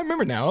 oh, yeah, I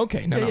remember now.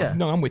 Okay,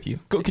 no, I'm with you.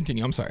 Go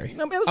continue. I'm sorry.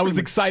 No, man, I was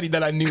excited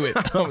that I knew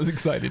it. I was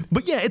excited.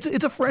 But yeah,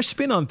 it's a fresh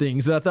spin on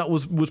things that I thought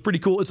was pretty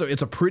cool.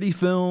 It's a pretty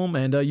film,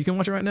 and you can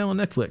watch it right now on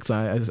Netflix.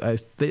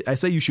 I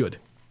say you should.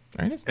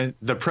 And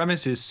the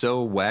premise is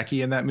so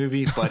wacky in that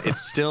movie, but it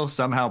still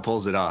somehow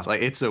pulls it off.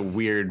 Like, it's a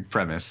weird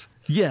premise.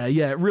 Yeah,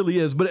 it really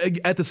is.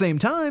 But at the same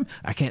time,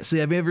 I can't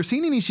say I've ever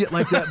seen any shit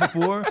like that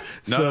before.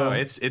 No,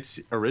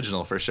 it's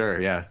original for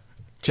sure. Yeah.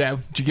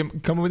 Chad, did you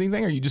come up with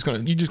anything, or are you just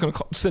gonna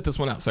sit this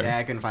one out, sir? Yeah,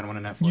 I couldn't find one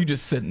on Netflix. You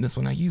just sitting this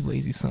one out, you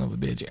lazy son of a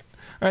bitch.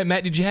 All right,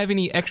 Matt, did you have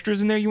any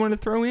extras in there you wanted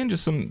to throw in?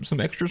 Just some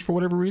extras for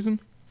whatever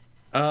reason?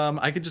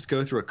 I could just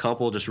go through a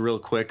couple just real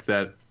quick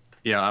that.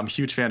 Yeah, I'm a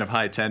huge fan of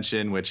High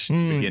Tension, which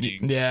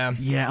beginning.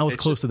 Yeah, I was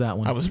close to that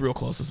one. I was real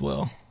close as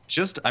well.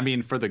 Just, I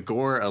mean, for the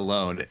gore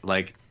alone,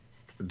 like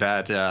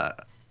that.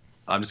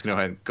 I'm just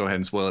gonna go ahead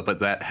and spoil it,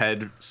 but that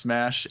head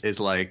smash is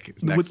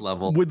like next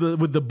level with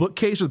the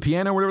bookcase or the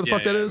piano, or whatever the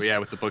fuck that is. Yeah,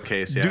 with the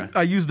bookcase. Yeah, dude,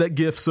 I use that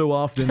GIF so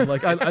often.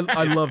 Like I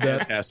love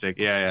that. Fantastic.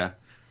 Yeah.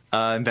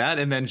 And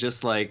then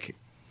just like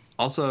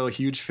also a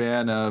huge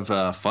fan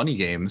of funny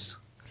games.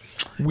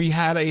 We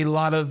had a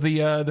lot of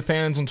the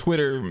fans on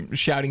Twitter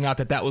shouting out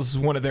that was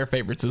one of their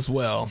favorites as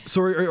well.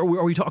 So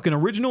are we talking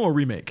original or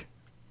remake?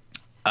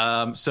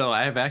 So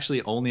I have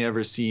actually only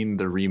ever seen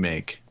the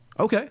remake.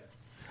 Okay.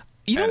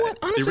 You know what?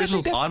 Honestly, the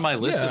original's on my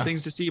list of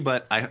things to see,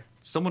 but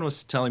someone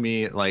was telling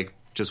me like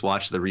just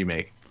watch the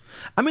remake.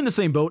 I'm in the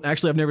same boat.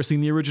 Actually, I've never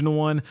seen the original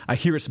one. I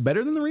hear it's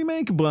better than the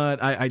remake,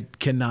 but I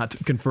cannot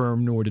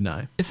confirm nor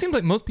deny. It seems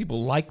like most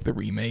people like the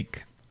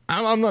remake.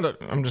 I'm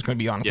just going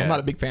to be honest. Yeah. I'm not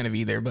a big fan of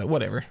either, but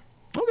whatever.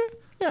 Okay.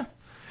 Yeah.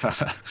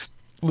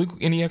 Luke,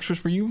 any extras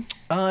for you?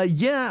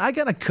 Yeah, I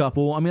got a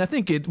couple. I mean, I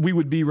think we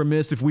would be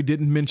remiss if we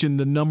didn't mention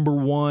the number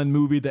one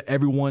movie that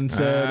everyone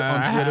said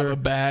on I Twitter. have a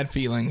bad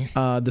feeling.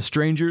 The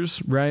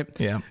Strangers, right?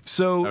 Yeah.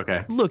 So,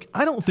 Okay. look,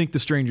 I don't think The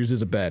Strangers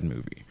is a bad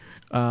movie.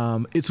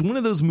 It's one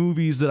of those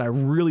movies that I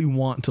really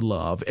want to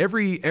love.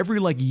 Every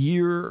like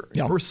year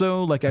or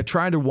so, like I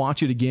try to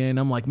watch it again.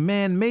 I'm like,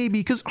 man, maybe,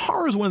 because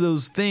horror is one of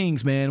those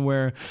things, man,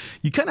 where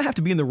you kind of have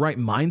to be in the right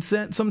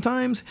mindset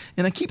sometimes.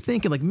 And I keep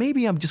thinking, like,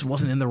 maybe I just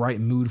wasn't in the right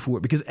mood for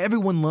it because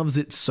everyone loves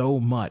it so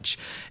much,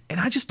 and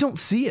I just don't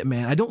see it,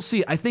 man. I don't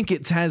see it. I think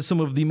it has some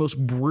of the most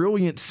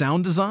brilliant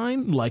sound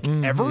design, like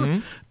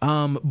ever.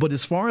 But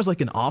as far as like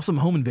an awesome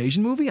home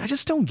invasion movie, I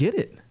just don't get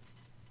it.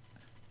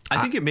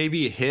 I think it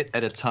maybe hit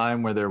at a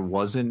time where there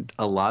wasn't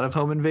a lot of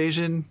home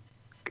invasion.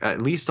 At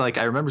least, like,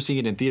 I remember seeing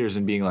it in theaters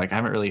and being like, I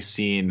haven't really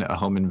seen a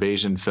home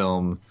invasion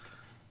film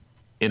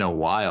in a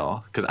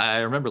while, because I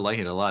remember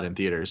liking it a lot in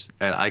theaters,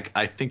 and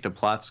I think the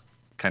plot's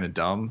kind of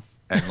dumb,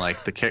 and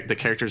like the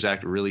characters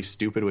act really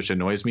stupid, which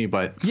annoys me.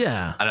 But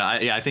Yeah.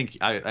 I think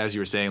as you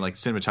were saying, like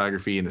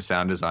cinematography and the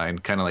sound design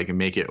kind of like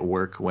make it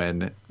work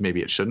when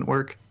maybe it shouldn't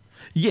work.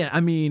 Yeah, I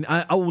mean,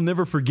 I will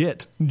never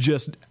forget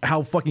just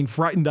how fucking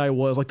frightened I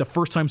was. Like the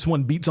first time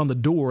someone beats on the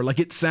door, like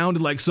it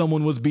sounded like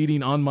someone was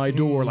beating on my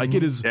door. Like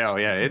it is. Yeah,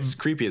 it's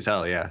creepy as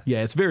hell. Yeah.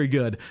 Yeah, it's very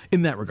good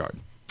in that regard.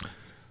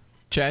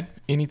 Chad,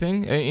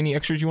 anything? Any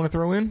extras you want to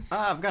throw in?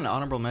 I've got an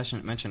honorable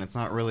mention. It's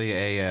not really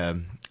a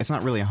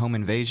home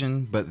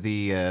invasion, but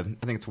I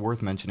think it's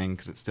worth mentioning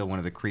because it's still one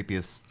of the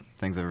creepiest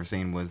things I've ever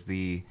seen. Was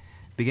the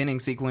beginning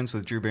sequence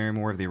with Drew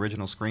Barrymore of the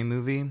original Scream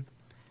movie.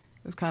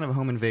 It was kind of a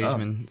home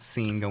invasion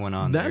scene going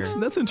on there.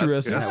 That's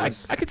interesting.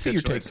 I could see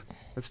your take.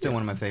 That's still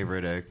one of my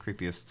favorite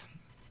creepiest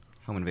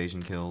home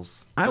invasion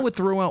kills. I would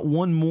throw out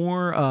one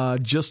more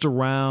just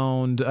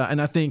around,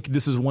 and I think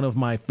this is one of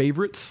my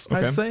favorites,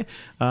 Okay. I'd say.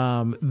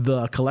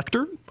 The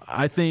Collector.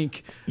 I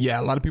think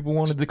Yeah, a lot of people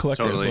wanted the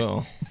Collector Totally. as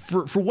well.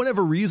 for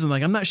whatever reason,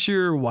 like I'm not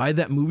sure why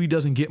that movie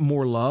doesn't get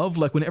more love.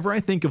 Like whenever I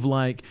think of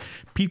like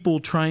people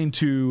trying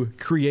to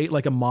create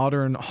like a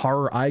modern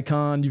horror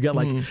icon, you got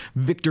like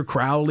Victor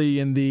Crowley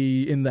in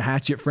the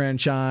Hatchet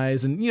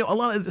franchise, and you know a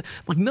lot of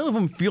like none of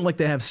them feel like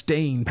they have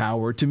staying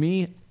power to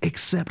me,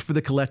 except for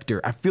the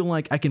Collector. I feel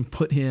like I can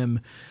put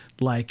him.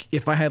 Like,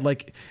 if I had,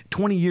 like,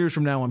 20 years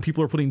from now when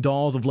people are putting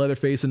dolls of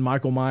Leatherface and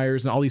Michael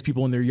Myers and all these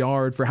people in their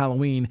yard for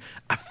Halloween,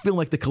 I feel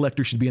like the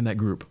Collector should be in that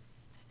group.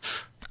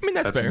 I mean,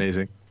 that's fair.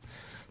 amazing.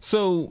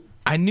 So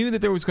I knew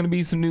that there was going to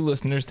be some new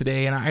listeners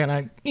today, and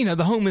I you know,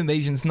 the home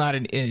invasion's not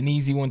an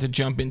easy one to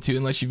jump into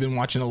unless you've been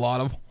watching a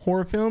lot of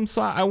horror films.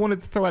 So I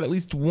wanted to throw out at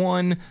least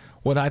one,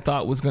 what I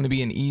thought was going to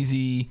be an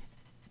easy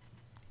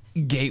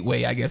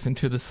gateway, I guess,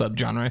 into the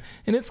subgenre,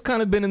 and it's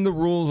kind of been in the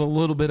rules a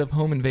little bit of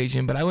home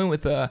invasion, but I went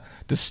with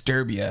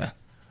Disturbia,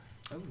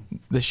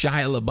 the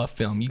Shia LaBeouf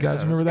film. You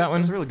guys remember that one?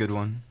 That was a really good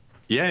one.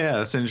 Yeah,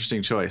 that's an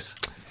interesting choice.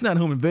 It's not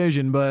home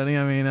invasion, but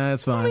I mean,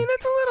 that's fine. I mean,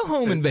 that's a little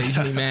home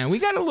invasion-y, man. We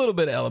got a little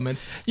bit of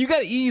elements. You got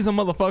to ease a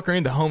motherfucker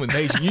into home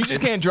invasion. You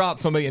just can't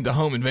drop somebody into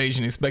home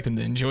invasion and expect them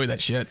to enjoy that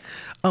shit.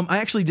 I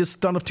actually just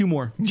thought of two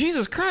more.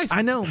 Jesus Christ.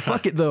 I know.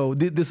 Fuck it, though.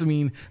 This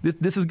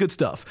is good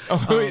stuff.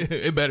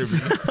 It better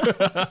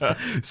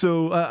be.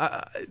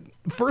 So,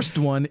 first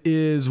one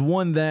is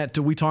one that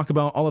we talk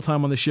about all the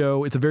time on the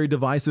show. It's a very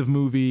divisive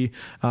movie.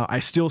 I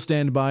still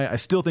stand by. I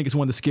still think it's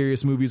one of the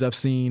scariest movies I've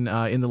seen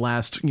in the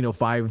last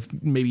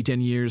 5, maybe 10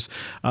 years.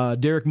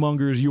 Derek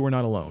Munger's "You Are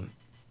Not Alone."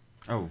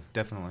 Oh,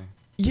 definitely.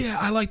 Yeah,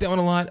 I like that one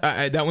a lot.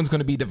 That one's going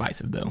to be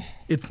divisive, though.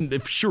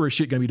 It's sure as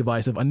shit going to be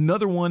divisive.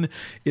 Another one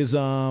is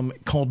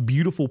called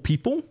 "Beautiful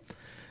People."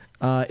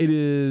 It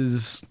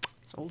is.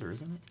 It's older,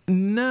 isn't it?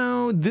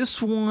 No,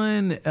 this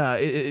one,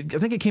 I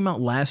think it came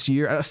out last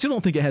year. I still don't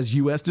think it has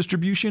U.S.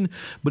 distribution,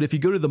 but if you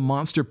go to the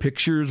Monster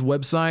Pictures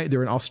website,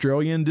 they're an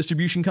Australian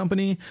distribution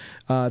company.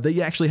 They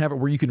actually have it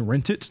where you can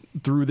rent it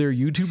through their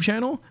YouTube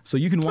channel, so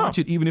you can watch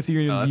it even if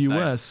you're in the that's U.S.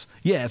 nice.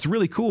 Yeah, it's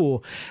really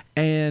cool.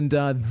 And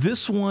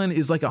this one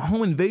is like a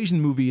home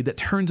invasion movie that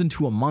turns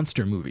into a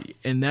monster movie,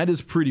 and that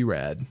is pretty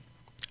rad.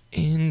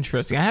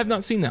 Interesting. I have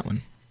not seen that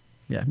one.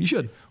 Yeah, you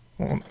should.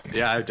 Well,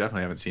 Yeah, I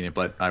definitely haven't seen it,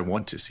 but I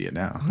want to see it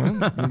now. you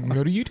can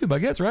go to YouTube, I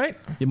guess, right?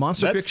 Yeah,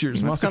 Monster Pictures.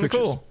 That's Monster kind of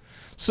Pictures. cool.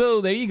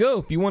 So there you go.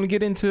 If you want to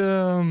get into,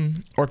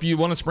 or if you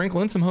want to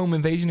sprinkle in some home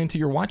invasion into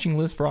your watching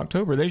list for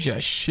October, there's a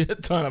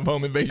shit ton of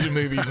home invasion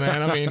movies,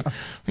 man. I mean,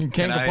 you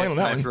can't complain on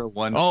that can I one. throw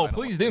one Oh, final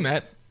please do,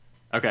 Matt.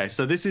 Okay,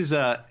 so this is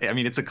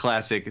it's a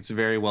classic. It's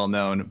very well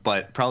known,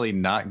 but probably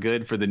not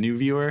good for the new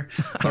viewer.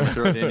 I'm going to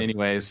throw it in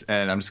anyways,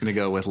 and I'm just going to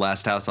go with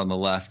Last House on the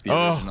Left, the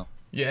original.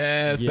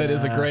 Yes, that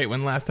is a Yeah. great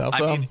one. Last House.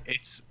 I mean,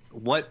 it's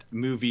what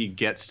movie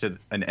gets to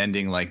an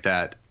ending like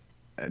that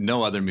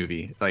no other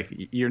movie. Like,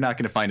 you're not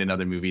going to find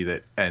another movie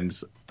that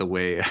ends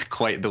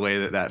quite the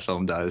way that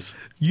film does.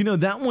 You know,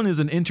 that one is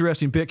an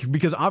interesting pick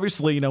because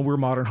obviously, you know, we're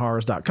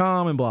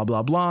modernhorrors.com and blah,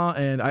 blah, blah.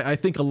 And I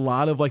think a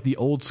lot of like the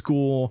old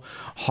school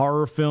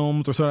horror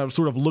films are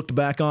sort of looked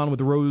back on with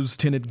rose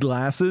tinted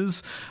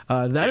glasses.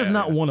 That is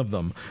not one of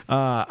them.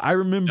 I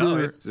remember. No,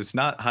 it's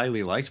not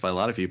highly liked by a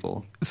lot of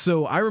people.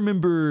 So I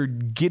remember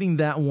getting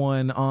that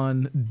one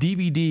on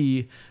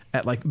DVD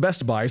at like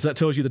Best Buy, so that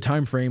tells you the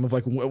time frame of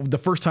like the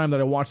first time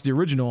that I watched the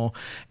original,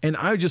 and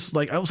I was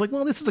like,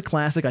 well, this is a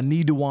classic. I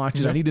need to watch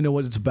it. I need to know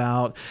what it's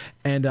about,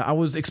 and I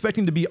was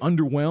expecting to be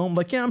underwhelmed.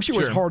 Like, yeah, I'm sure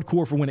it's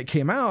hardcore for when it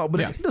came out,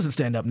 but it doesn't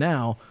stand up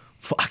now.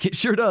 Fuck, it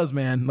sure does,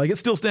 man. Like, it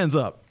still stands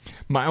up.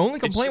 My only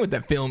complaint with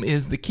that film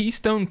is the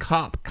Keystone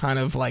Cop kind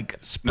of like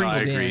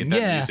sprinkled in. I agree. in.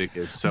 That music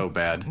is so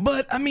bad.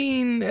 But I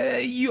mean,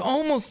 I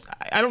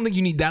don't think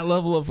you need that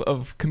level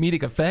of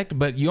comedic effect,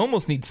 but you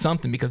almost need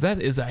something because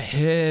that is a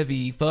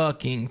heavy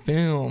fucking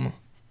film.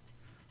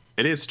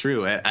 It is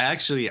true.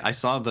 I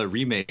saw the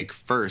remake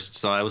first,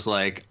 so I was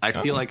like, I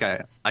felt like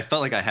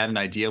I had an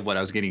idea of what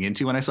I was getting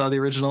into when I saw the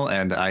original,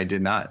 and I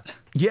did not.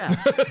 Yeah.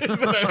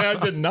 I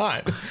did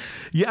not.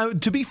 Yeah,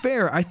 to be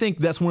fair, I think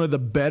that's one of the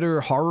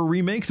better horror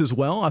remakes as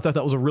well. I thought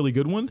that was a really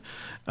good one.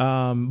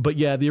 But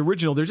yeah, the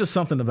original, there's just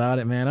something about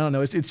it, man. I don't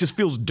know. It just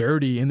feels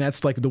dirty, and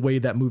that's like the way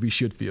that movie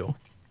should feel.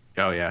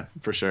 Oh, yeah,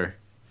 for sure.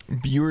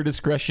 Viewer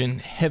discretion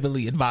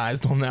heavily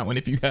advised on that one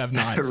if you have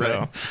not. Right.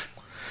 So.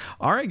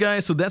 All right,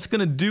 guys, so that's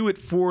going to do it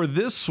for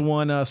this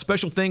one.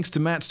 Special thanks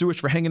to Matt Stewart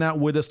for hanging out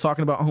with us,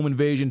 talking about Home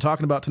Invasion,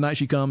 talking about Tonight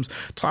She Comes,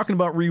 talking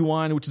about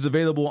Rewind, which is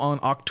available on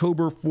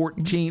October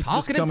 14th,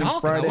 talking this coming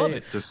Friday. I love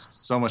it. Just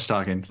so much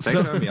talking. Thanks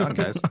for having me on,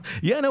 guys.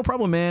 Yeah, no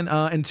problem, man.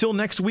 Until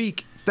next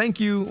week, thank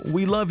you.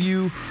 We love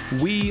you.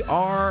 We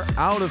are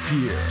out of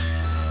here.